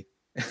foul on me,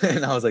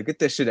 and I was like, "Get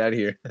that shit out of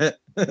here!" and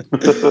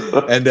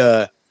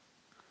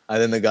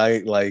then the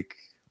guy like,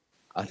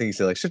 I think he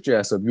said like, "Shut your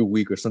ass up, you're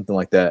weak" or something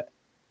like that.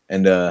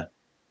 And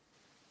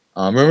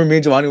remember me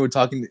and Giovanni were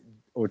talking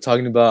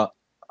about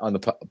on the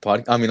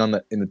pod. I mean,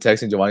 in the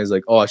text, and Giovanni's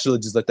like, "Oh, I should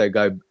have just let that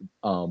guy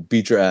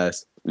beat your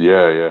ass."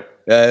 Yeah.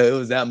 Yeah, it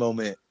was that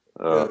moment.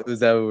 It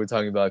was that we were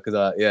talking about because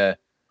I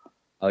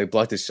like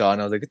blocked his shot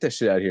and I was like, "Get that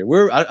shit out of here."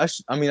 I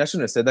mean, I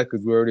shouldn't have said that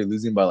because we were already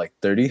losing by like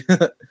 30.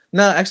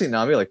 No, actually,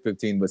 no, maybe like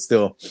 15, but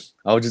still,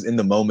 I was just in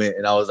the moment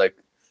and I was like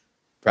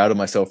proud of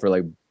myself for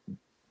like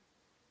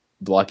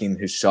blocking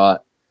his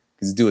shot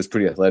because this dude was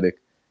pretty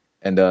athletic,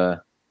 and I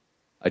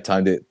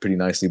timed it pretty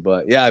nicely.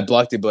 But yeah, I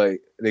blocked it, but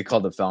they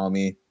called a foul on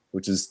me,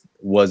 which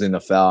wasn't a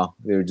foul.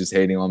 They were just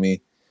hating on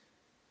me.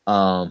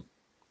 And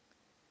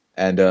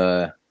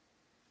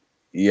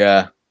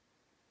yeah.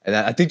 And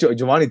I think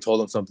Giovanni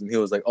told him something. He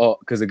was like, "Oh,"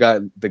 because the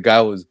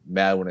guy was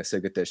mad when I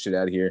said, "Get that shit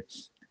out of here."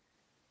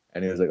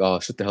 And he was like, "Oh,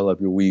 shut the hell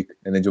up, you're weak."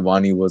 And then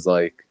Giovanni was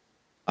like,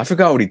 I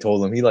forgot what he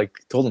told him. He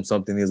like told him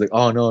something. He was like,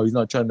 "Oh no, he's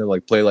not trying to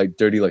like play like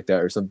dirty like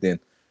that or something."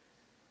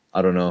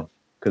 I don't know,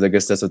 because I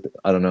guess that's what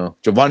I don't know.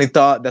 Giovanni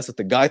thought that's what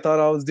the guy thought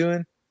I was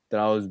doing. That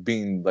I was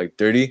being like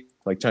dirty,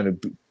 like trying to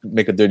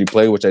make a dirty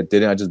play, which I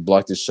didn't. I just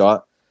blocked his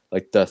shot,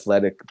 like the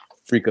athletic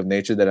freak of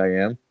nature that I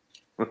am.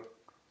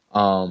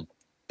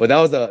 But that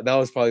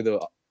was probably the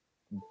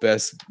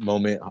best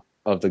moment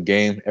of the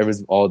game.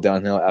 Everything's all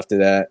downhill after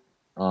that.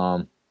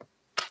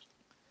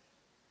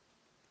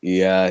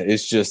 Yeah,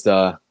 it's just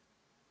yeah,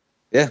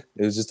 it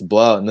was just a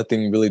blowout.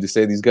 Nothing really to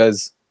say. These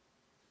guys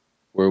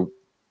were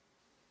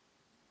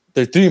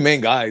the three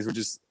main guys were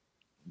just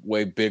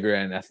way bigger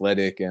and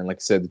athletic. And like I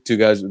said, the two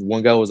guys,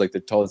 one guy was like the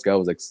tallest guy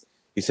was like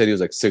he said he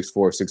was like 6'4",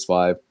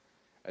 6'5",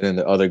 and then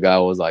the other guy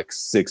was like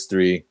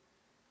 6'3".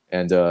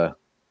 And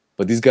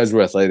but these guys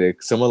were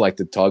athletic. Some of like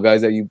the tall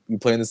guys that you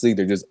play in this league,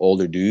 they're just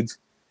older dudes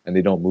and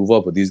they don't move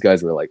up. But these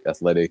guys were like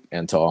athletic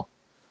and tall,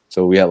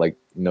 so we had like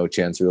no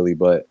chance really.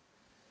 But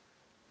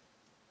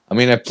I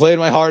mean, I played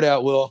my heart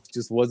out. Will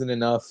just wasn't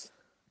enough,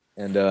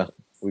 and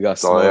we got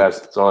smoked.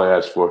 That's all I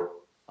asked for.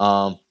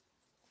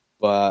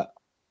 But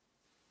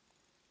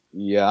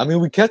yeah, I mean,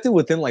 we kept it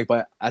within like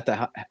by at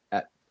the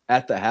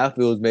half,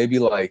 it was maybe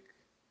like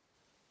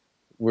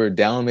we're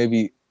down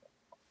maybe.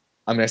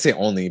 I mean, I say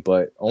only,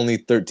 but only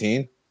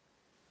 13.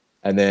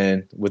 And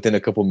then within a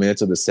couple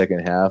minutes of the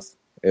second half,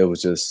 it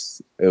was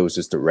just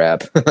a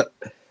wrap.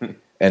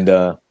 And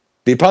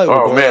they probably were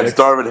going man, like,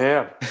 starving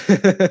ham.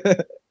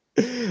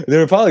 They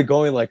were probably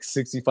going like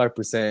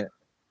 65%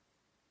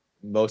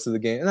 most of the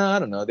game. No, I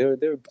don't know. They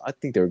were. I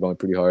think they were going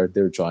pretty hard.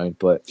 They were trying,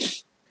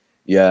 but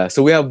yeah.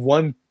 So we have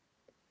one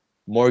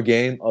more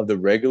game of the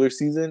regular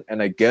season,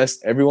 and I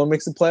guess everyone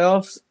makes the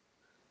playoffs.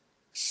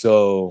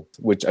 So,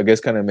 which I guess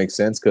kind of makes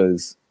sense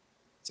because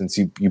since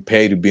you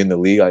pay to be in the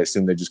league, I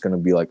assume they're just going to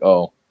be like,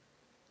 oh,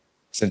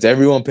 since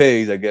everyone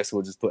pays, I guess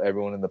we'll just put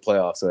everyone in the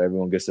playoffs so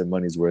everyone gets their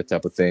money's worth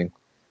type of thing.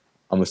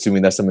 I'm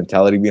assuming that's the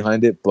mentality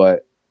behind it.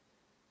 But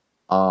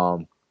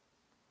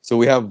so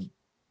we have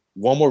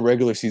one more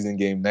regular season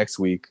game next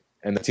week,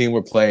 and the team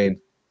we're playing,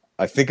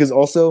 I think, is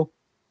also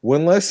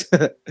winless.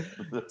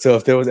 So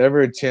if there was ever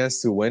a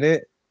chance to win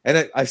it,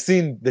 and I've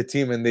seen the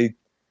team, and it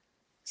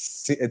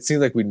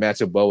seems like we'd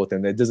match up well with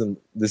them. It doesn't.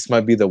 This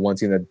might be the one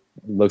team that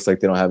looks like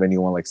they don't have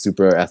anyone like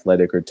super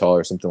athletic or tall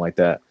or something like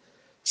that.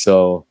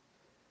 So,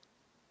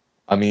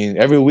 I mean,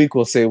 every week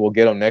we'll say we'll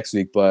get them next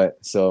week, but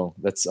so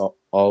that's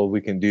all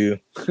we can do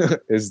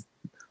is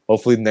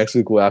hopefully next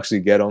week we'll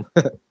actually get them.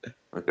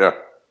 Yeah.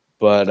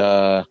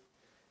 But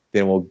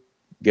then we'll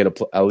get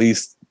at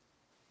least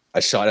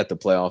a shot at the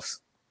playoffs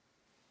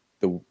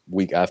the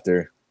week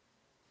after.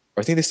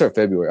 Or I think they start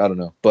February. I don't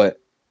know. But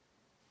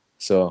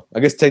so I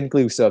guess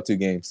technically we still have 2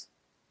 games.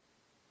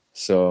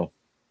 So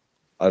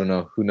I don't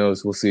know. Who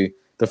knows? We'll see.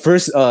 The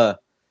first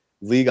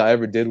league I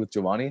ever did with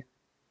Giovanni,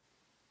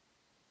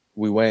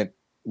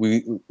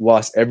 we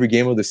lost every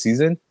game of the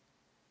season.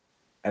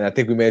 And I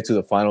think we made it to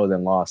the final and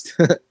then lost.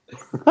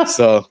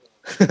 So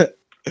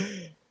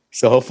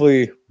so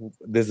hopefully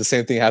there's the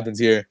same thing happens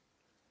here.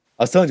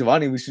 I was telling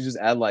Giovanni we should just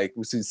add like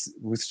we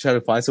should try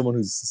to find someone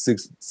who's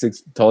six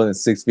taller than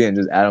 6 feet and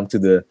just add them to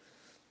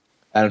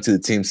the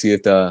team. See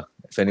if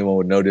anyone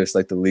would notice,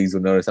 like the leagues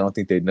would notice. I don't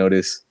think they'd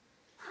notice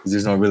because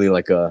there's not really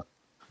like they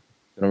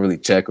don't really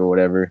check or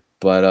whatever.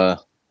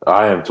 But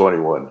I am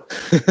 21.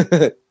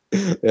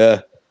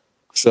 Yeah.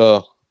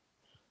 So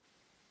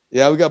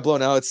yeah, we got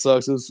blown out. It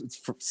sucks. It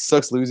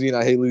sucks losing.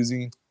 I hate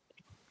losing.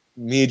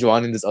 Me,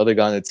 Giovanni, and this other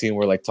guy on the team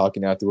were like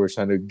talking afterwards,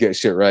 trying to get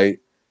shit right,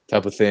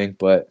 type of thing.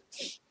 But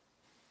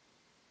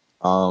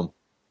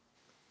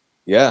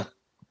yeah,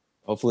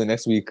 hopefully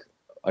next week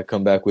I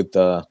come back with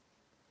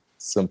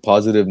some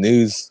positive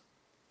news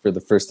for the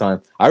first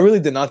time. I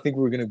really did not think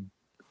we were gonna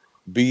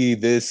be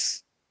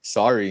this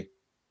sorry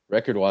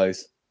record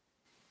wise.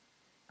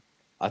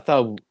 I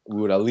thought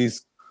we would at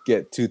least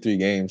get 2-3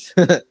 games,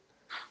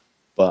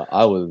 but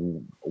I was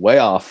way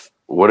off.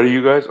 What are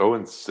you guys?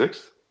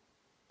 0-6?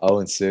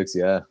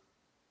 0-6,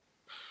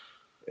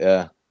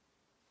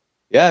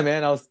 yeah,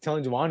 man. I was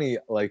telling Giovanni,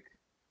 like,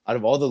 out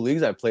of all the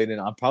leagues I played in,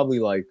 I'm probably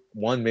like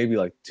won maybe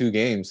like 2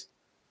 games.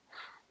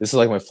 This is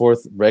like my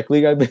 4th rec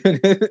league I've been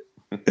in,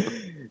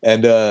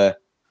 and the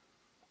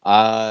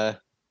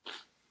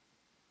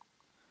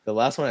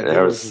last one I did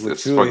was with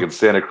it's fucking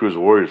Santa Cruz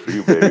Warriors for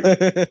you, baby.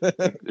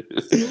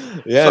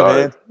 Yeah,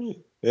 man.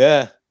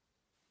 Yeah,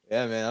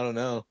 man. I don't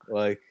know.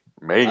 Like,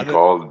 Maine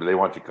called, but they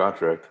want your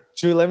contract.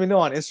 True. Let me know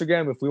on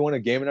Instagram if we won a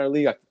game in our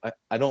league.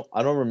 I don't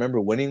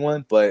remember winning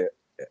one, but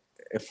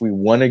if we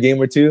won a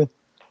game or 2,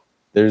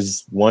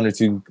 there's 1 or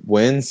 2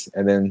 wins,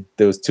 and then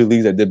there was 2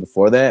 leagues I did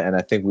before that, and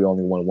I think we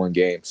only won 1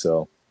 game.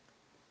 So,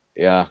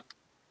 yeah,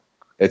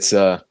 it's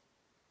yeah,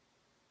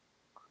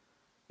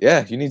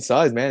 you need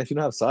size, man. If you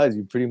don't have size,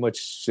 you pretty much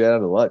shit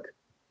out of luck.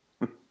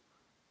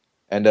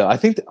 And I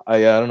think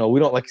I don't know. We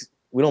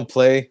don't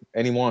play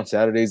anymore on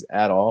Saturdays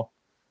at all.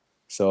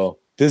 So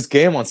this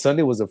game on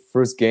Sunday was the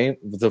first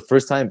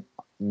time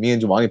me and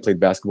Giovanni played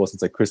basketball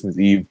since like Christmas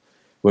Eve.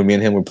 when me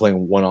and him were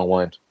playing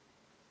 1-on-1.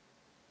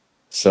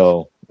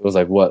 So it was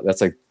like what?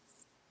 That's like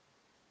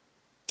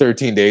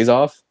 13 days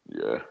off.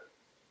 Yeah.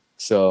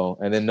 So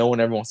and then no one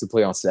ever wants to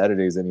play on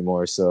Saturdays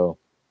anymore. So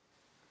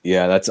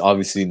yeah, that's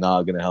obviously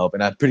not gonna help.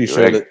 And I'm pretty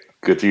sure that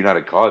good thing you're not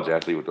a college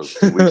athlete with those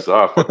 2 weeks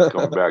off, fucking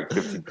coming back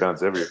 15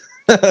 pounds heavier.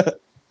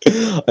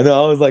 I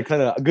know. I was like,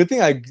 kind of good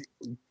thing I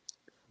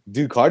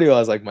do cardio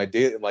as like my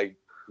day, like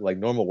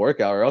normal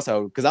workout, or else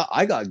because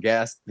I got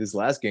gassed this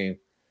last game,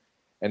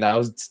 and I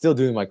was still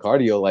doing my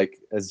cardio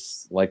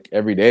like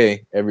every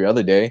day, every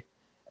other day,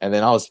 and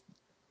then I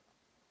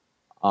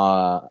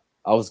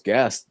was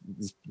gassed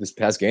this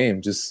past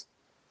game, just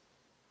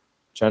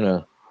trying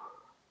to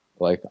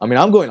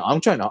I'm going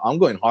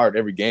hard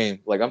every game.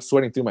 Like I'm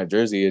sweating through my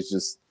jersey. It's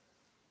just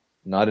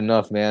not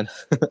enough, man.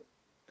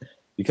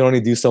 You can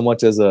only do so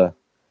much as a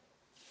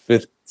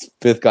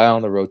fifth guy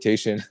on the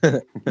rotation.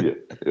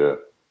 yeah.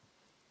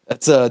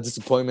 That's a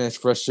disappointment. It's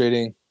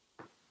frustrating.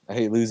 I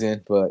hate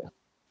losing, but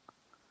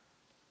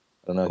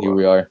I don't know. Here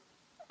we are.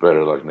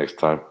 Better luck next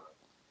time.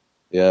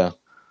 Yeah.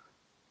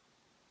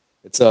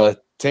 It's a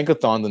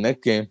tankathon the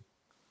next game.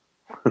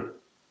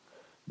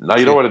 No,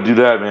 you don't want to do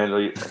that,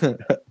 man.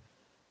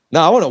 No,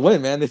 I want to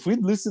win, man. If we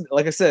lose,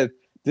 like I said,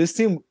 this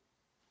team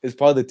is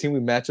probably the team we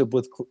match up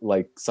with,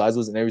 like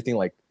size-wise and everything,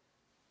 like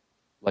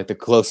the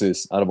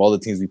closest out of all the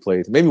teams we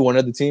played. Maybe one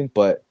other team,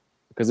 but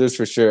because there's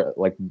for sure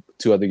like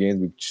 2 other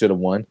games we should have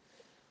won.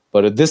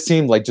 But this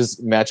team, like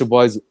just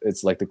matchup-wise,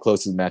 it's like the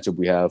closest matchup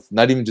we have.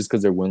 Not even just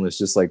because they're winless,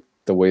 just like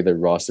the way their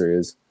roster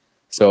is.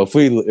 So if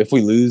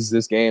we lose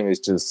this game,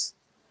 it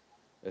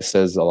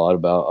says a lot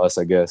about us,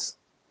 I guess.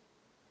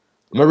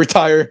 I'm gonna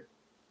retire.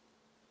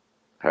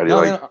 How do you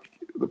like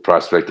the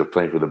prospect of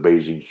playing for the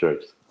Beijing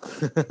Sharks?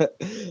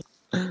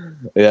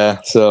 Yeah,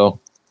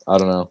 so I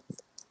don't know.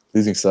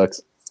 Losing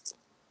sucks.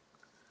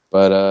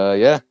 But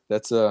yeah,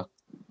 that's what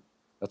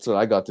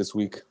I got this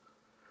week.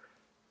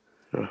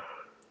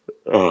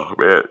 Oh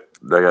man,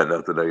 I got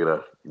nothing. I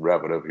gotta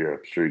wrap it up here.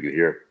 I'm sure you can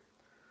hear.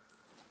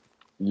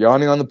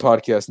 Yawning on the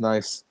podcast,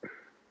 nice.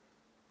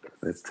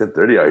 It's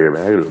 10:30 out here,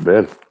 man. I gotta go to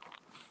bed.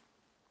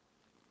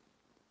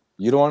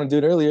 You don't want to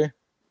do it earlier?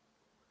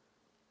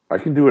 I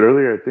can do it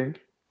earlier, I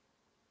think.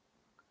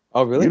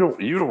 Oh, really?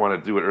 You don't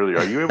want to do it earlier.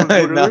 Are you able to do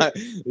it earlier?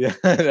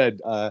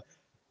 Yeah.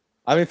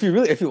 I mean,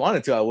 if you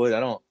wanted to, I would.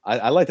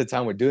 I like the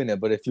time we're doing it,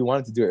 but if you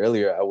wanted to do it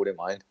earlier, I wouldn't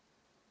mind.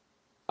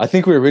 I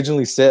think we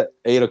originally set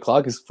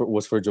 8:00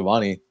 was for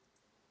Giovanni.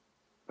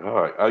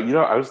 Oh,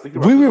 I was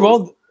thinking about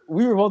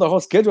we revolved our whole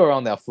schedule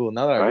around that fool.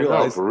 Now that I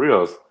realize, know, for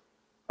reals.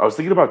 I was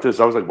thinking about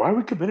this. I was like, why are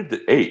we committed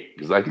to 8?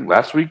 Because I think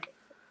last week,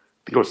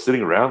 I was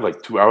sitting around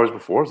like 2 hours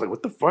before. I was like,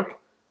 what the fuck?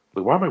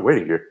 Like, why am I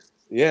waiting here?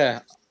 Yeah,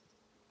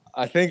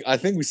 I think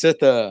we set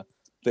the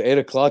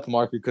 8:00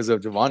 mark because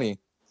of Giovanni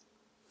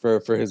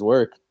for his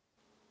work.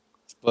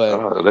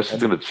 But that's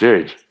just gonna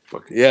change.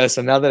 Yeah,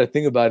 so now that I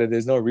think about it,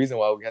 there's no reason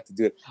why we have to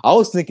do it. I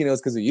was thinking it was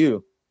because of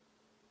you.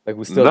 Like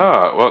we still.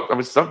 No,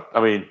 well,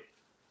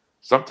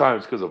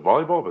 sometimes because of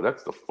volleyball, but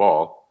that's the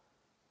fall,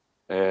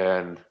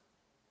 and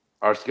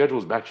our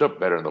schedules match up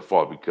better in the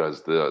fall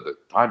because the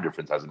time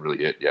difference hasn't really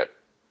hit yet.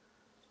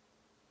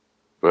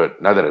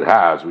 But now that it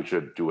has, we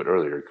should do it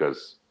earlier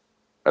because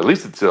at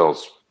least until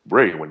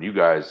spring when you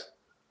guys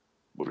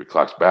move your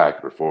clocks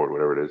back or forward,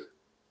 whatever it is.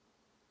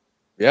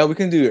 Yeah, we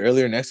can do it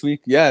earlier next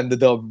week. Yeah, and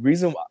the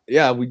reason,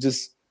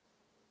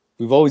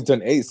 we've always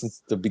done 8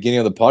 since the beginning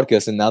of the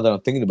podcast, and now that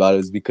I'm thinking about it,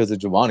 is because of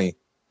Giovanni.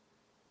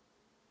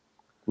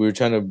 We were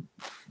trying to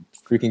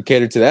freaking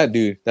cater to that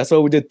dude. That's why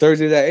we did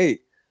Thursdays at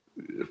 8.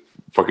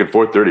 Fucking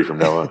 4:30 from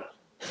now on.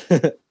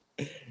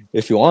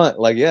 If you want,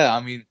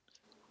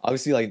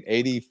 obviously,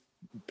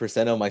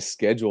 80% of my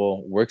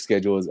work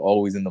schedule, is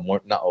always in the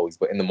morning. Not always,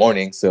 but in the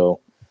morning. So,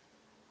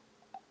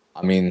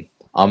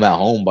 I'm at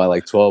home by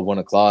 12, 1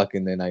 o'clock,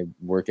 and then I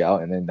work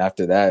out. And then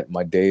after that,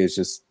 my day is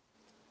just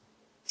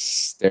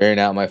staring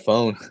at my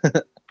phone.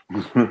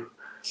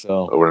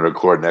 So we're going to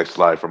record next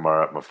live from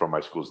my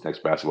school's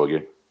next basketball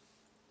game.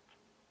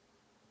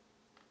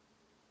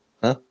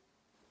 Huh?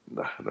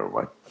 Nah, never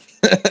mind.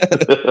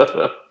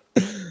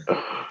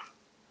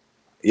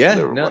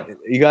 Yeah, mind.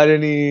 You got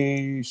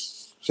any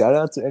shout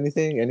outs or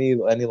anything? Any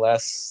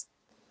last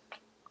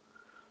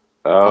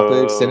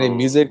topics? Any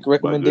music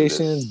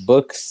recommendations,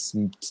 books,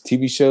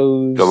 TV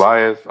shows?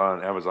 Goliath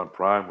on Amazon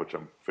Prime, which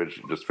I'm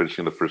just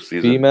finishing the first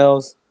season.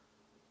 Females?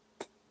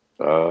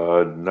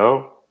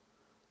 No.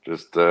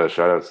 Just shout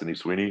out Sydney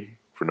Sweeney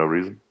for no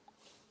reason.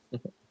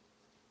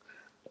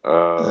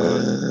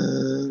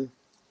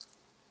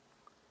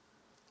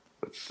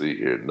 Let's see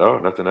here. No,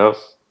 nothing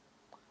else.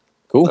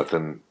 Cool.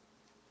 Nothing.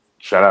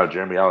 Shout out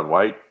Jeremy Allen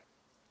White,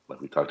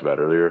 like we talked about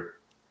earlier.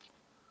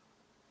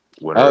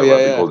 Winner of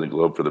the Golden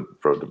Globe for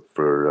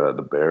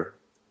the Bear.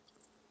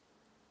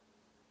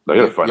 I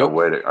gotta find a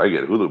way to. I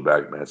get Hulu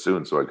back, man,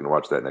 soon, so I can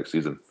watch that next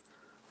season,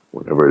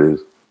 whenever it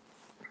is.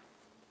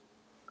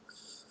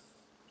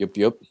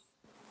 Yep.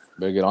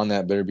 Better get on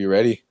that. Better be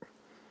ready.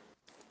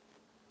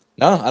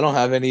 No, I don't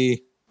have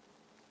any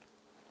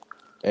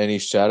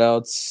shout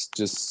outs.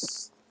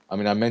 Just I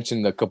mean, I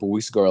mentioned a couple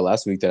weeks ago or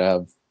last week that I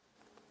have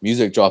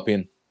music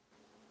dropping.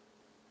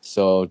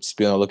 So just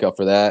be on the lookout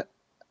for that.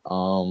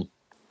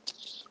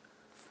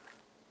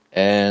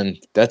 And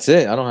that's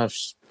it. I don't have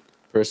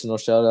personal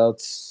shout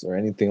outs or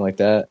anything like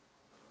that.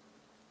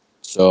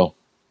 So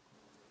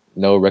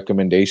no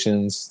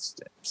recommendations.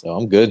 So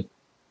I'm good.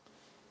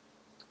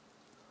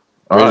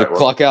 Ready to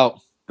clock out.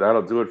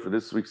 That'll do it for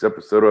this week's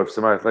episode of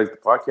Semi Athletic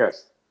the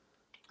Podcast.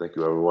 Thank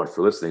you, everyone,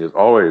 for listening. As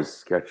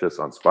always, catch us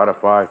on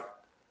Spotify,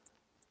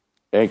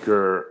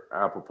 Anchor,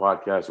 Apple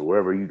Podcasts, or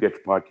wherever you get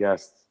your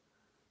podcasts.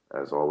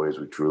 As always,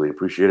 we truly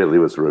appreciate it.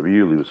 Leave us a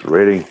review, leave us a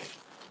rating.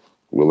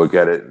 We'll look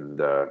at it and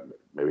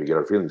maybe get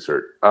our feelings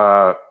hurt.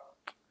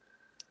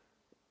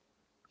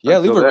 Yeah,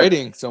 leave a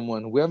rating,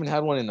 someone. We haven't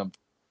had one in a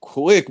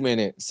quick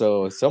minute.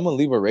 So someone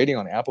leave a rating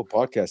on Apple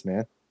Podcasts,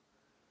 man.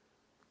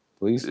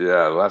 Please.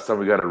 Yeah, the last time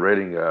we got a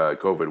rating,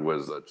 COVID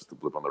was just a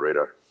blip on the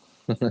radar.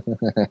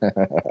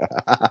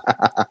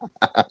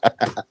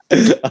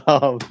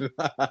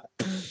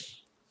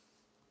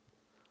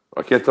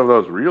 I can't tell if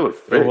that was real or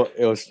fake.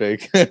 It was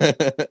fake.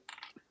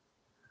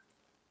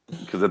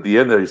 Because at the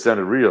end there, he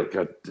sounded real.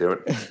 God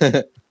damn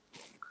it.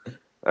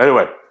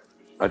 Anyway,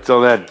 until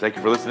then, thank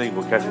you for listening.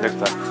 We'll catch you next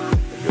time.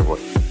 Thank you, everyone.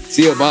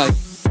 See you. Bye.